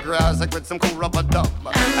some great Isaac with some cool rubber dub,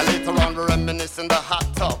 and later on we reminisce in the hot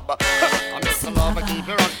tub. Mr. Lover, keep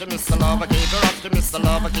you rockin', Mr. Lover, keep you rockin', Mr.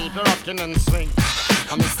 Lover, keep you rockin' and swing.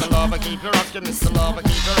 Mr. Lover, keep you rockin', Mr. Lover,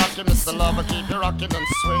 keep you rockin', Mr. Lover, keep you rockin' and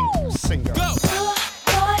swing. Sing, girl. Oh,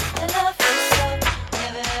 boy, I love you so.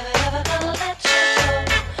 Never, ever, ever gonna let you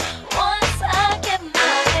go. Once I get my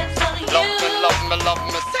hands on you. Love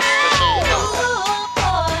me, sex machine. Oh,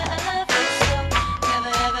 boy, I love you so.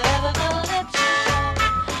 Never, ever, ever gonna let you go.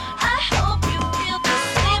 I hope you feel the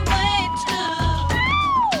same way too.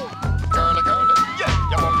 Girlie, yeah,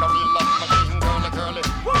 you won't come in love.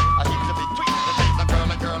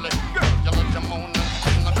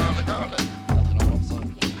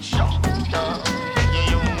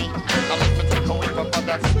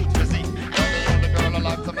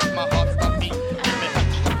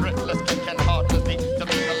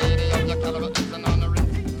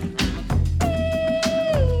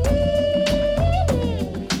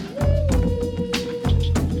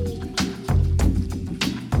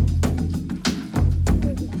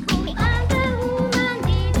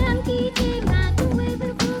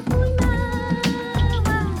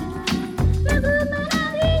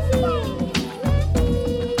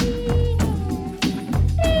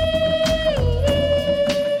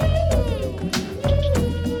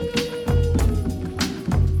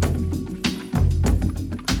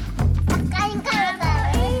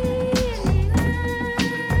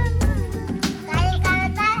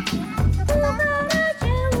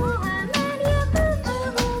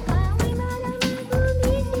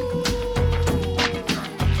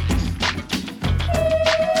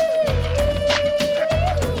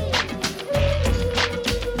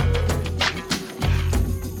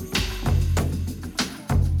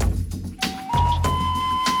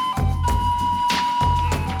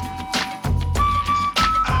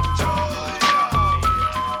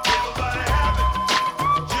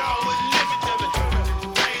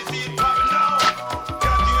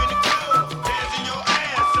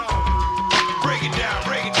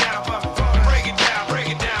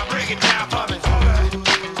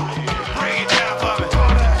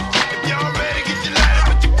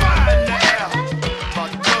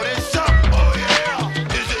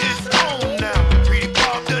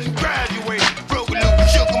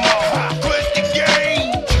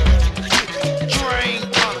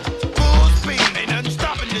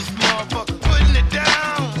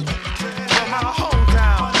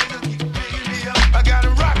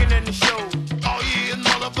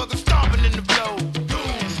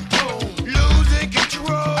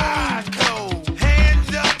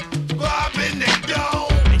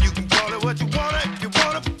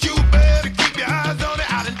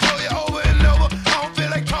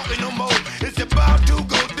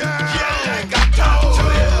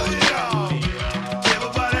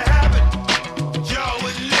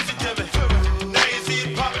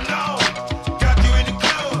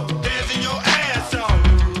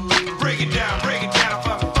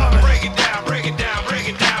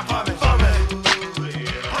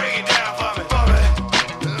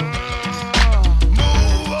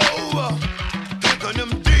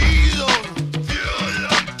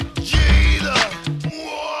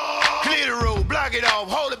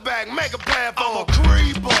 make a plan for a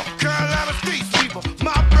creeper. Carolina street sweeper,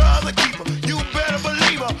 my brother keeper. You better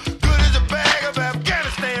believe her. Good as a bag of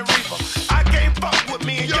Afghanistan reaper. I can't fuck with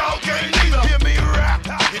me and y'all can't either. Hear me rap.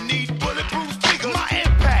 You need bulletproof speakers. My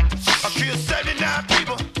impact. I kill 79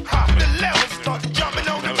 people. The levels start jumping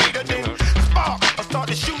on the meter. Then spark. I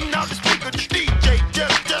started shooting out the speaker. The DJ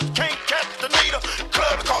just can't catch the needle.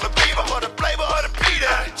 Club call it fever for the flavor of the Peter.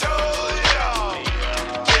 I told y'all.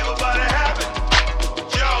 Everybody happy.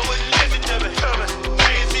 Y'all wouldn't listen to me.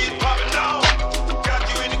 Fancy is popping off. Got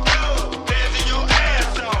you in the club. Dancing your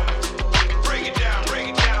ass off. Break it down, for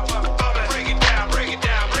me, Bubba. Break it down, for me,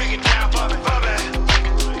 Bubba. Break it down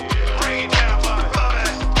for me, Bubba.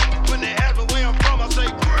 When they ask me where I'm from, I say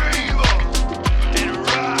Greenville. And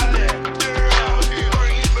Raleigh, Durham,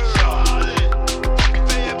 Greensboro, Charlotte,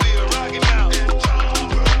 Fayetteville, Rocky Mountain,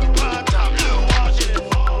 Pine Top, Little Washington,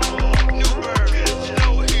 Newburgh,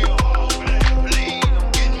 Snow Hill, please don't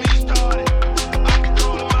get me started. I can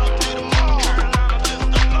call them out to the mall. Carolina just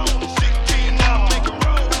alone, 16 now, make a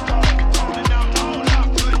roll. Calling out all out,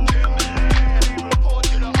 good Timberland. Report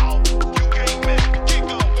to the office, you can't miss. Kick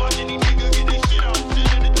off, watching these niggas get this shit off.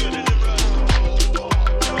 Sitting in the general rush.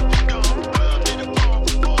 Jump the dumb, well to the bone.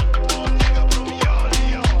 Report nigga from y'all to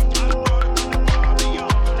y'all. I brought it from the far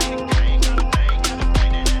beyond. Ain't a gang, got a name, got a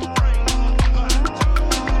pain in that brain.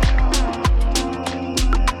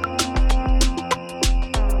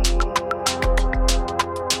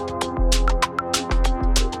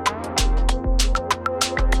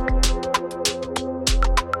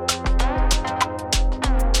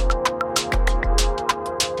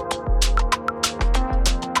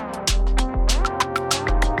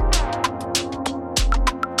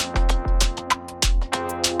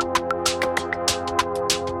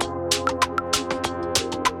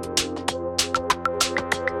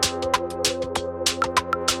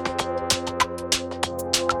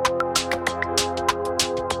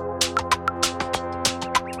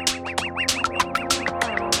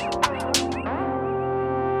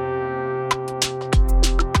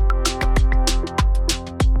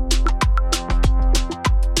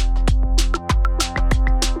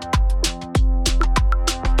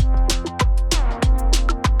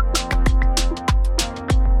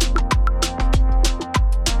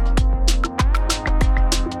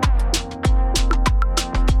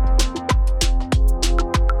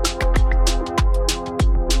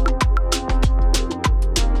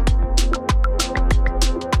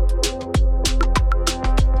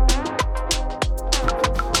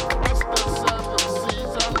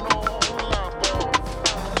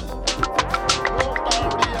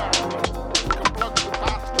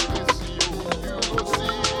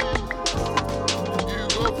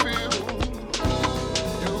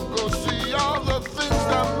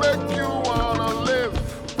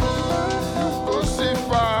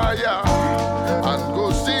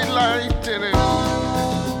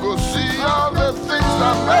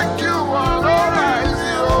 Make you wanna rise,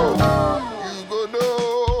 yo. You go know,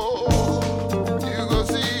 you go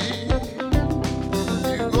see,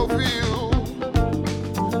 you go feel,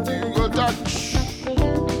 you go touch.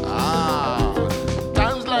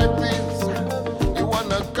 Times like this, you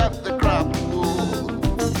wanna cut the crap.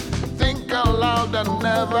 Think aloud and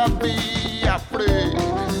never be afraid.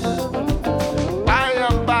 By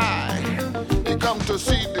and by, you come to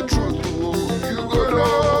see the truth. You go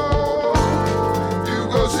know.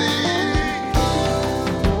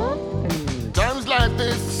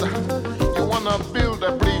 You wanna build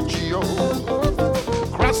a bridge, yo.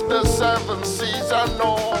 Cross the 7 seas and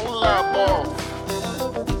all above.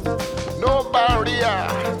 No barrier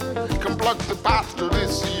can block the path to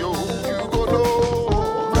this, yo. You go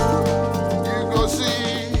know, you go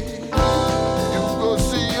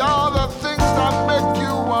see all the things that make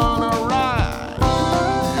you wanna ride.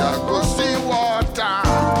 You go see water,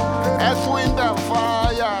 earth, wind and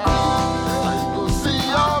fire. You go see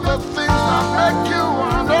all the things that make you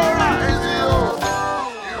wanna rise, yo.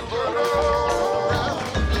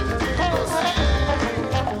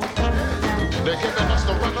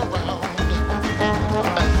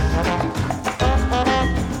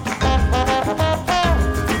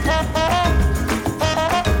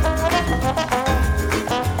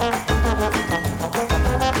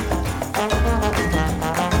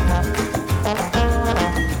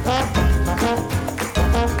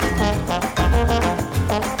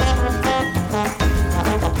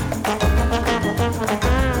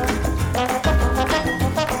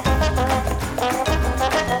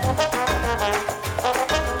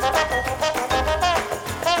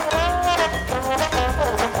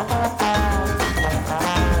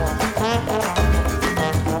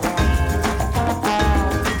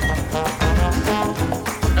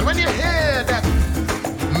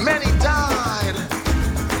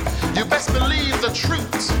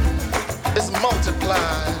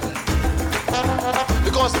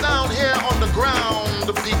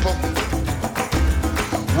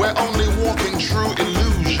 We're only walking through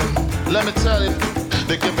illusion. Let me tell you,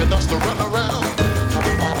 they're giving us the runaround.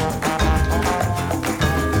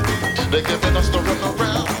 They're giving us the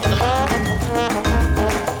runaround.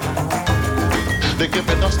 They're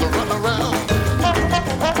giving us the runaround.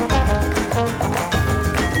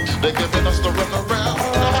 They're giving us the runaround.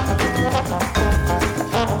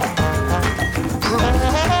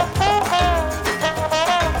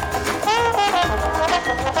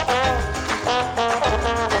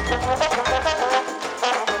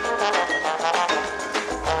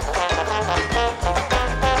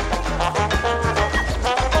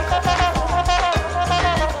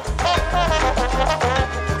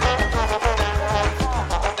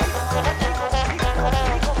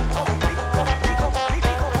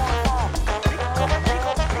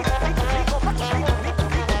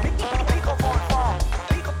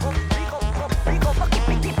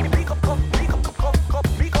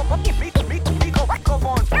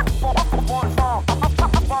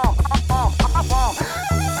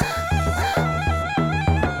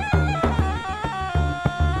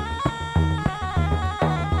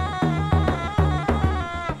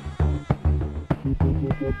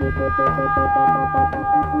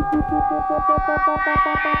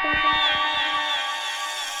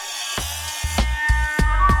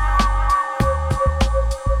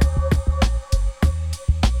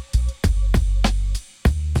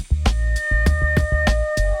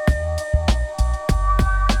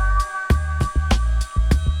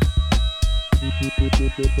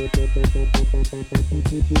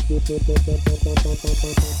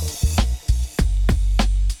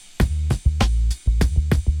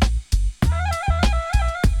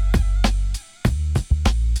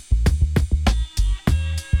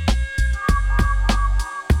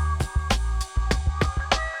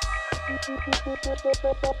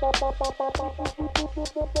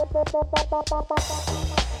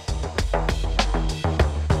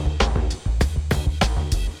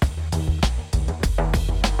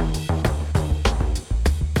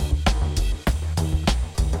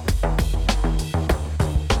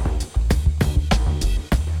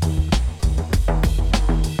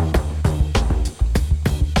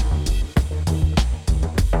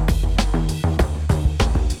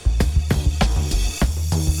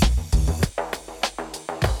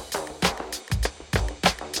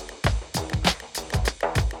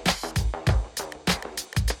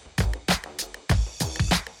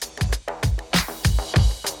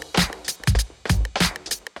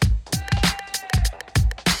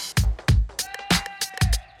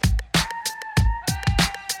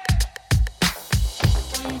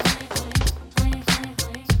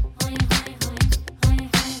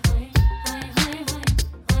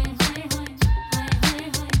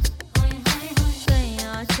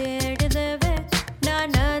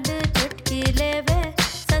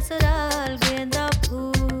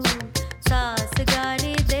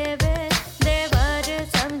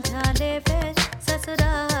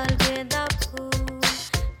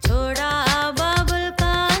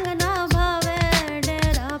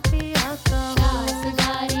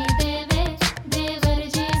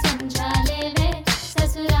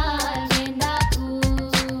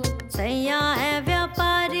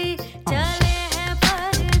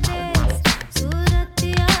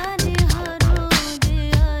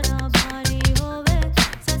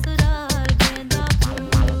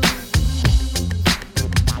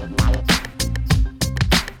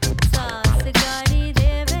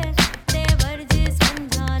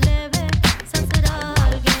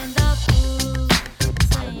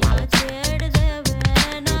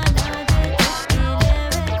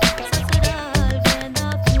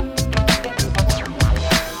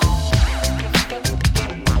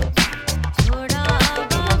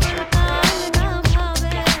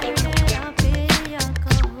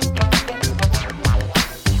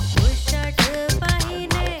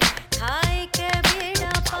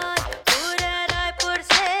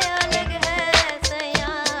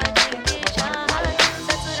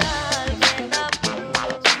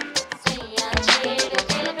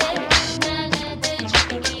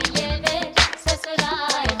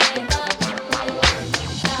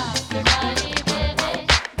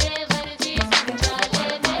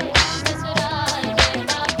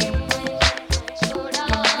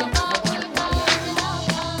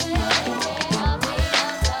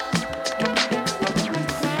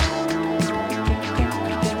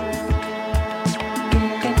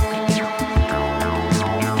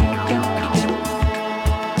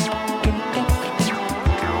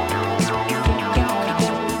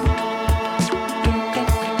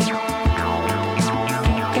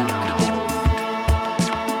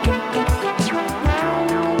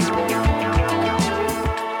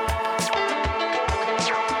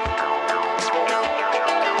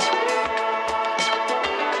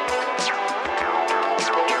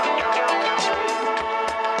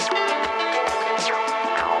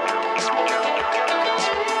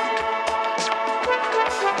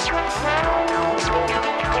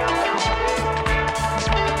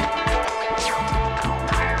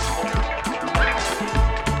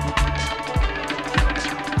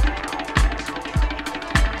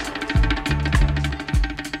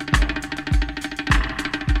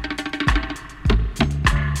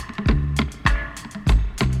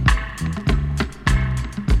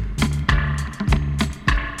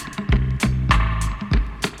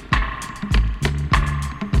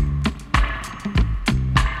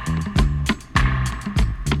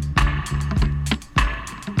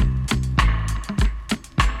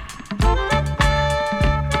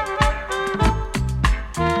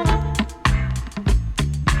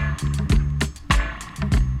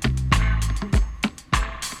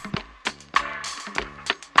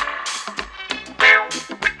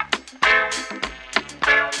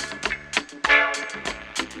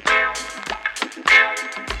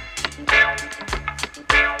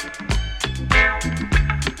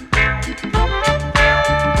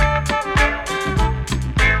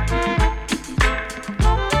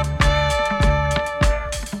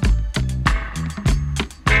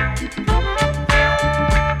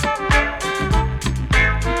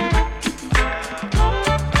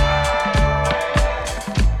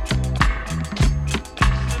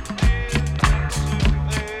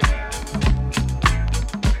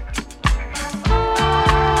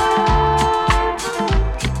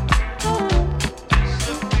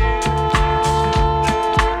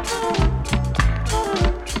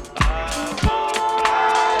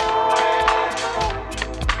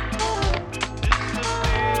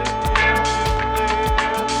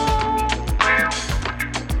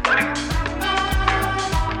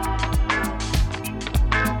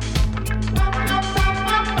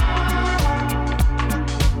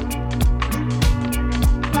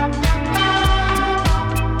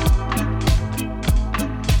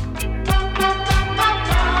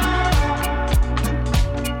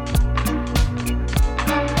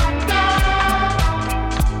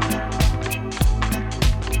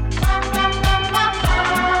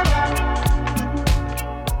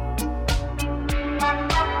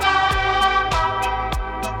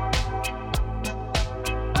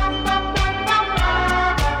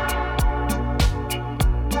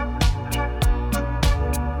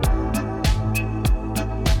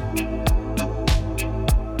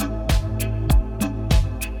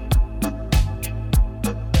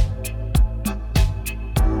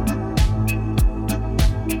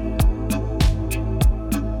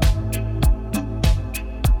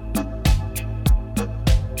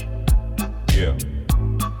 Yeah.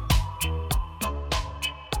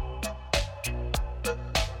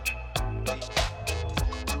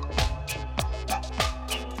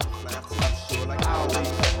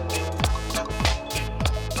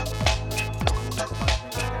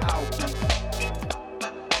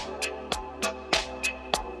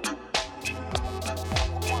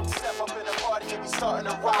 Starting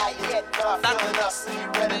to riot, not feeling us, so you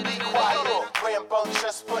better be quiet.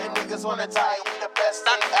 Rambunctious, putting niggas on a diet. We the best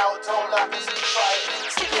thing out, don't knock us and try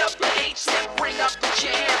it. Stick up the H and bring up the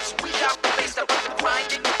jams. We got the bass that put the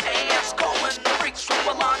grind in your pants. Calling the freaks from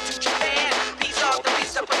Milan to Japan. These are the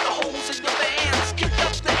beats that put the holes in your bands. Kick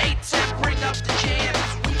up the H and bring up the jams.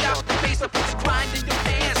 We got the bass that put the grind in your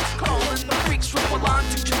pants. Calling the freaks from Milan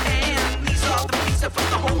to Japan. These are the beats that put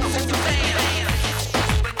the holes in your bands.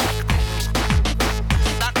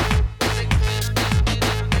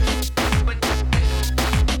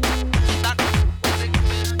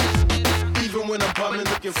 When I'm bumming,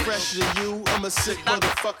 looking fresher than you, I'm a sick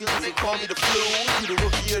motherfucker, you can call me the flu. You the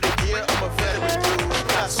rookie of the year, I'm a veteran dude.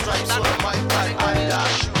 Got stripes on my mic, like Adidas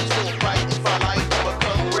shoes. Doing right if I like, I'ma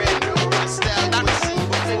come brand new. The style you ain't seen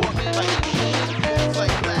before,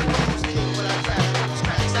 like black shoes, king when I crash shoes.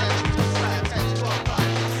 Crack statues, flat tattoo on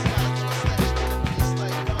bodies. It's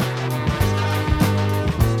like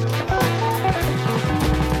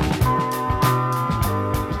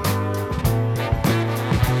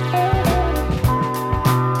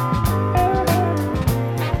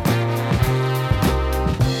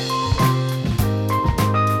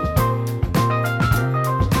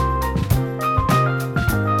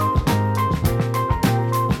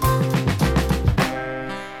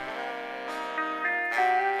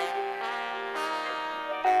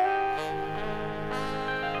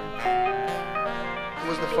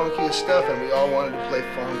stuff, and we all wanted to play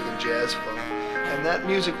funk and jazz funk, and that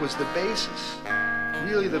music was the basis,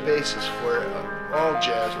 really the basis for all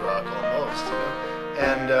jazz rock almost, you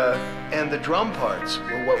know? And the drum parts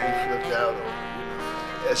were what we flipped out over, you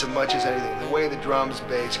know, as much as anything. The way the drums,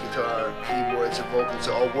 bass, guitar, keyboards, and vocals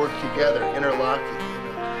all work together, interlocking,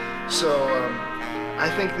 you know. So I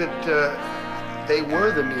think that they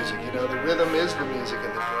were the music, you know. The rhythm is the music,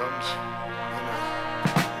 and the drums.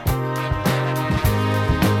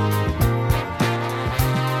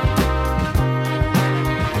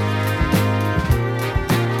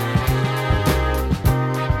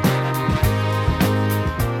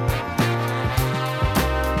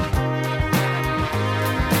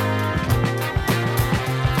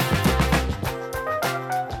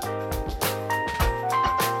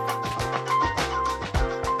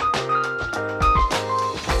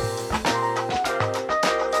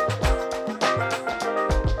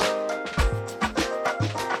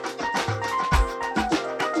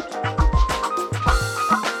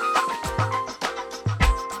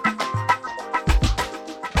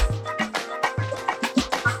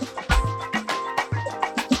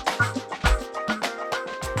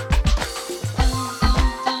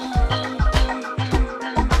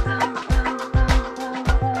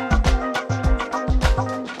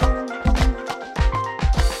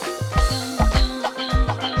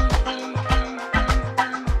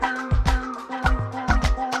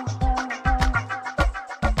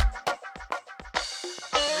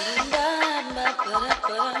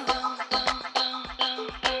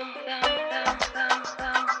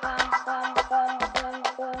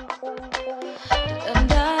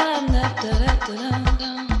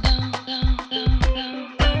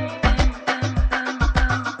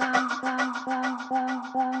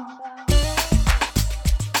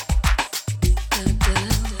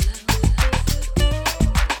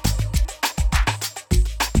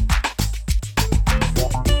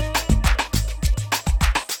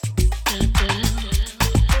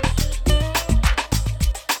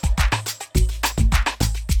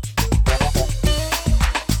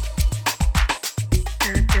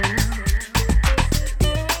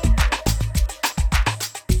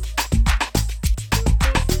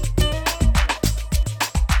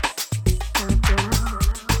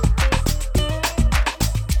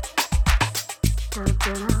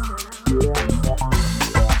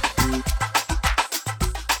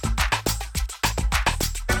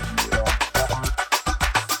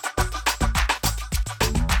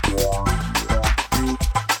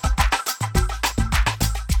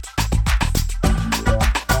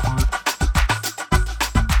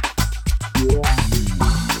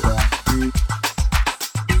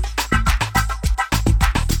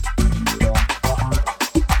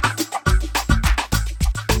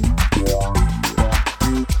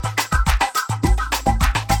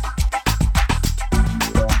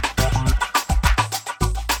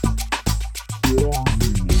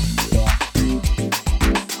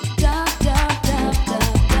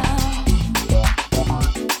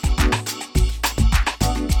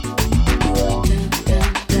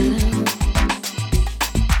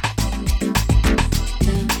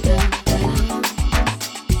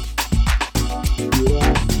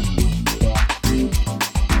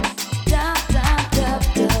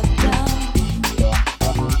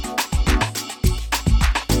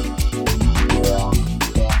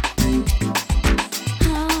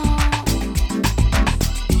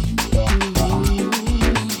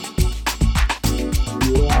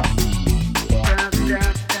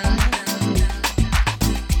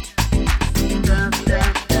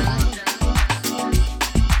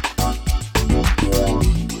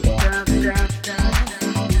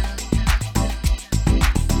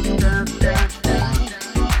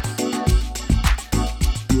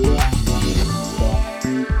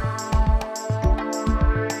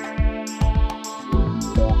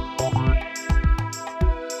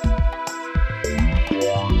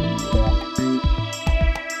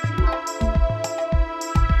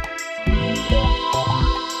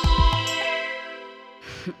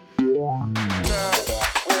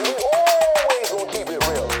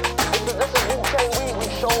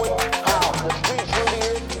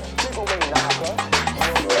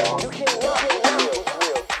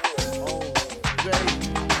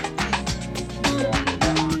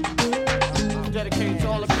 dedicated to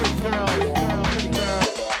all the pretty girls.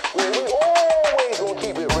 We always gonna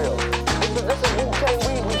keep it real. This is Wu-Tang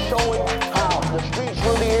Weed. We showing how the streets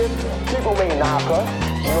really is. People may knock us,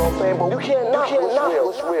 you know what I'm saying, but you can't knock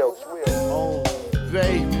what's real. Oh,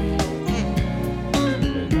 baby.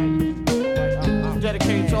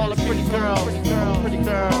 Dedicated to all the pretty girls. All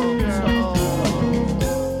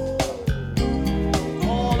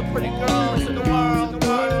the pretty girls in the world,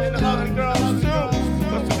 and the other girls too.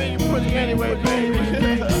 But to me, you pretty anyway, baby.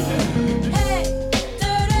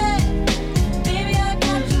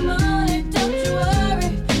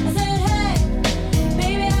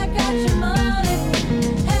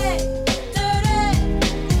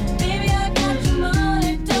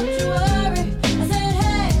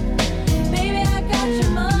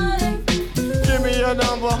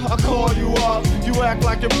 I call you up, you act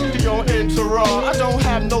like you're on Intera. I don't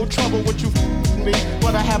have no trouble with you me,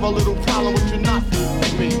 but I have a little problem with you not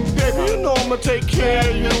me. Baby, you know I'ma take care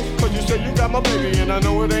of you, cause you say you got my baby and I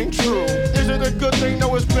know it ain't true. Is it a good thing?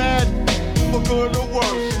 No, it's bad. For good or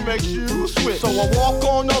worse, it makes you switch. So I walk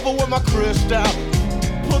on over with my crystal.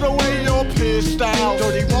 Put away your pistol.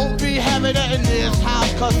 Dirty won't be having that in this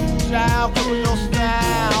house, cause child, cover your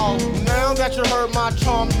style. Now that you heard my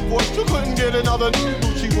charming voice, you couldn't get another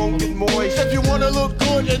she won't get moist. If you wanna look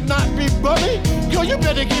good and not be bummy, yo, you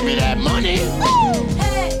better give me that money. Woo!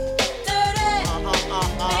 Hey, dirty.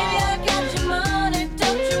 Baby, I got your money,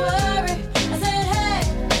 don't you worry. I said, hey,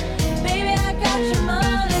 baby, I got your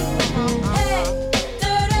money. Hey,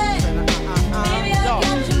 dirty. Baby, I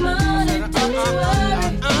got your money, don't you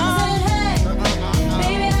worry.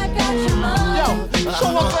 So I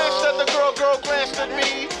glanced at the girl glanced at me.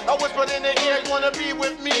 I whispered in the ear, you wanna be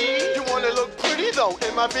with me? You wanna look pretty though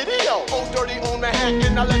in my video. Oh, dirty on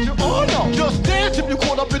Manhattan, I let you all know. Just dance if you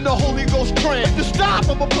caught up in the Holy Ghost trance. If you stop,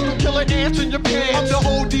 I'ma put them killer ants in your pants. I'm the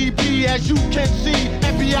ODP, as you can see.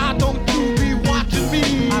 FBI, don't you be watching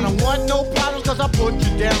me. I don't want no problems, cause I put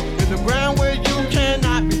you down in the ground where you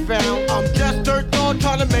cannot be found. I'm just dirt dog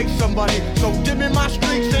trying to make somebody. So give me my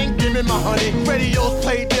streaks and give me my honey. Radios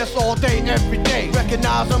play this all day, every day.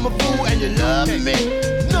 Recognize I'm a fool and you love me.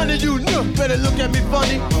 None of you better look at me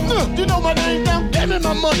funny. You know my name now, give me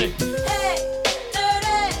my money. Hey,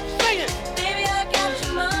 dirty. Sing it. Baby, I got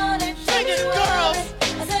your money. Sing it, girls.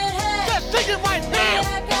 I said, hey. Just sing it right now. Baby,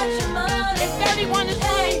 I got your money. If 31 is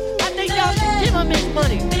money, I think y'all should give him his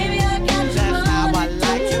money. Baby, I got your money. That's how I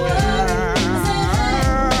like you, girl. I said, hey.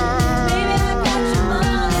 Baby, I got your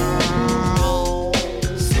money.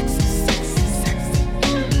 Sexy, sexy, sexy.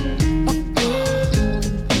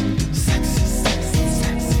 Sexy, sexy,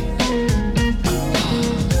 sexy.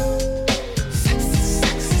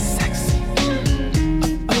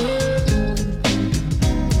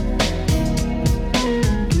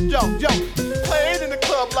 Yo, played in the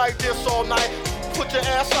club like this all night. Put your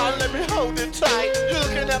ass on, let me hold it tight. You're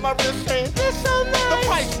looking at my wrist saying, this so nice. The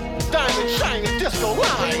price, diamond, shining, disco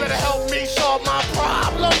line. You better help me solve my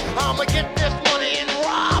problem. I'ma get this money and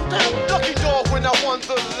rob them. Lucky dog when I won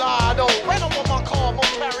the lotto. Right on my car, I'm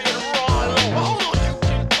carrying Rollo. But hold on, you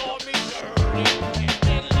can call me dirty. And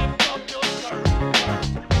then lift up your skirt.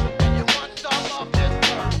 And you want some of this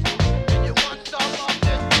dirt. And you want some of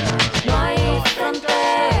this dirt. No hay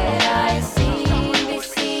frontera, es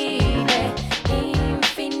invisible,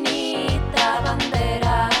 infinita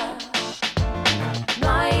bandera. No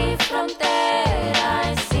hay frontera,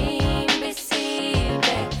 es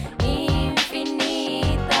invisible,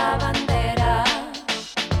 infinita bandera.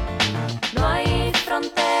 No hay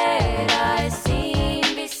frontera, es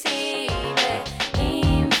invisible,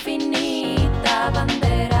 infinita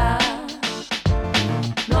bandera.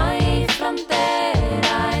 No hay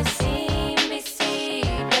frontera, es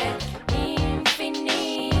invisible,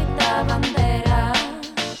 infinita bandera.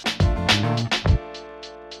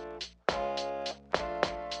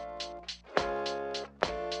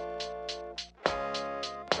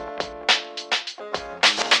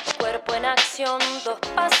 Cuerpo en acción, dos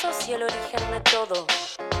pasos y el origen de todo.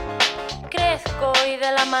 Crezco y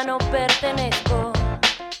de la mano pertenezco.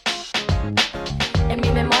 En mi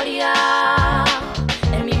memoria,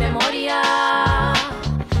 en mi memoria,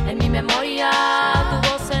 en mi memoria, tu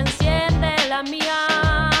voz enciende la mía.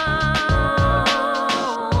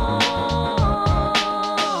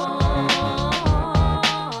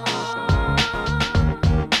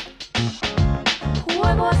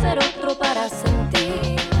 Juego a ser otro para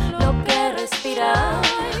sentir lo que respiras.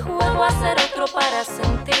 Juego a ser otro para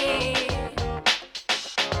sentir.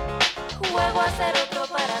 Juego a ser otro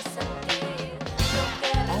para sentir lo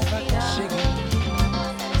que respiras.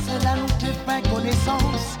 C'est là nous te fait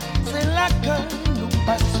connaissance. C'est là que nous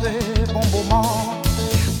passons bon moment.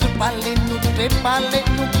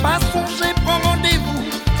 nous pas songer, prends rendez-vous.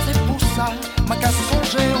 C'est pour ça, ma qu'à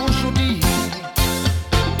songer aujourd'hui.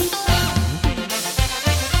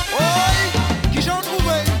 Oi, qui j'en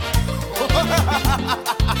trouvais?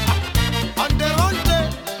 Underante,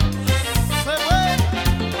 c'est vrai.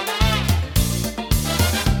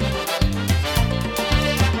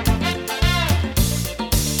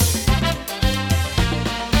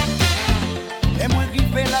 Et moi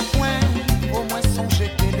rivé la pointe, au moins songer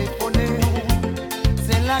téléphoner.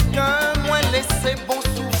 C'est là que moi laissé bon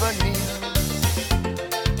souvenir.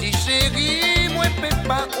 Dis chérie, moi peux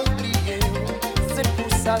pas oublier. C'est pour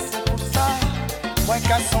ça, moi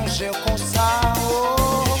qu'à songer comme ça.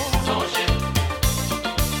 Oh. Songer,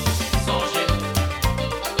 songer,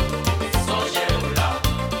 songer là,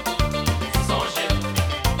 songer.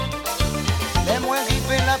 Et moi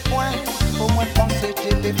rivé la pointe, au moins penser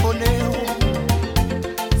téléphoner.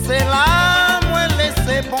 C'est là, moi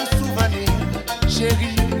laissé bon souvenir.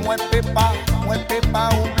 Chérie, moi peux pas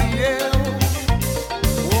oublier.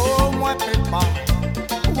 Oh, moi peux pas.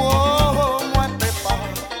 Oh, moi peux pas.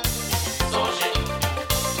 Songer,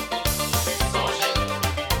 songer,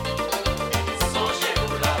 songer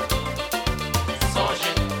là,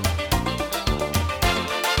 songer.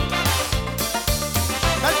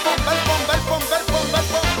 Belle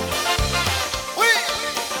pomme. Oui.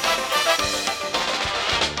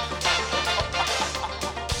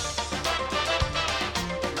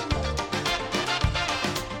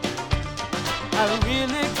 I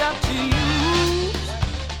really got to use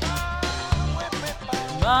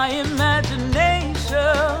my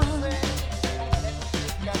imagination.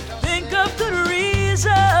 Think of good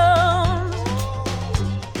reasons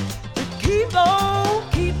to keep on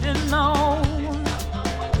keeping on.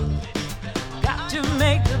 Got to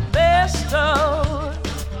make the best of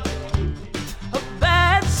a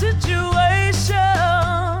bad situation.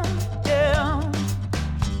 Yeah.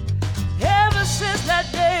 Ever since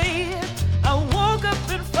that day, I woke up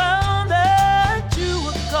and found that you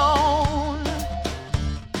were gone.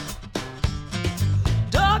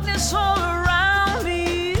 Darkness all around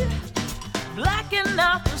me, blacking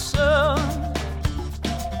out the sun.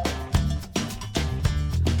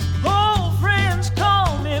 Old friends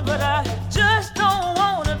call me, but I just don't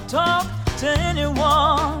want to talk to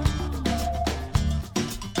anyone.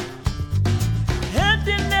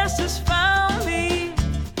 Emptiness has found me,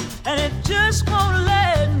 and it just won't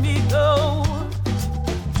let me go.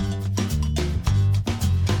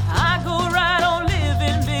 I go right on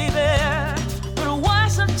living, baby, but why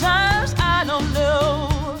sometimes I don't know.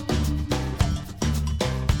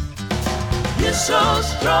 You're so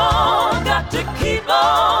strong, got to keep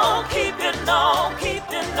on, keeping on,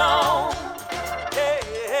 keeping on. Hey,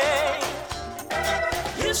 hey.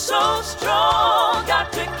 You're so strong,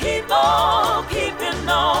 got to keep on, keeping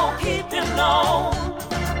on, keeping on.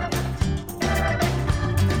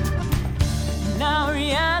 Now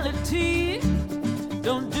reality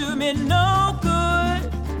don't do me no good.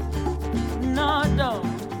 No, it don't.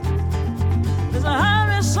 'Cause our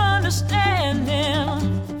misunderstanding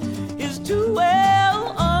is too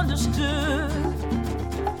well understood.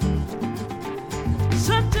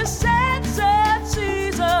 Such a sad, sad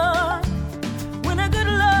season when a good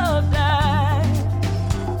love dies.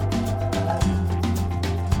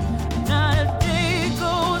 Not a day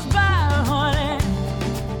goes by, honey,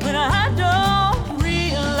 when I don't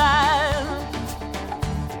realize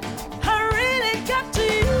I really got to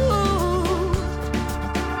use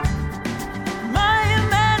my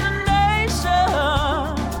imagination.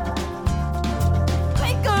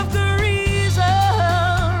 Think of the reason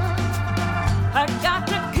I got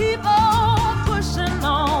to keep on pushing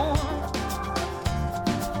on.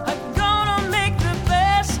 I'm gonna make the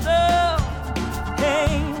best of,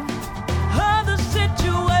 hey, of the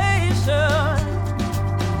situation.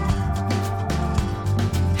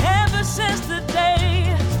 Ever since the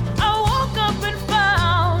day I woke up and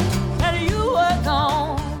found that you were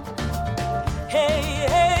gone. Hey,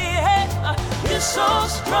 hey, hey, you're so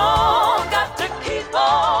strong, got to keep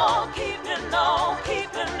on, keeping on,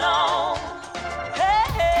 keeping on. Hey,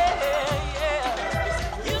 hey, hey, yeah,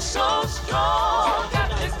 you're so strong, got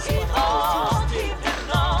to keep on, keeping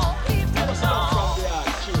on, keeping on.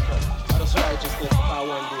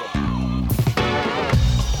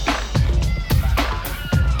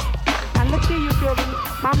 Now look here, you children.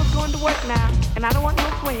 Mama's going to work now, and I don't want no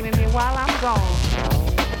swinging in here while I'm gone.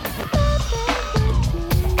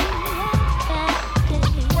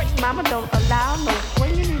 Mama don't allow no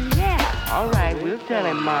swinging in here. All right, we'll tell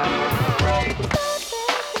him, Mama.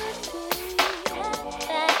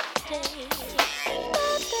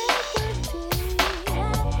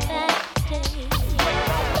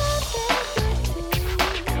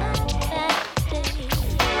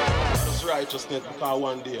 righteousness because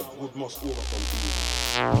one day good must overcome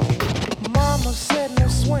evil. Mama said no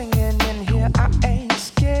swinging in here, I ain't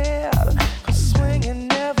scared. 'Cause swinging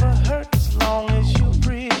never hurts as long as you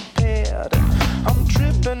prepared. I'm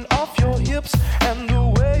tripping off your hips and the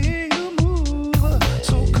way you move.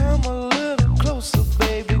 So come a little closer,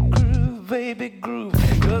 baby groove.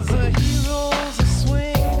 'Cause the heroes of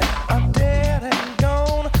swing are dead and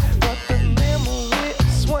gone, but the memory of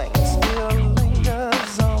swing still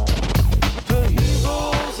lingers on. The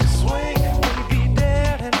heroes of swing may be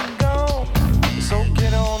dead and gone, so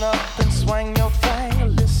get on up and swing your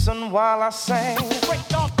thing. Listen while I sing.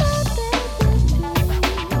 Break off.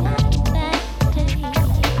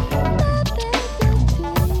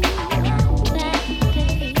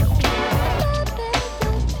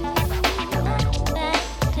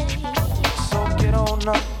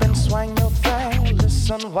 Up and swing your thing,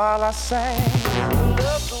 listen while I sing.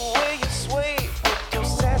 Love the way you sway with your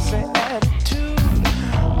sassy attitude.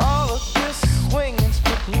 All of this swinging's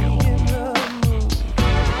put me in the mood.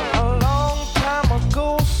 A long time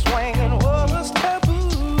ago, swinging was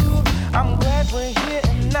taboo. I'm glad we're here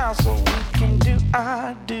and now so we can do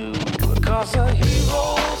our do. Because the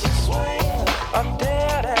heroes of swing are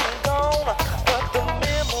dead and gone, but the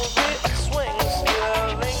memory of swing still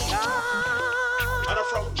lingers.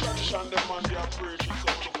 From tradition, the man they approach it,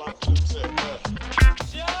 so to black to say,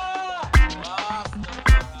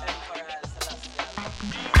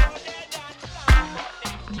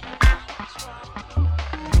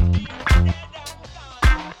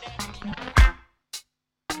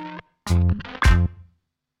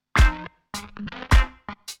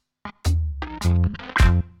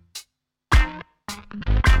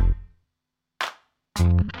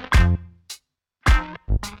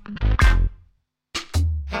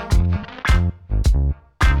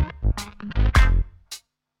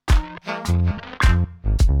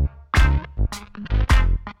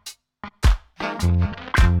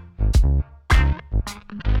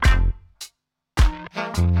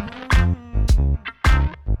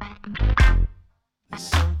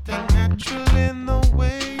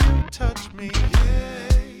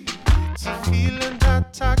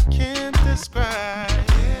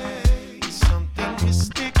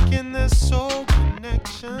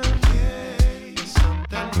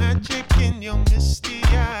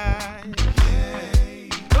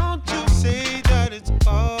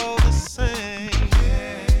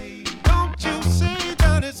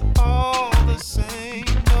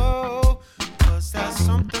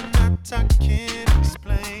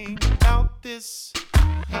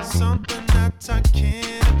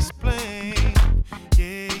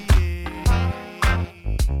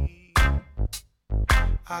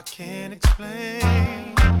 I can't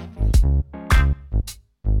explain.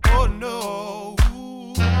 Oh no.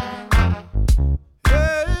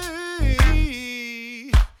 Hey,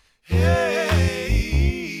 hey,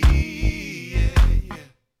 yeah.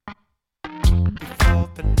 Before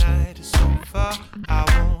the night is over, I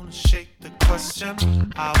wanna shake the question.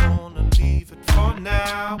 I wanna leave it for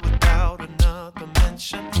now without another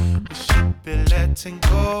mention. We should be letting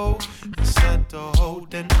go instead of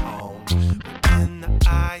holding on. Within the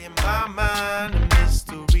eye in my mind, a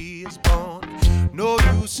mystery is born. No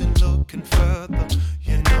use in looking further,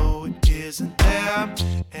 you know it isn't there.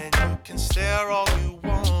 And you can stare all you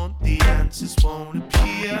want, the answers won't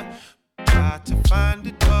appear. Try to find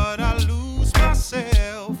it, but I lose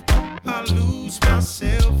myself. I lose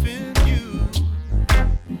myself in you.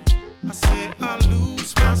 I said I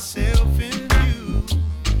lose myself in you.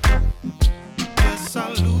 Yes, I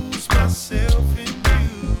lose myself in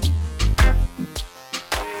you.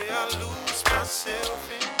 Yeah, I lose myself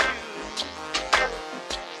in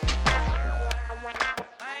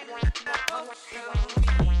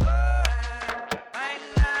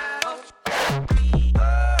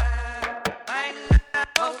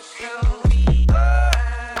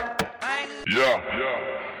Yeah,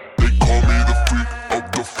 they call me the freak of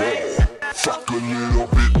the fall. Fuck a little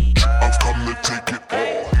bitch, I've come to take it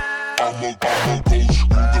all. I'm a ghost, who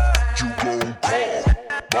the fuck you gon' call?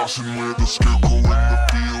 Bossing with a scarecrow in the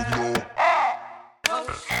field, no.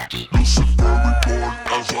 Lucifer reborn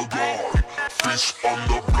as a god. Face on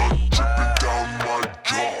the blood dripping down my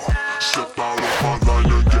jaw. Step out of my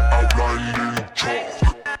line and get outlined in chalk.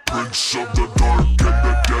 Prince of the dark and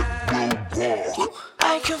the dead will walk.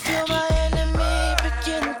 I can feel my enemy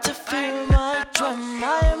begin to feel my drum. I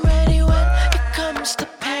am ready when it comes to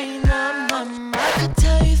pain. I'm numb. I could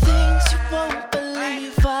tell you things you won't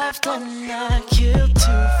believe I've done. I kill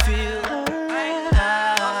to feel.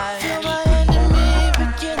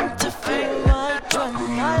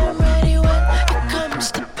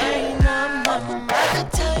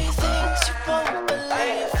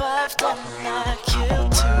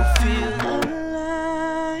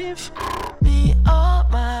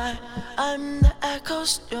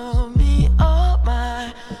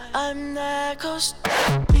 not ghost,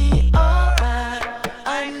 be alright.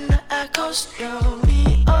 I'm not ghost, you'll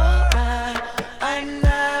be alright. I'm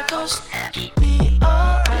not ghost, be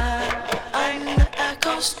alright. I'm not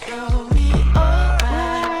ghost, you'll be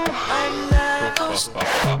alright. I'm not ghost,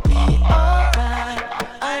 be alright.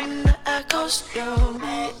 I'm not ghost, you'll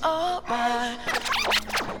be alright.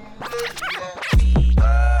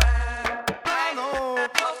 I know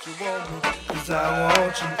you want me, 'cause I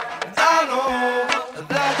want you. I know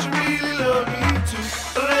that you really love me too.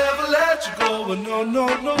 I'll never let you go, but no, no,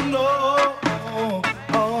 no, no. Oh,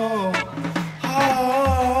 oh,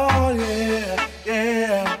 oh, yeah,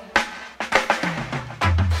 yeah.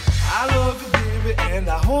 I love you, baby, and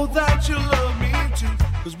I hope that you love me too.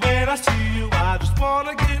 'Cause when I see you, I just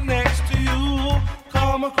wanna get next to you.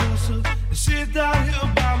 Come closer and sit down here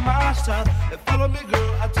by my side. And follow me,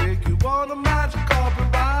 girl, I take you on a magic carpet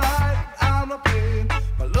ride. I'm not playing,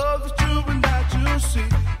 my love is true and that you see.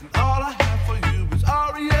 And all I have for you is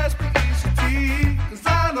R-E-S-P-E-C-T. 'Cause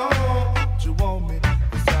I know you want me,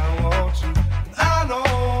 'cause I want you. And I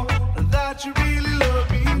know that you really love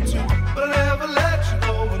me too. But I'll never let you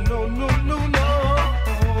go, no, no, no, no.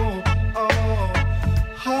 Oh, oh,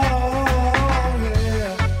 oh,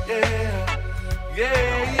 yeah, yeah.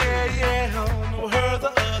 Yeah, yeah, yeah. I heard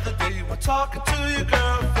the other day we're talking to your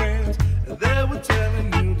girlfriends, and they were telling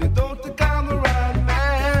you they don't think I'm the right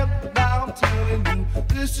man. But now I'm telling you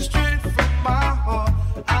this is straight from my heart.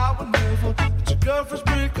 I would never let your girlfriends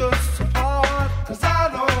break us apart. 'Cause I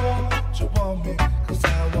know you want me, 'cause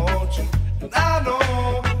I want you. And I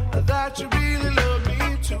know that you really love me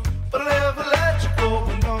too. But I'll never let you go,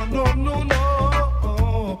 no, no, no, no.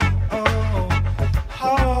 Oh, oh,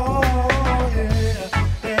 oh, yeah.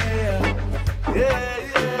 Yeah,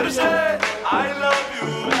 yeah. But I say I love you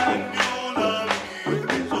and you love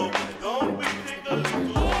me, so don't be niggas too.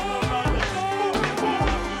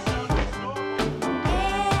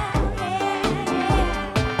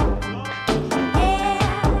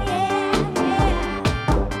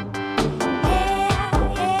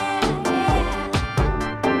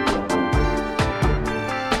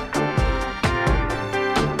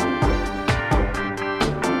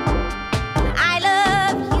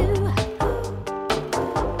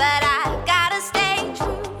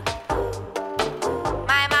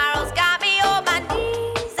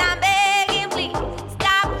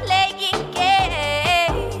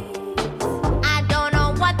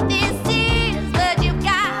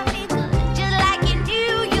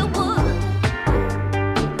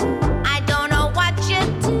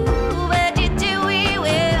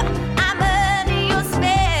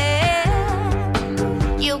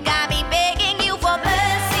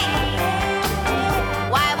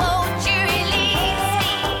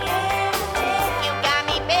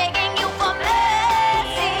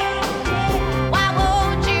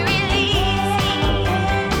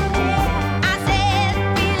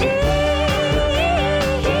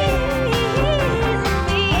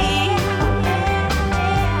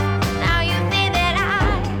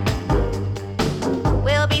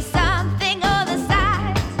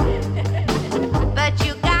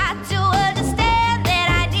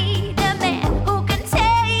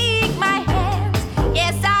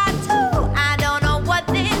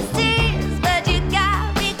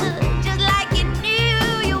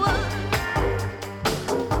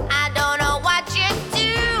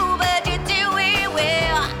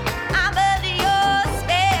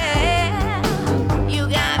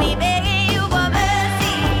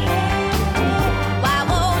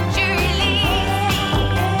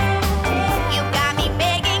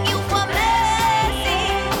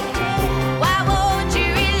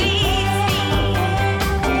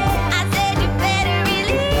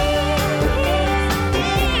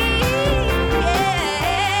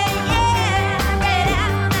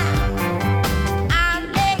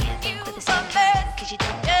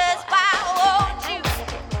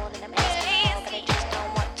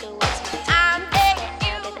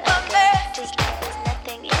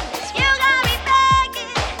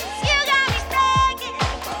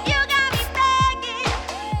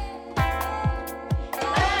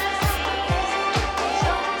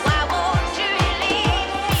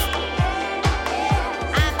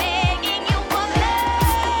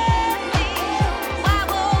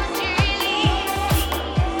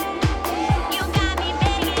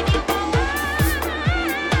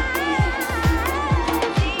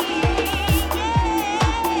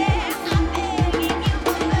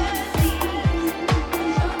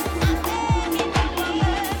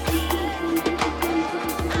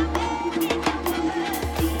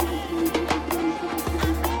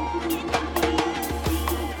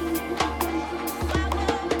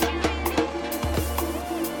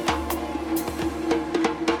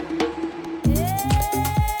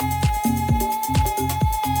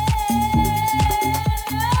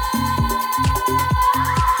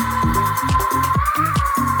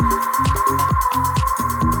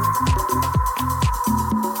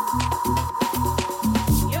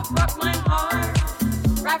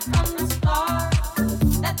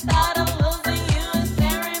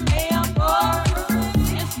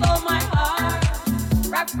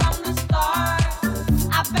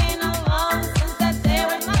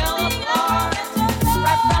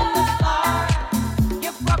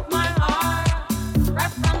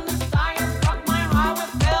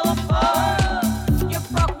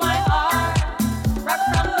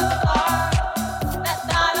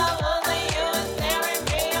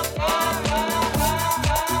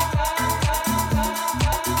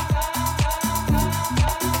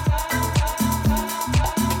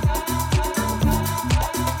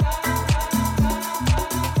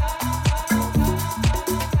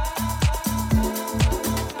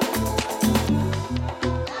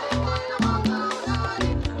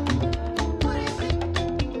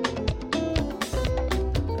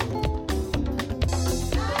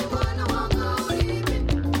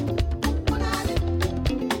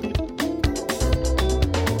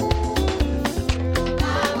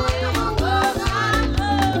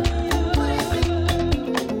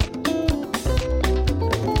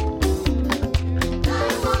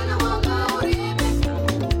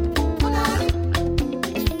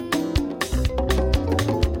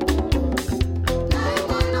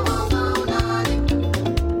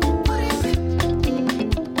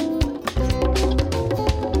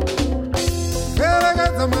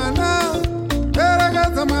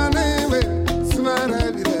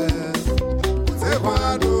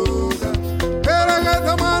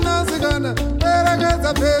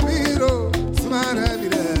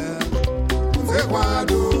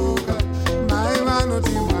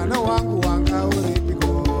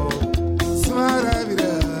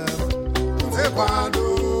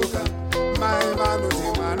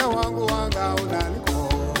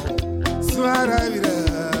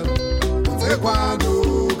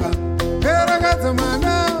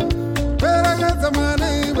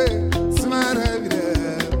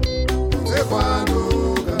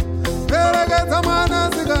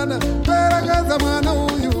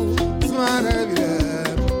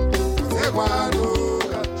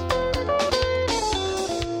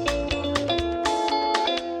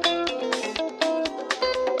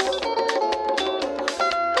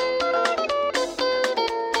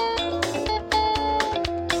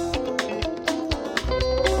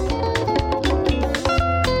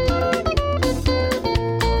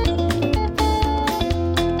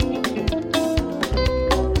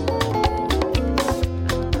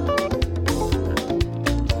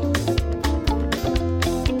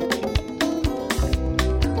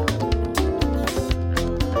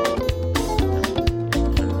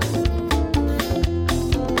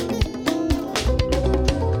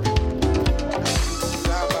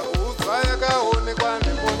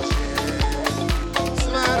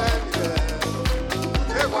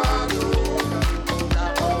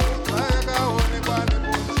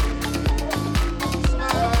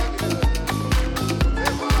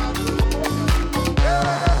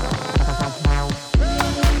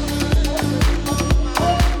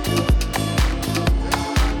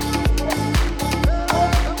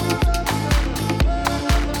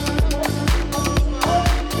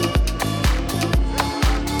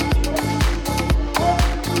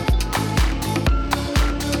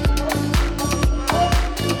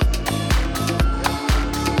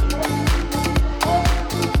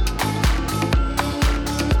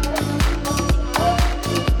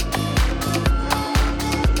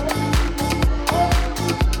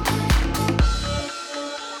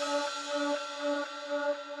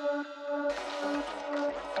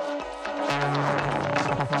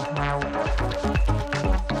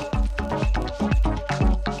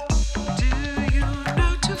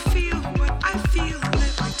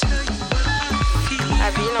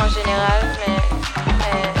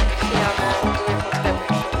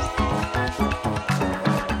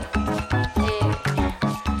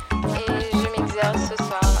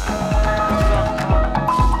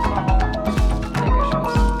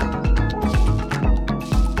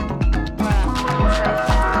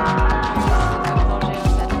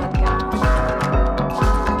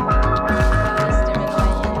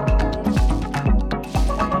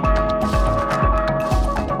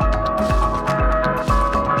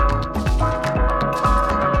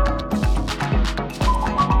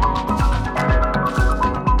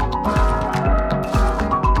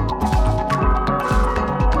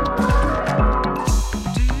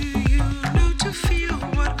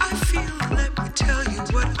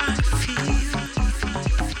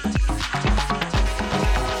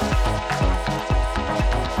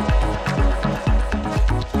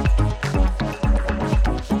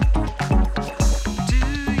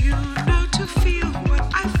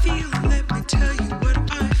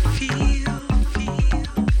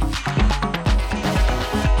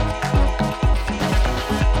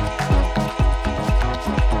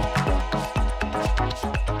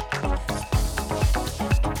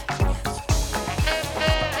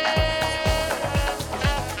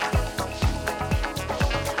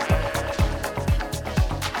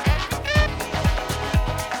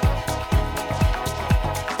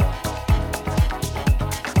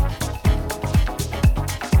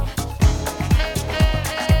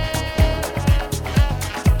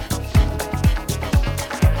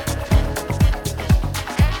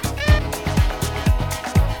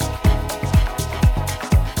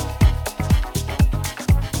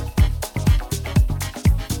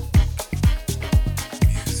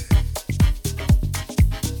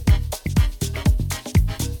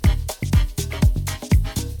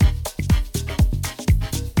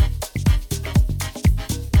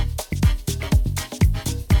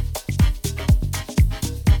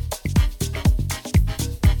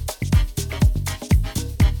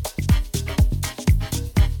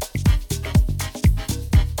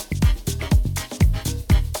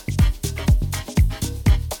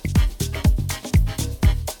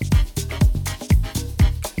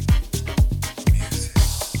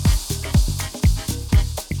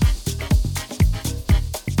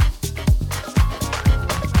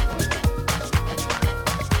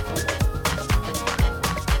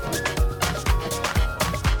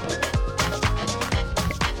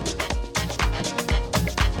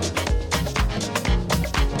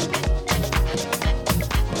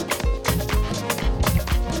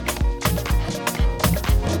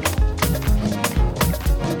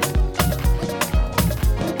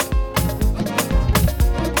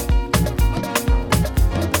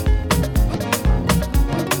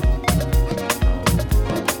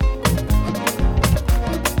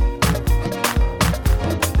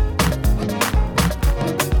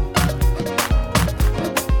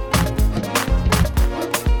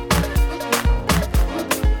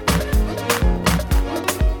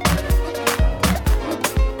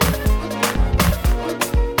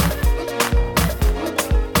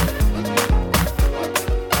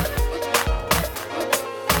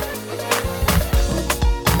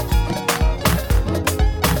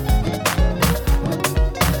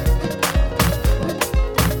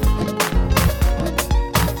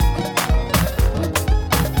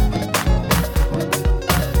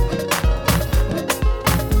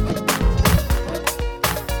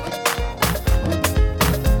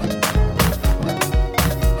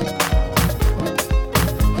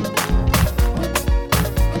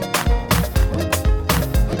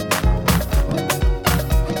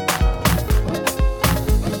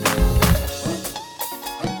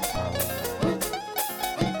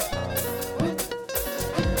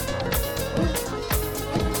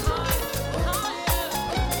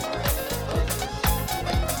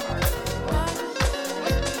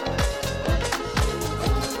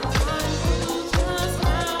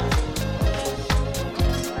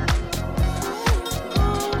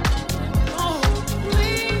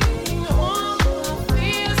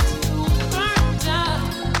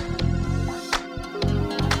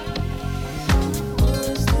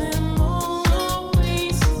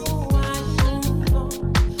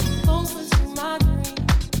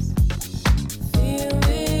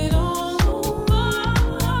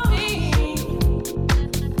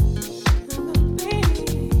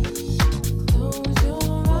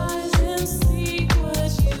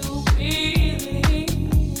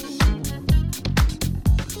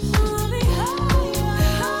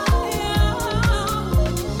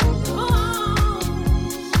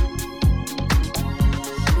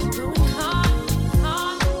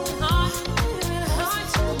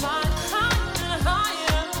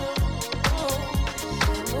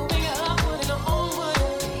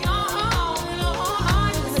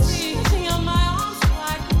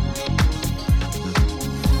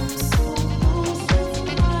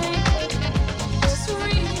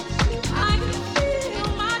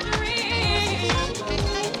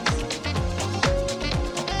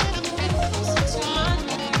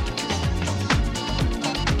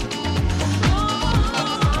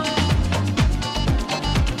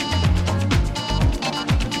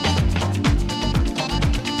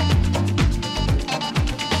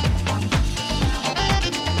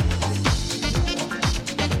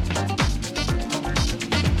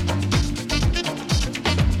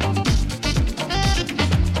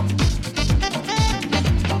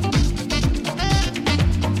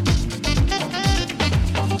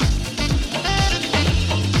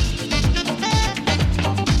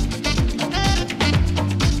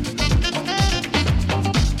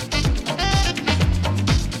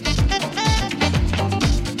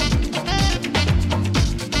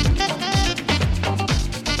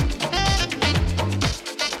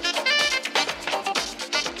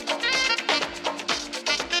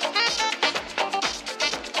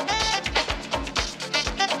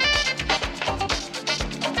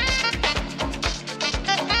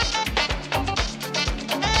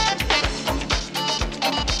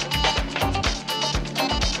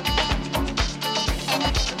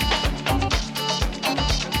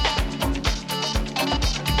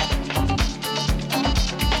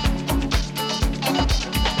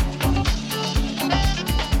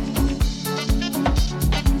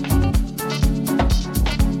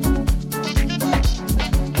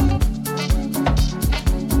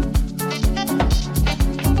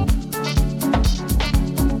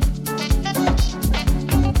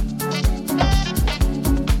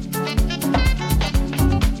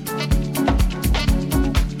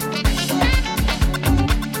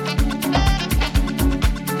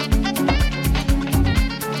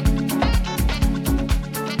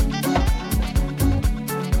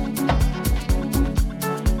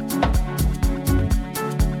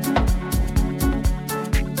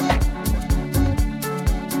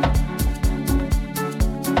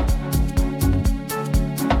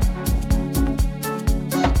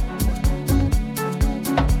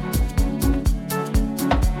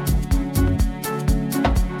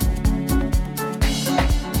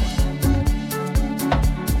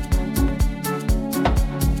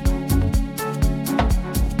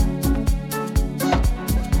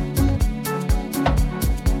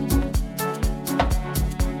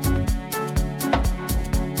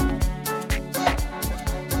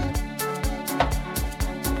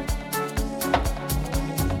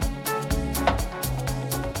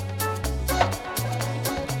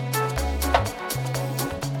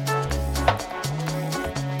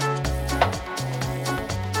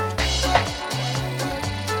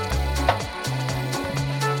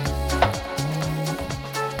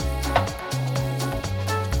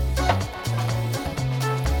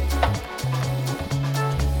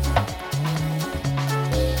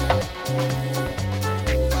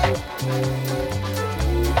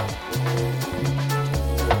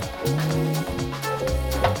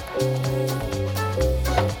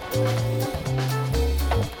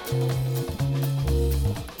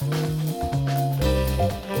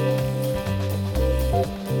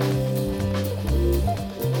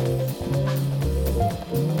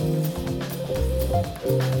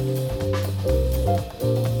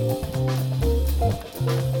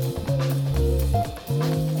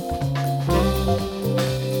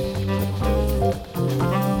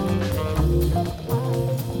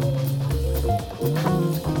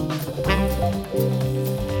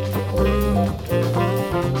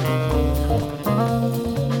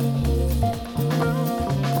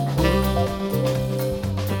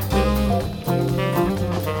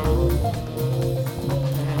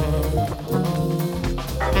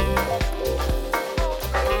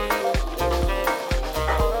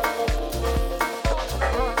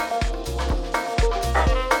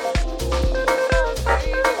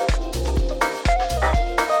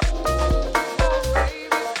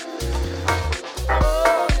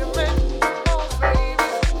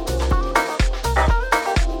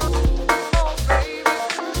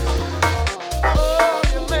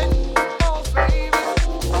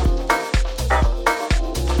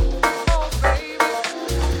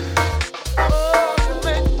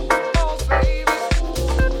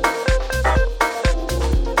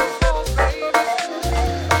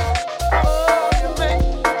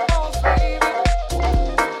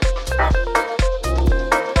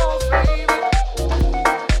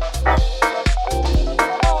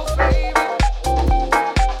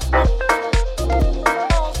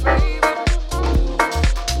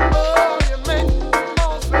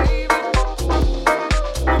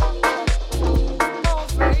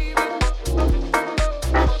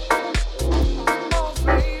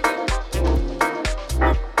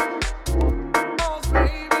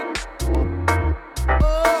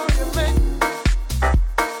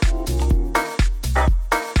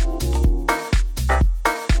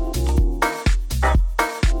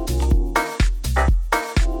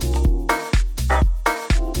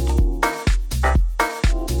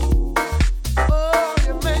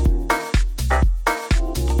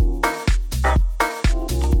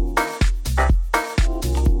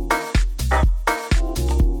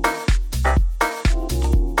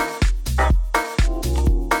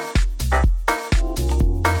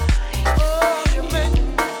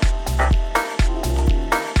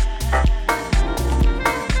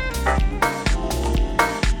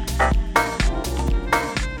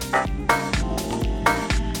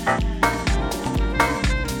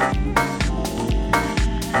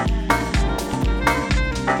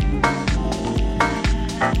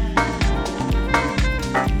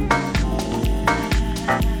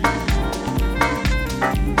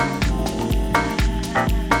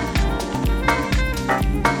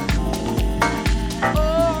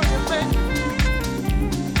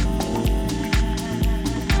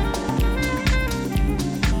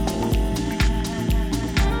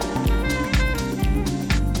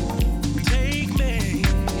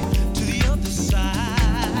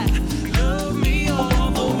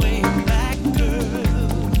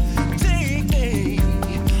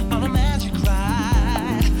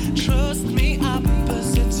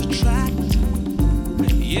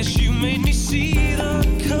 made me see the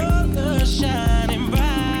color shining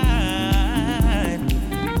bright.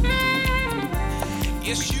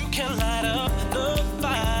 Yes, you can light up the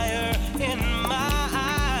fire in my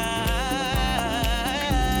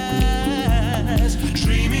eyes.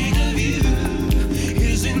 Dreaming of you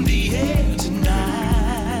is in the air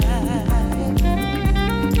tonight.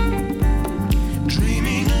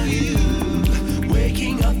 Dreaming of you,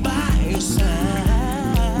 waking up by your side.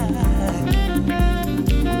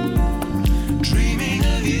 Dreaming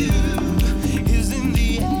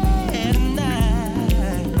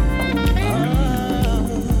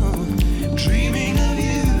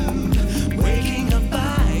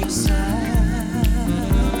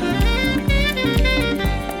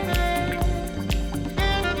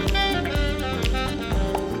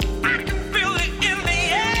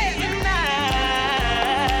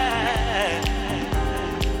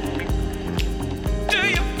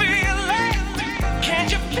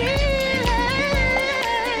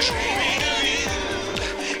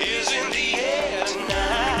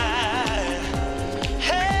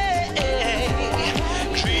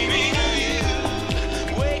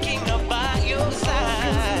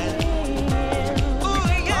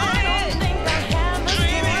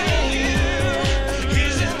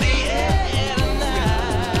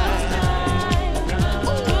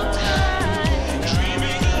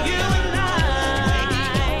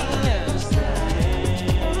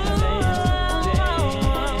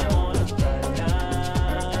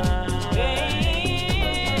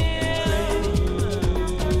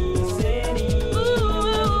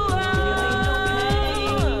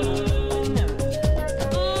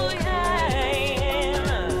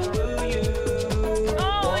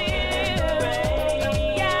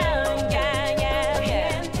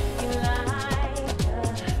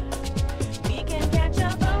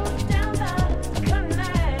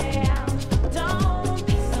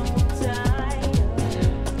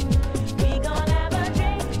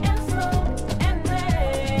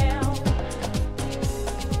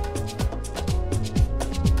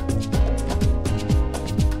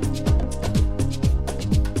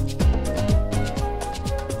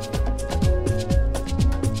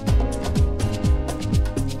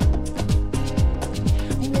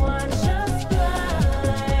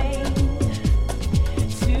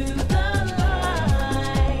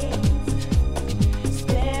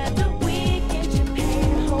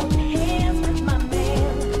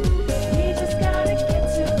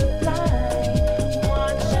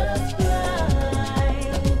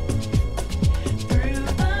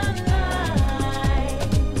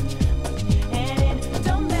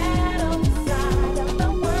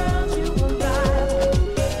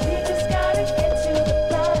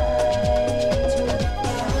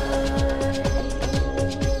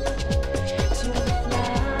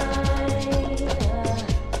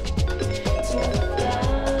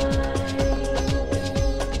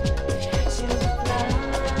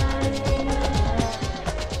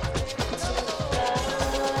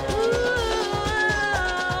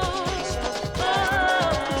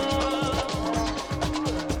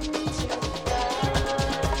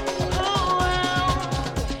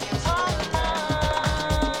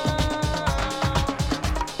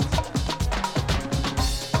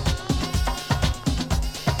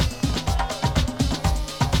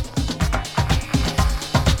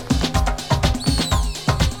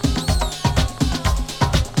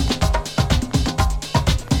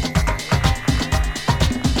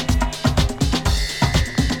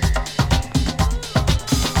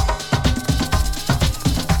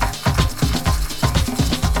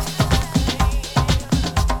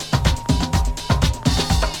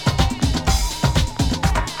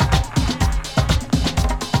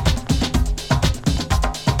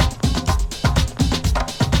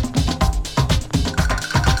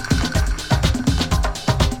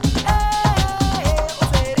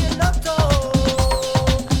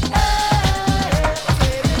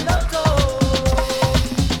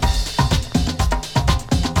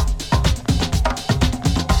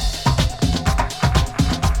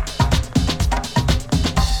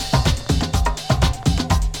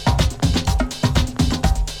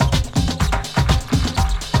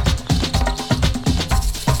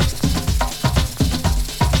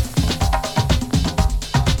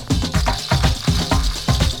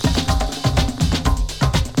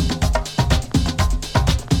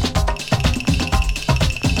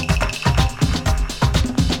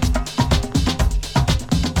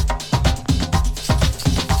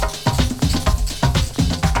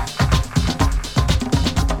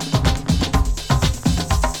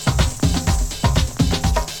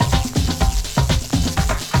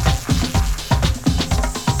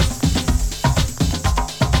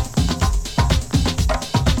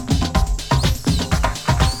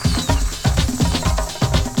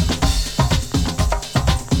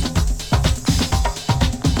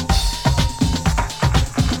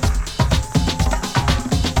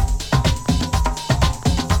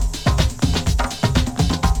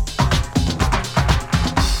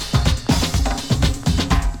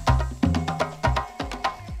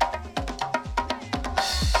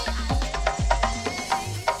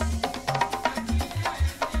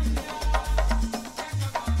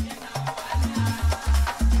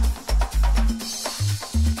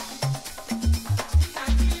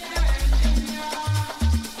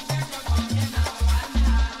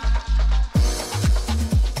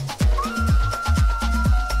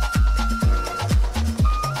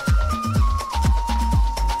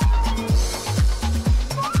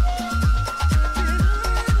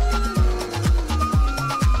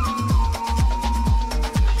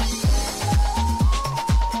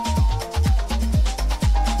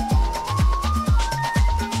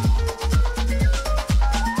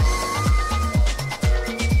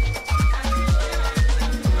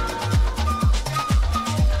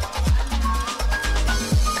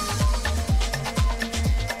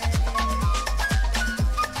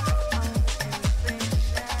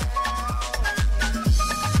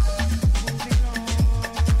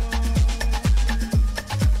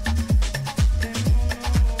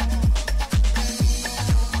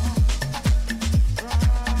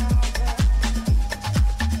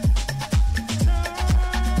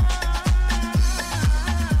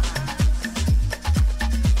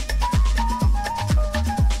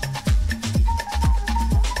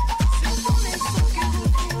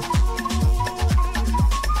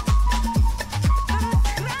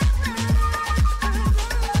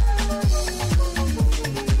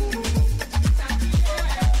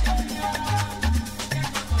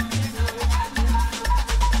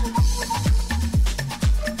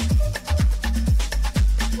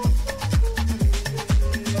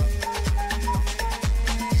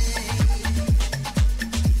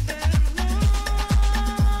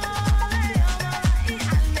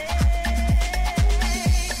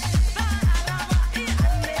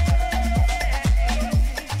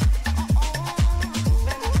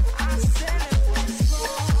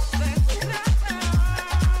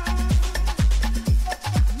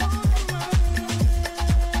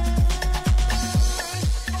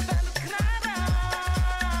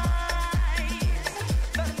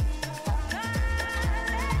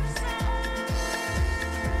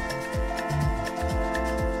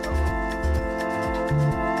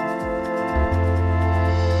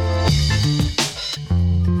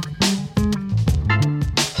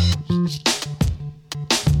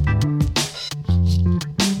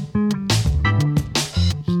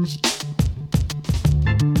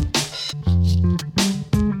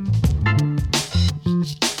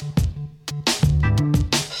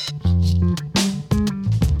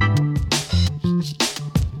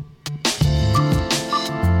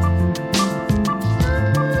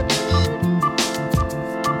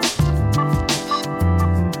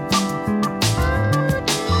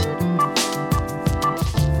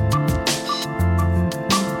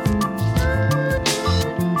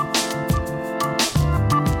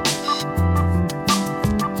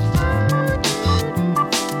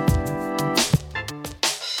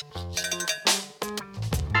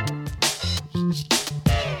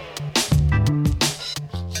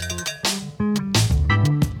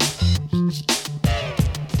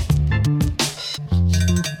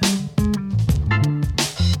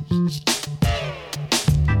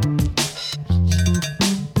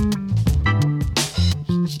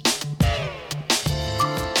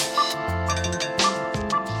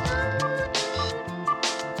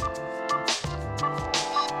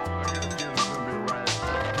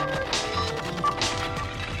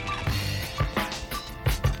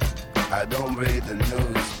don't read the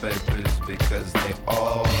newspapers because they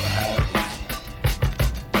all have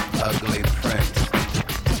ugly prints.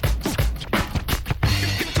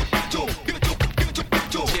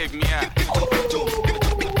 Check me out.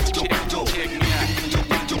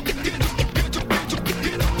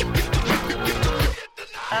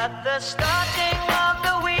 At the starting of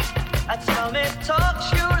the week, at Summit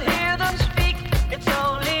Talks, you'll hear them speak. It's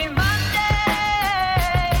only Monday.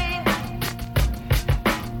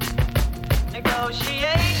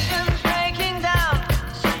 Negotiations breaking down.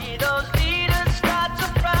 See those leaders start to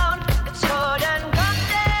frown. It's sword and gun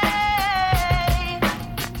day.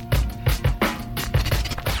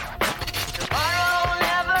 Tomorrow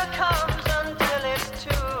never comes until it's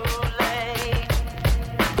too late.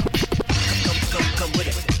 Come with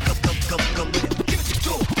it. Come with it.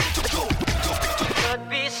 Could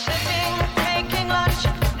be sitting, taking lunch.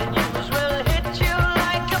 The news will hit you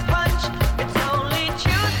like a punch. It's only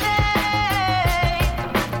Tuesday.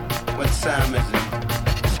 What time is it?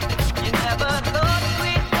 You never thought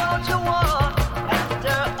we'd go to war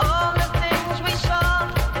after all the things we saw.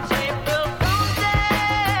 It's April Fool's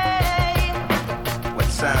Day. What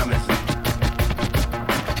time is it?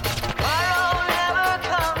 Tomorrow never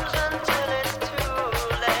comes until it's too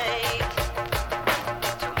late.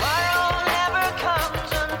 Tomorrow never comes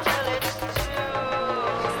until it's too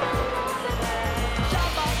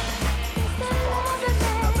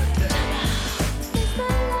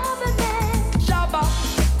Shabba.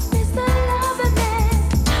 Mr. Loverman.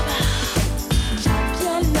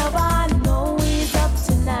 Champion lover, know he's up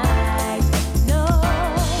tonight. No.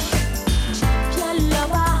 Champion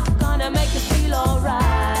lover, gonna make you feel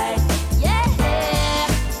alright. Yeah.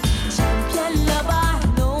 Champion lover,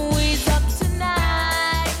 know he's up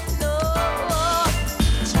tonight. No.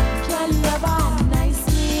 Champion lover,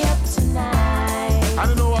 nicely up tonight. I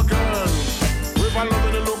don't know a girl. If I love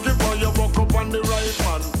it, looking for you, walk up on the right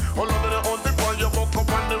man. Oh, love it, only for you, walk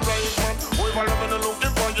up on the right man. Oh, if I love it,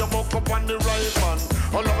 looking for you, walk up on the right man.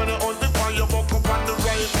 Oh, love it, only for you, walk up on the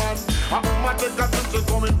right man. A woman take a picture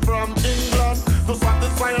coming from England to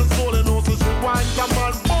satisfy her soul and also she wants a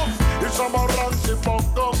man. Boom! If someone wrong, she fuck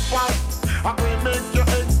up fast. I will make you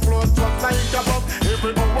explode just like a bomb.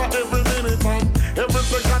 Every hour, every minute, man. Every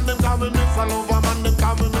second, them call me Miss a Lover, man. Them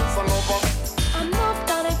call me Miss a Lover. I'm not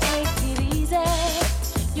gonna take it easy.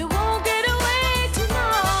 You won't get away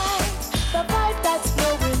tonight. The vibe that's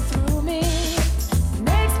flowing through me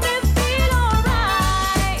makes me feel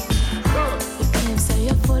alright. You can say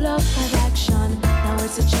you're full of attraction. Now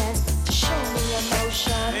it's a chance to show me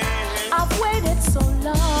emotion. I've waited so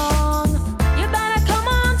long. You better come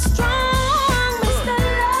on strong, Mr.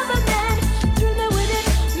 Loverman. Thrill me with it,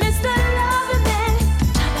 Mr. Loverman.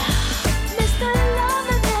 Mr.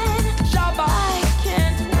 Loverman. I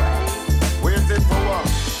can't wait. Waiting for what?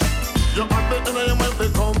 You have it in your mind, they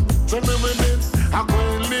come. Tell me with it. I'm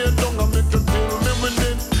going to lay down and make you tell me with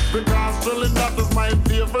it. Because drilling that is my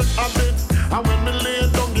favorite habit. And when me lay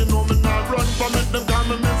down, you know me not run from it. Them call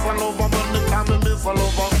me Miss a Lover, man. They call me Miss a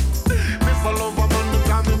Lover. Miss a Lover, man. They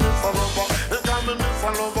call me Miss a Lover. They call me Miss a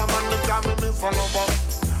Lover, man. They call me Miss a Lover.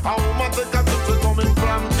 A woman take a picture coming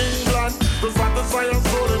from England to satisfy her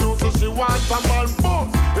soul and also she wants a man.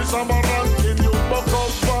 Boom! It's a man ranking you buck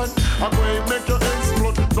up fun. I'm going to make you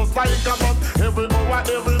explode just like a bomb. Every hour,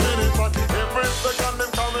 every minute, and every second them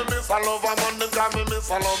call me Miss a Lover, man. Them call me Miss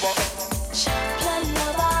a Lover. Champion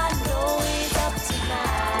lover, know he's up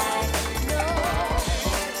tonight. No.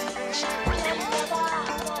 Champion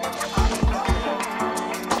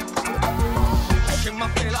Oye, ma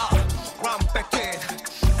pela, gran pequeña.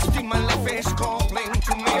 Estima la face calling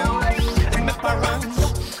to me. Dime parents,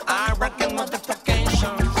 I reckon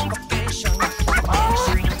multiplication.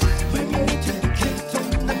 When you need to get on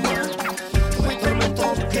the world, we tormento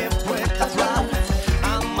que pueda hablar.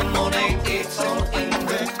 I'm a money, it's all in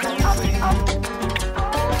the country.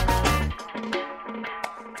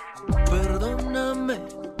 Perdóname,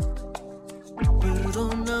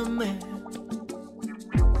 perdóname,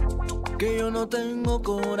 que yo no tengo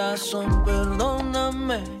corazón.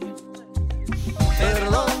 Perdóname,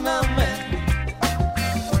 perdóname,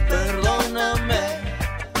 perdóname,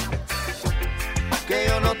 que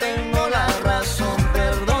yo no tengo la razón.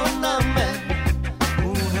 Perdóname,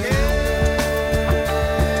 mujer.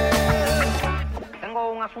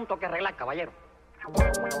 Tengo un asunto que arreglar, caballero.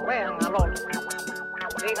 Vean a Lola.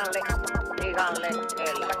 Díganle que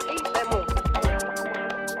la quise mucho.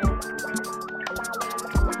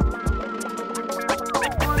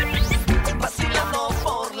 Vacilando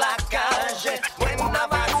por la calle,